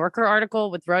read the New Yorker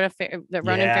article with Ronan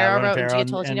Farrow wrote and Gia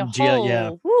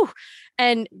Tolentino?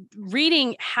 And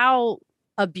reading how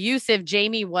abusive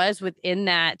Jamie was within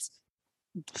that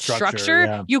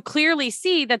structure, you clearly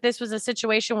see that this was a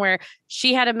situation where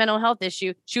she had a mental health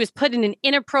issue. She was put in an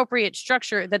inappropriate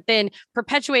structure that then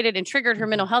perpetuated and triggered her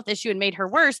mental health issue and made her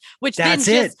worse, which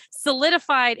just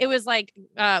solidified. It was like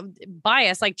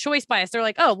bias, like choice bias. They're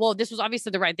like, oh, well, this was obviously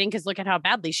the right thing because look at how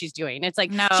badly she's doing. It's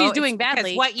like, no, she's doing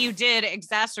badly. What you did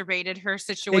exacerbated her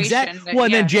situation. Exactly. Well,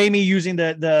 and then Jamie using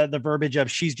the verbiage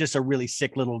of she's just a really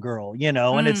sick little girl,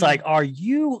 and it's like, are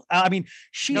you? I mean,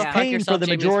 she's paying for the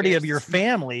majority of your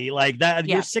family, like that.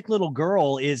 Your sick little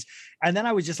girl is. And then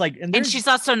I was just like, and she's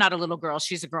also not a little girl.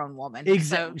 She's a grown woman.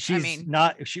 Exactly.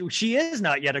 So, she is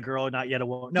not yet a girl, not yet a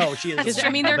woman. No, she is. I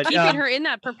mean, they're keeping her in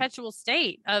that perpetual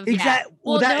state of exactly.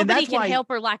 Well, nobody can help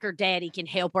her like her daddy can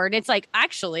help her. And it's like,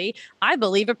 actually, I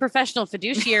believe a professional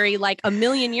fiduciary like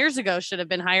 1,000,000 years ago should have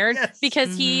been hired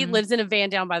because he lives in a van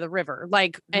down by the river,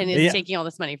 and is taking all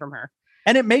this money from her.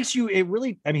 And it makes you, he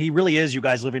really is, you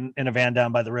guys living in a van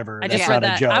down by the river. I just read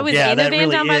that. I was in a van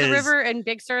down by the river in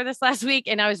Big Sur this last week,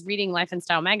 and I was reading Life and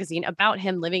Style magazine about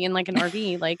him living in like an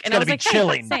RV. And I was like,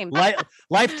 chilling. Hey, same.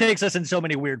 Life takes us in so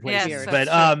many weird places. But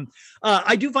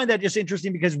I do find that just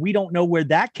interesting because we don't know where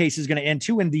that case is going to end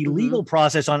too. In the legal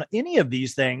process on any of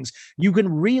these things, you can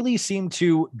really seem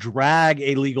to drag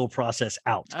a legal process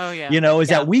out. Oh, yeah.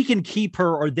 That we can keep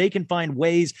her or they can find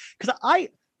ways. Because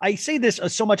I say this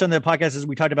so much on the podcast as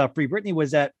we talked about Free Britney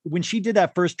was that when she did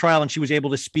that first trial and she was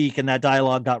able to speak and that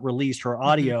dialogue got released, her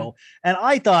audio. And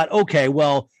I thought, okay,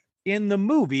 well, in the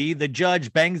movie, the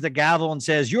judge bangs the gavel and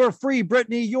says, "You're free,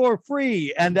 Britney, you're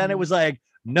free." And then it was like,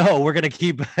 no, we're going to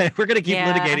keep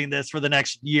litigating this for the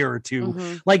next year or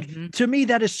two. To me,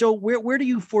 that is so, where do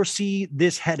you foresee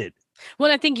this headed?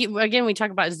 Well, I think we talk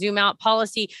about zoom out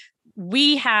policy.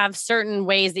 We have certain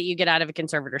ways that you get out of a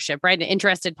conservatorship, right? An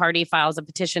interested party files a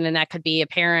petition, and that could be a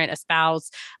parent, a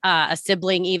spouse, a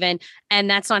sibling even. And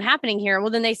that's not happening here.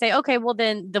 Well, then they say, okay, well,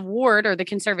 then the ward or the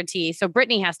conservatee, so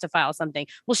Britney has to file something.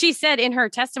 Well, she said in her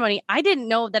testimony, I didn't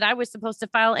know that I was supposed to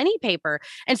file any paper.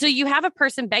 And so you have a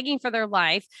person begging for their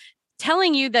life,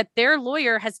 telling you that their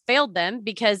lawyer has failed them,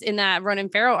 because in that Ronan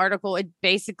Farrow article, it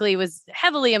basically was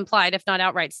heavily implied, if not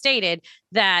outright stated,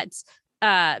 that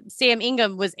Sam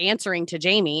Ingham was answering to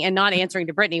Jamie and not answering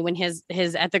to Britney when his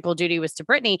ethical duty was to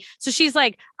Britney. So she's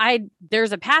like,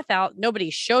 there's a path out. Nobody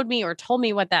showed me or told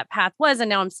me what that path was. And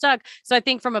now I'm stuck. So I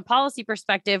think from a policy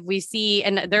perspective, we see,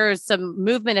 and there is some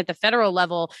movement at the federal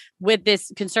level with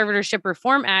this Conservatorship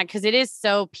Reform Act, because it is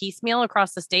so piecemeal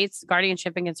across the states,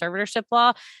 guardianship and conservatorship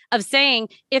law, of saying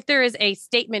if there is a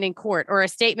statement in court or a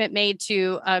statement made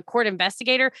to a court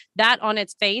investigator, that on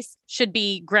its face should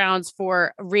be grounds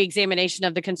for reexamination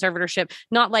of the conservatorship,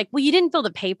 not like, well, you didn't fill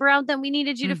the paper out that we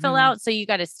needed you to fill out, so you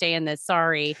got to stay in this.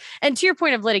 Sorry. And to your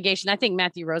point of litigation, I think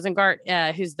Matthew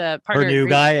Rosengart, who's the partner, her new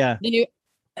guy,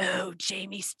 oh,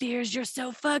 Jamie Spears, you're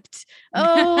so fucked.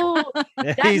 Oh,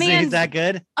 he's that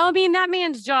good. I mean, that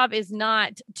man's job is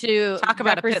not to talk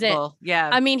about represent. A pit bull. Yeah.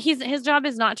 I mean, his job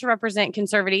is not to represent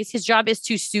conservatives. His job is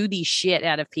to sue the shit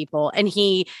out of people, and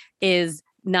he is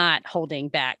not holding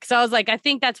back. So I was like, I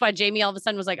think that's why Jamie all of a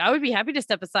sudden was like, I would be happy to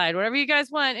step aside, whatever you guys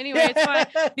want. Anyway, it's fine.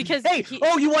 Because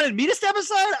you wanted me to step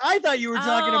aside? I thought you were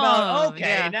talking about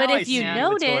But if you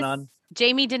notice,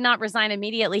 Jamie did not resign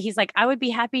immediately. He's like, I would be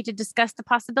happy to discuss the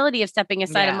possibility of stepping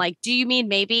aside. I'm like, do you mean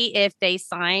maybe if they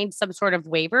signed some sort of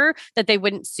waiver that they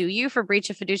wouldn't sue you for breach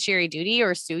of fiduciary duty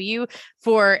or sue you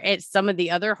for some of the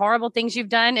other horrible things you've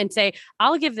done, and say,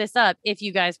 I'll give this up if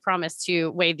you guys promise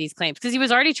to waive these claims? Because he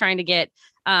was already trying to get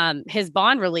his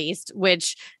bond released,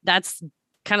 which that's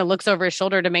kind of looks over his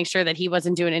shoulder to make sure that he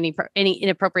wasn't doing any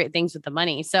inappropriate things with the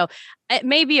money. So it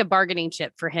may be a bargaining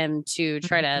chip for him to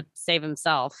try to save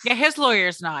himself. Yeah, his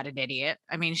lawyer's not an idiot.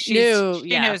 I mean, she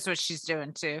knows what she's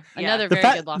doing too. Another very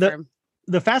good law firm.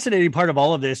 The fascinating part of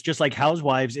all of this, just like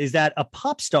Housewives, is that a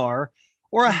pop star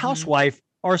or a housewife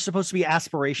are supposed to be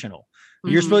aspirational.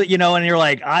 You're supposed, and you're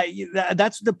like,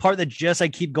 that's the part that just I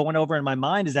keep going over in my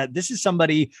mind, is that this is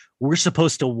somebody we're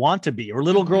supposed to want to be, or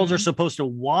little girls are supposed to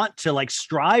want to like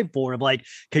strive for. Like,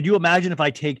 could you imagine if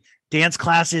I take dance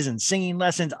classes and singing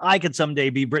lessons, I could someday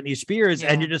be Britney Spears?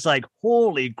 And you're just like,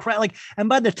 holy crap. Like, and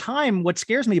by the time, what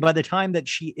scares me, by the time that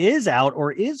she is out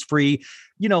or is free,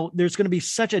 there's going to be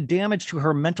such a damage to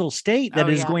her mental state that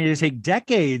is going to take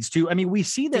decades to, we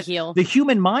see that the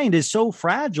human mind is so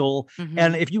fragile.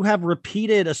 And if you have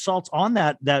repeated assaults on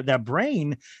that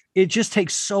brain, it just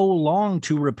takes so long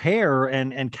to repair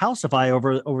and calcify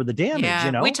over the damage.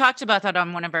 Yeah, we talked about that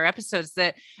on one of our episodes,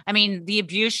 that, the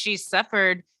abuse she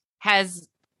suffered has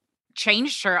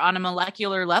changed her on a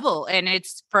molecular level, and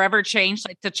it's forever changed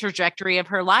like the trajectory of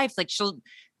her life. Like, she'll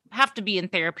have to be in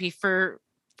therapy for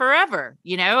forever,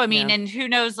 and who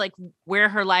knows like where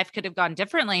her life could have gone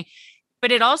differently.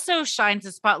 But it also shines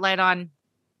a spotlight on,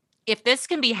 if this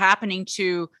can be happening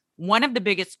to one of the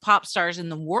biggest pop stars in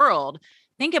the world,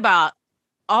 think about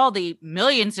all the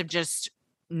millions of just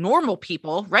normal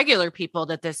people, regular people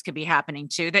that this could be happening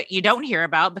to, that you don't hear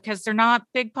about because they're not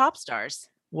big pop stars.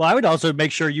 Well, I would also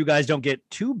make sure you guys don't get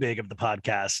too big of the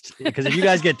podcast, because if you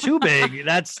guys get too big,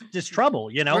 that's just trouble,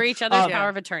 We're each other's power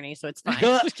of attorney, so it's fine.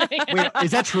 Wait,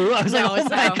 is that true? I was No, like,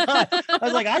 my God. I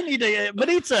was like, I need to,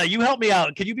 Maritza, you help me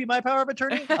out. Can you be my power of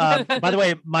attorney? By the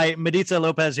way, my Maritza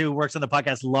Lopez, who works on the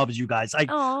podcast, loves you guys.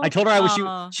 I told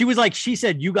her she was like, she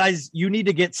said, you guys, you need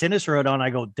to get Sinisterhood on. I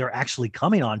go, they're actually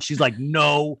coming on. She's like,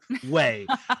 no way.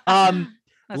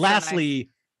 Lastly,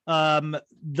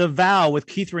 The Vow with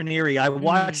Keith Raniere. I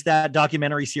watched that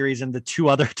documentary series, and the two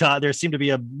other there seemed to be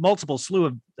a multiple slew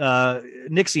of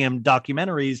NXVIM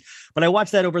documentaries, but I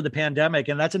watched that over the pandemic,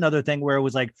 and that's another thing where it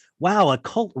was like, wow, a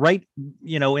cult right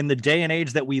in the day and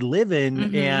age that we live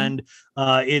in, and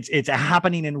it's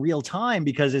happening in real time,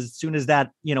 because as soon as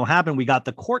that happened, we got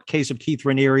the court case of Keith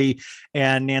Raniere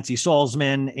and Nancy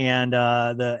Salzman and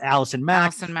the Allison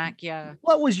Mack.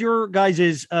 What was your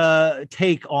guys'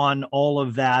 take on all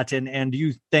of that, and do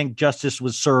you think justice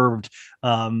was served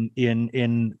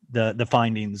in the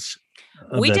findings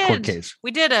of the court case?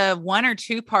 We did a 1 or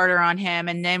 2 parter on him,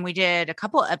 and then we did a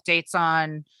couple updates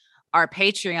on our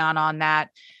Patreon on that.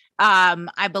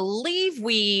 I believe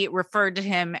we referred to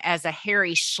him as a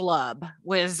hairy schlub,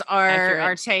 was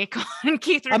our take on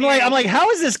Keith Raniere. I'm like, how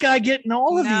is this guy getting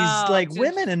all of these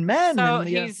women and men? So and,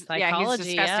 he's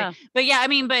disgusting. Yeah.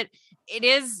 But but it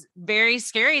is very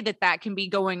scary that can be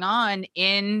going on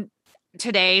in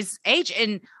today's age.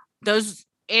 And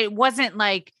it wasn't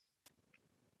like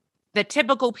the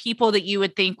typical people that you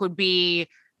would think would be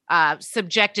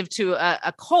subjective to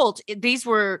a cult. These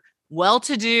were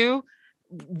well-to-do,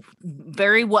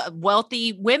 very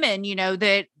wealthy women,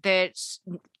 that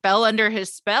fell under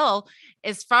his spell.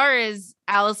 As far as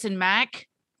Allison Mack,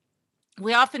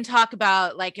 we often talk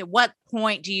about, like, at what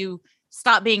point do you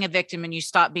stop being a victim and you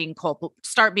start being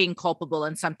culpable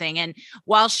in something? And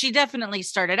while she definitely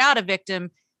started out a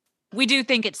victim, we do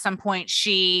think at some point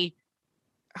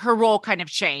her role kind of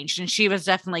changed, and she was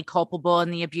definitely culpable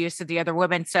in the abuse of the other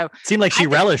women. So it seemed like she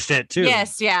relished it too.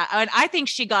 Yes. Yeah. And I think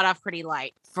she got off pretty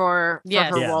light for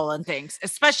her role in things,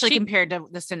 especially compared to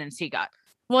the sentence he got.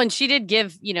 Well, and she did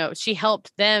give, she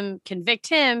helped them convict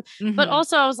him, but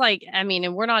also I was like,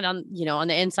 and we're not on, on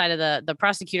the inside of the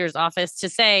prosecutor's office to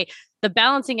say the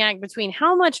balancing act between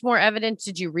how much more evidence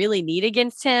did you really need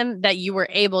against him that you were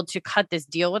able to cut this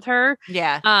deal with her?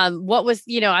 Yeah. What was,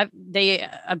 they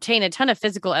obtained a ton of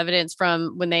physical evidence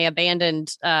from when they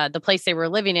abandoned the place they were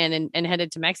living in and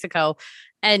headed to Mexico.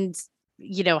 And,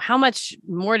 how much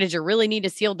more did you really need to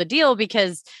seal the deal?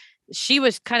 Because she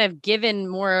was kind of given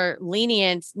more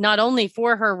lenience, not only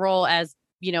for her role as,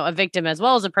 a victim as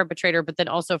well as a perpetrator, but then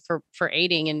also for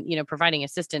aiding and, providing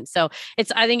assistance. So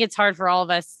I think it's hard for all of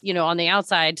us, on the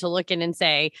outside to look in and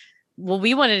say, well,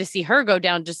 we wanted to see her go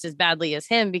down just as badly as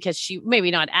him, because she maybe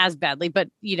not as badly, but,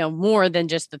 more than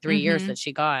just the 3 years that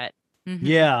she got.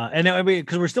 Yeah. And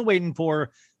because we're still waiting for,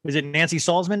 was it Nancy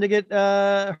Salzman to get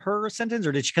her sentence,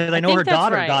 or did she? Because I know her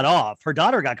daughter got off. Her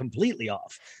daughter got completely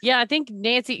off. Yeah, I think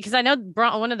Nancy, because I know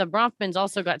one of the Bronfmans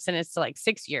also got sentenced to like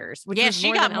 6 years.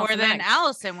 She got more than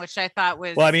Allison, which I thought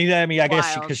was. Well, I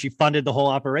guess because she funded the whole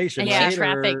operation. And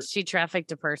right? she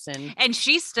trafficked a person, and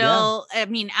she still.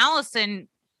 Yeah. Allison.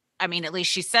 At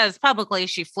least she says publicly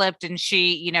she flipped, and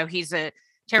she, he's a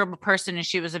terrible person and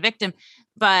she was a victim.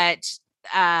 But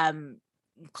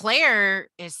Claire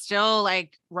is still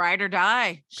like ride or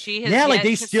die. She has like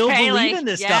they still believe in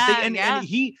this stuff. And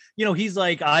he, he's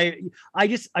like, I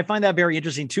find that very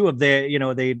interesting too. Of they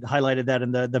highlighted that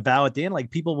in the vow at the end,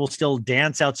 like people will still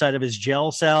dance outside of his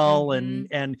jail cell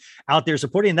and out there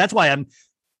supporting. And that's why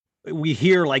we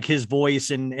hear like his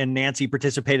voice and Nancy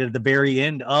participated at the very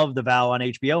end of the vow on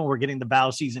HBO, and we're getting the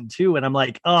vow season 2. And I'm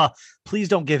like, please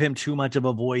don't give him too much of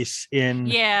a voice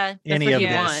in any of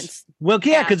this. Wants. Well,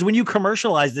 because when you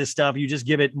commercialize this stuff, you just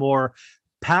give it more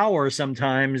power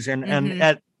sometimes. And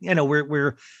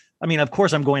we're I mean, of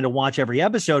course I'm going to watch every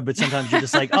episode, but sometimes you're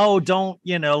just like, don't,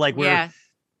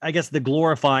 I guess the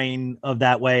glorifying of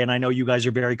that way. And I know you guys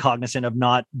are very cognizant of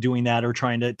not doing that or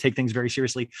trying to take things very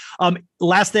seriously.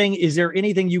 Last thing, is there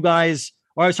anything you guys,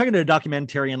 or I was talking to a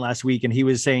documentarian last week and he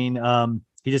was saying,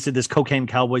 he just did this Cocaine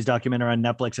Cowboys documentary on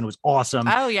Netflix and it was awesome.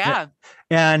 Oh yeah.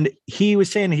 And he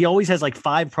was saying he always has like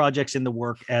 5 projects in the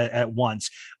work at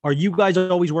once. Are you guys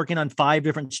always working on 5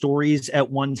 different stories at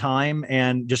one time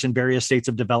and just in various states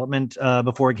of development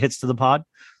before it hits to the pod?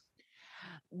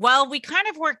 Well, we kind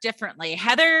of work differently.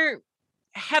 Heather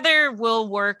will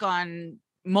work on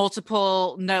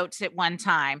multiple notes at one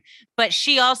time, but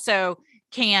she also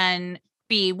can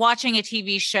be watching a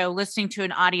TV show, listening to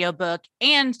an audiobook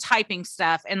and typing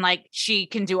stuff. And like, she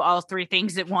can do all 3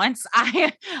 things at once.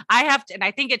 I have to, and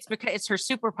I think it's because it's her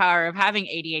superpower of having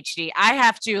ADHD. I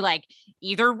have to like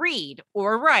either read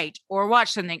or write or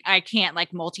watch something. I can't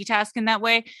like multitask in that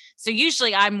way. So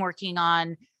usually I'm working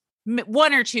on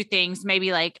 1 or 2 things,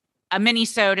 maybe like a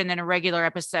mini-sode and then a regular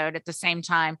episode at the same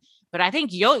time. But I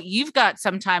think you've got,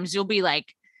 sometimes you'll be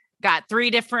like, got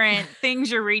 3 different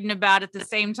things you're reading about at the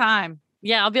same time.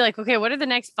 Yeah, I'll be like, okay, what are the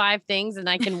next 5 things? And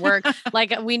I can work.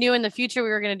 Like we knew in the future we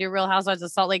were going to do Real Housewives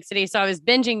of Salt Lake City. So I was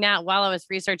binging that while I was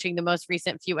researching the most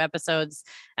recent few episodes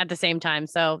at the same time.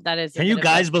 So that is. Can you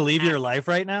guys believe your life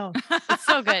right now? It's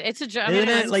so good. It's a job.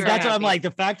 Like that's what I'm like.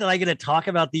 The fact that I get to talk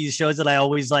about these shows that I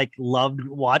always like loved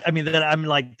watch. I mean, that I'm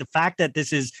like the fact that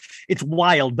it's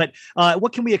wild. But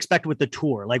what can we expect with the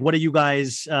tour? Like, what are you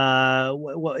guys? I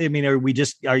mean,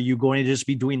 are you going to just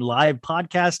be doing live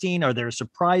podcasting? Are there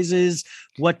surprises?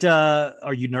 What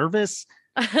are you nervous?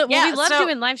 Well, we love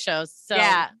doing live shows. So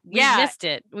we missed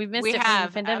it. We've missed it from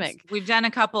the pandemic. We've done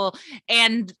a couple,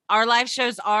 and our live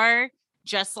shows are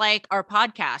just like our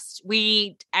podcast.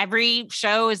 Every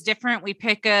show is different. We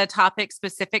pick a topic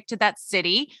specific to that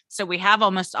city. So we have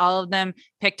almost all of them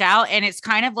picked out. And it's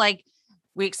kind of like,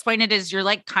 we explain it as you're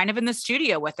like kind of in the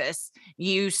studio with us.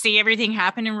 You see everything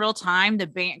happen in real time. The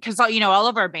band, because all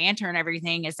of our banter and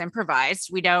everything is improvised.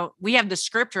 We have the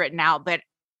script written out, but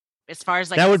as far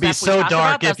as like that would be so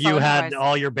dark if you had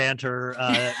all your banter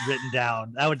written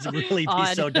down. That would really be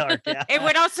so dark. Yeah. It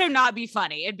would also not be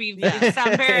funny. It'd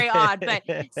sound very odd. But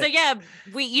so yeah,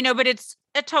 but it's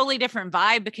a totally different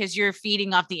vibe because you're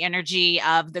feeding off the energy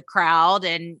of the crowd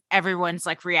and everyone's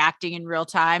like reacting in real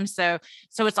time. So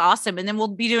it's awesome. And then we'll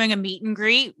be doing a meet and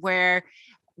greet where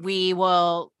we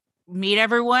will meet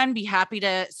everyone, be happy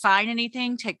to sign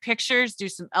anything, take pictures, do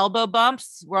some elbow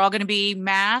bumps. We're all going to be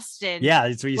masked and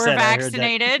that's what you we're said.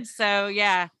 vaccinated. So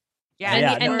yeah.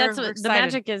 And that's what the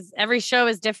magic is. Every show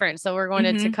is different. So we're going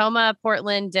to Tacoma,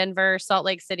 Portland, Denver, Salt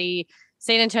Lake City,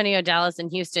 San Antonio, Dallas,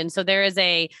 and Houston. So there is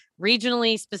a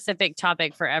regionally specific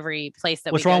topic for every place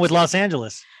that What's wrong with Los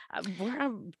Angeles?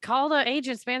 Call the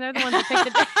agents, man. They're the ones that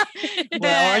pick the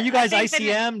Well, are you guys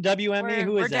ICM, WME?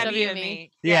 Who is that? WME.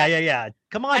 Yeah.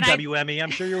 Come on, WME.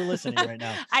 I'm sure you're listening right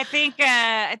now. I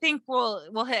think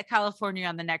we'll hit California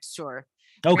on the next tour.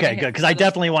 Okay, good. Because I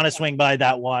definitely want to swing by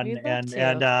that one. And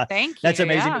thank you. That's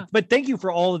amazing. Yeah. But thank you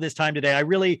for all of this time today.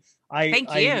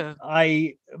 Thank you.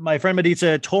 My friend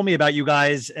Mediza told me about you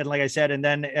guys, and like I said, and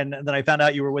then I found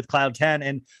out you were with Cloud 10,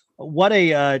 and what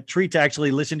a treat to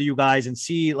actually listen to you guys and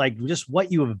see like just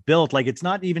what you have built. Like it's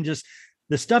not even just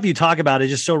the stuff you talk about is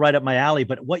just so right up my alley,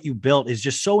 but what you built is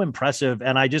just so impressive.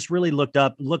 And I just really look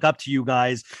up to you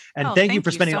guys, and thank you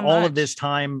for spending all of this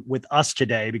time with us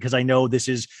today, because I know this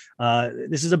is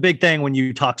a big thing when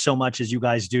you talk so much as you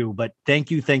guys do, but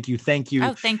thank you. Oh,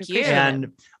 thank you.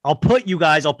 And I'll put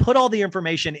all the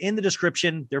information in the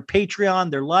description, their Patreon,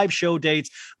 their live show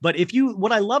dates. But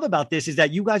what I love about this is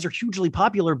that you guys are hugely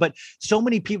popular, but so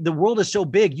many people, the world is so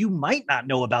big, you might not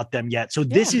know about them yet. So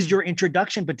this is your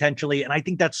introduction potentially. And I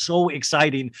think that's so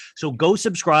exciting. So go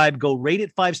subscribe, go rate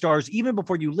it 5 stars, even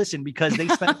before you listen, because they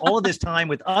spent all of this time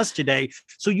with us today.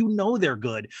 So they're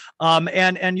good.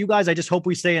 And you guys, I just hope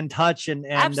we stay in touch and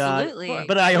absolutely.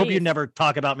 But I hope you never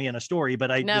talk about me in a story, but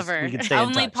we can stay in touch.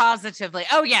 Only positively.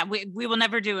 Oh yeah. We will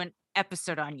never do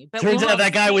episode on you. But turns out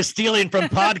that guy was stealing from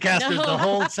podcasters the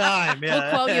whole time. Yeah.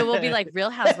 We'll quote you. We'll be like, Real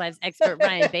Housewives expert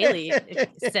Ryan Bailey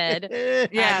said.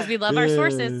 Yeah, because we love our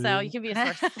sources, so you can be a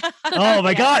source. Oh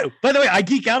my God! By the way, I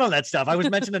geek out on that stuff. I was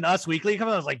mentioning Us Weekly. I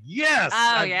was like, yes,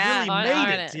 I really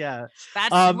made it. Yeah,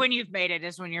 that's when you've made it.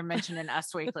 Is when you're mentioning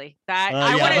Us Weekly.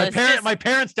 That my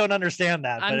parents don't understand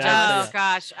that.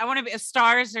 Gosh, I want to be.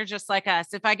 Stars are just like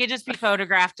us. If I could just be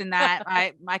photographed in that,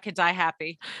 I could die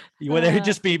happy. Well, it would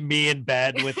just be me in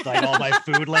bed with like all my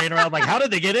food laying around. Like, how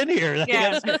did they get in here?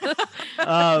 Yeah.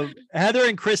 Heather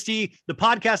and Christie, the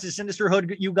podcast is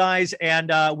Sinisterhood, you guys,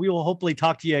 and we will hopefully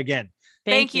talk to you again.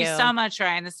 Thank you so much,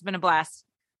 Ryan. This has been a blast.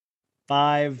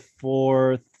 5,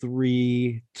 4,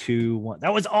 3, 2, 1.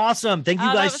 That was awesome. Thank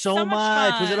you guys so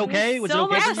much. Was it okay? Was it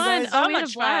okay for you guys? So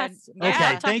much fun.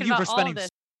 Okay, thank you for spending.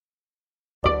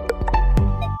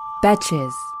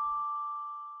 Betches.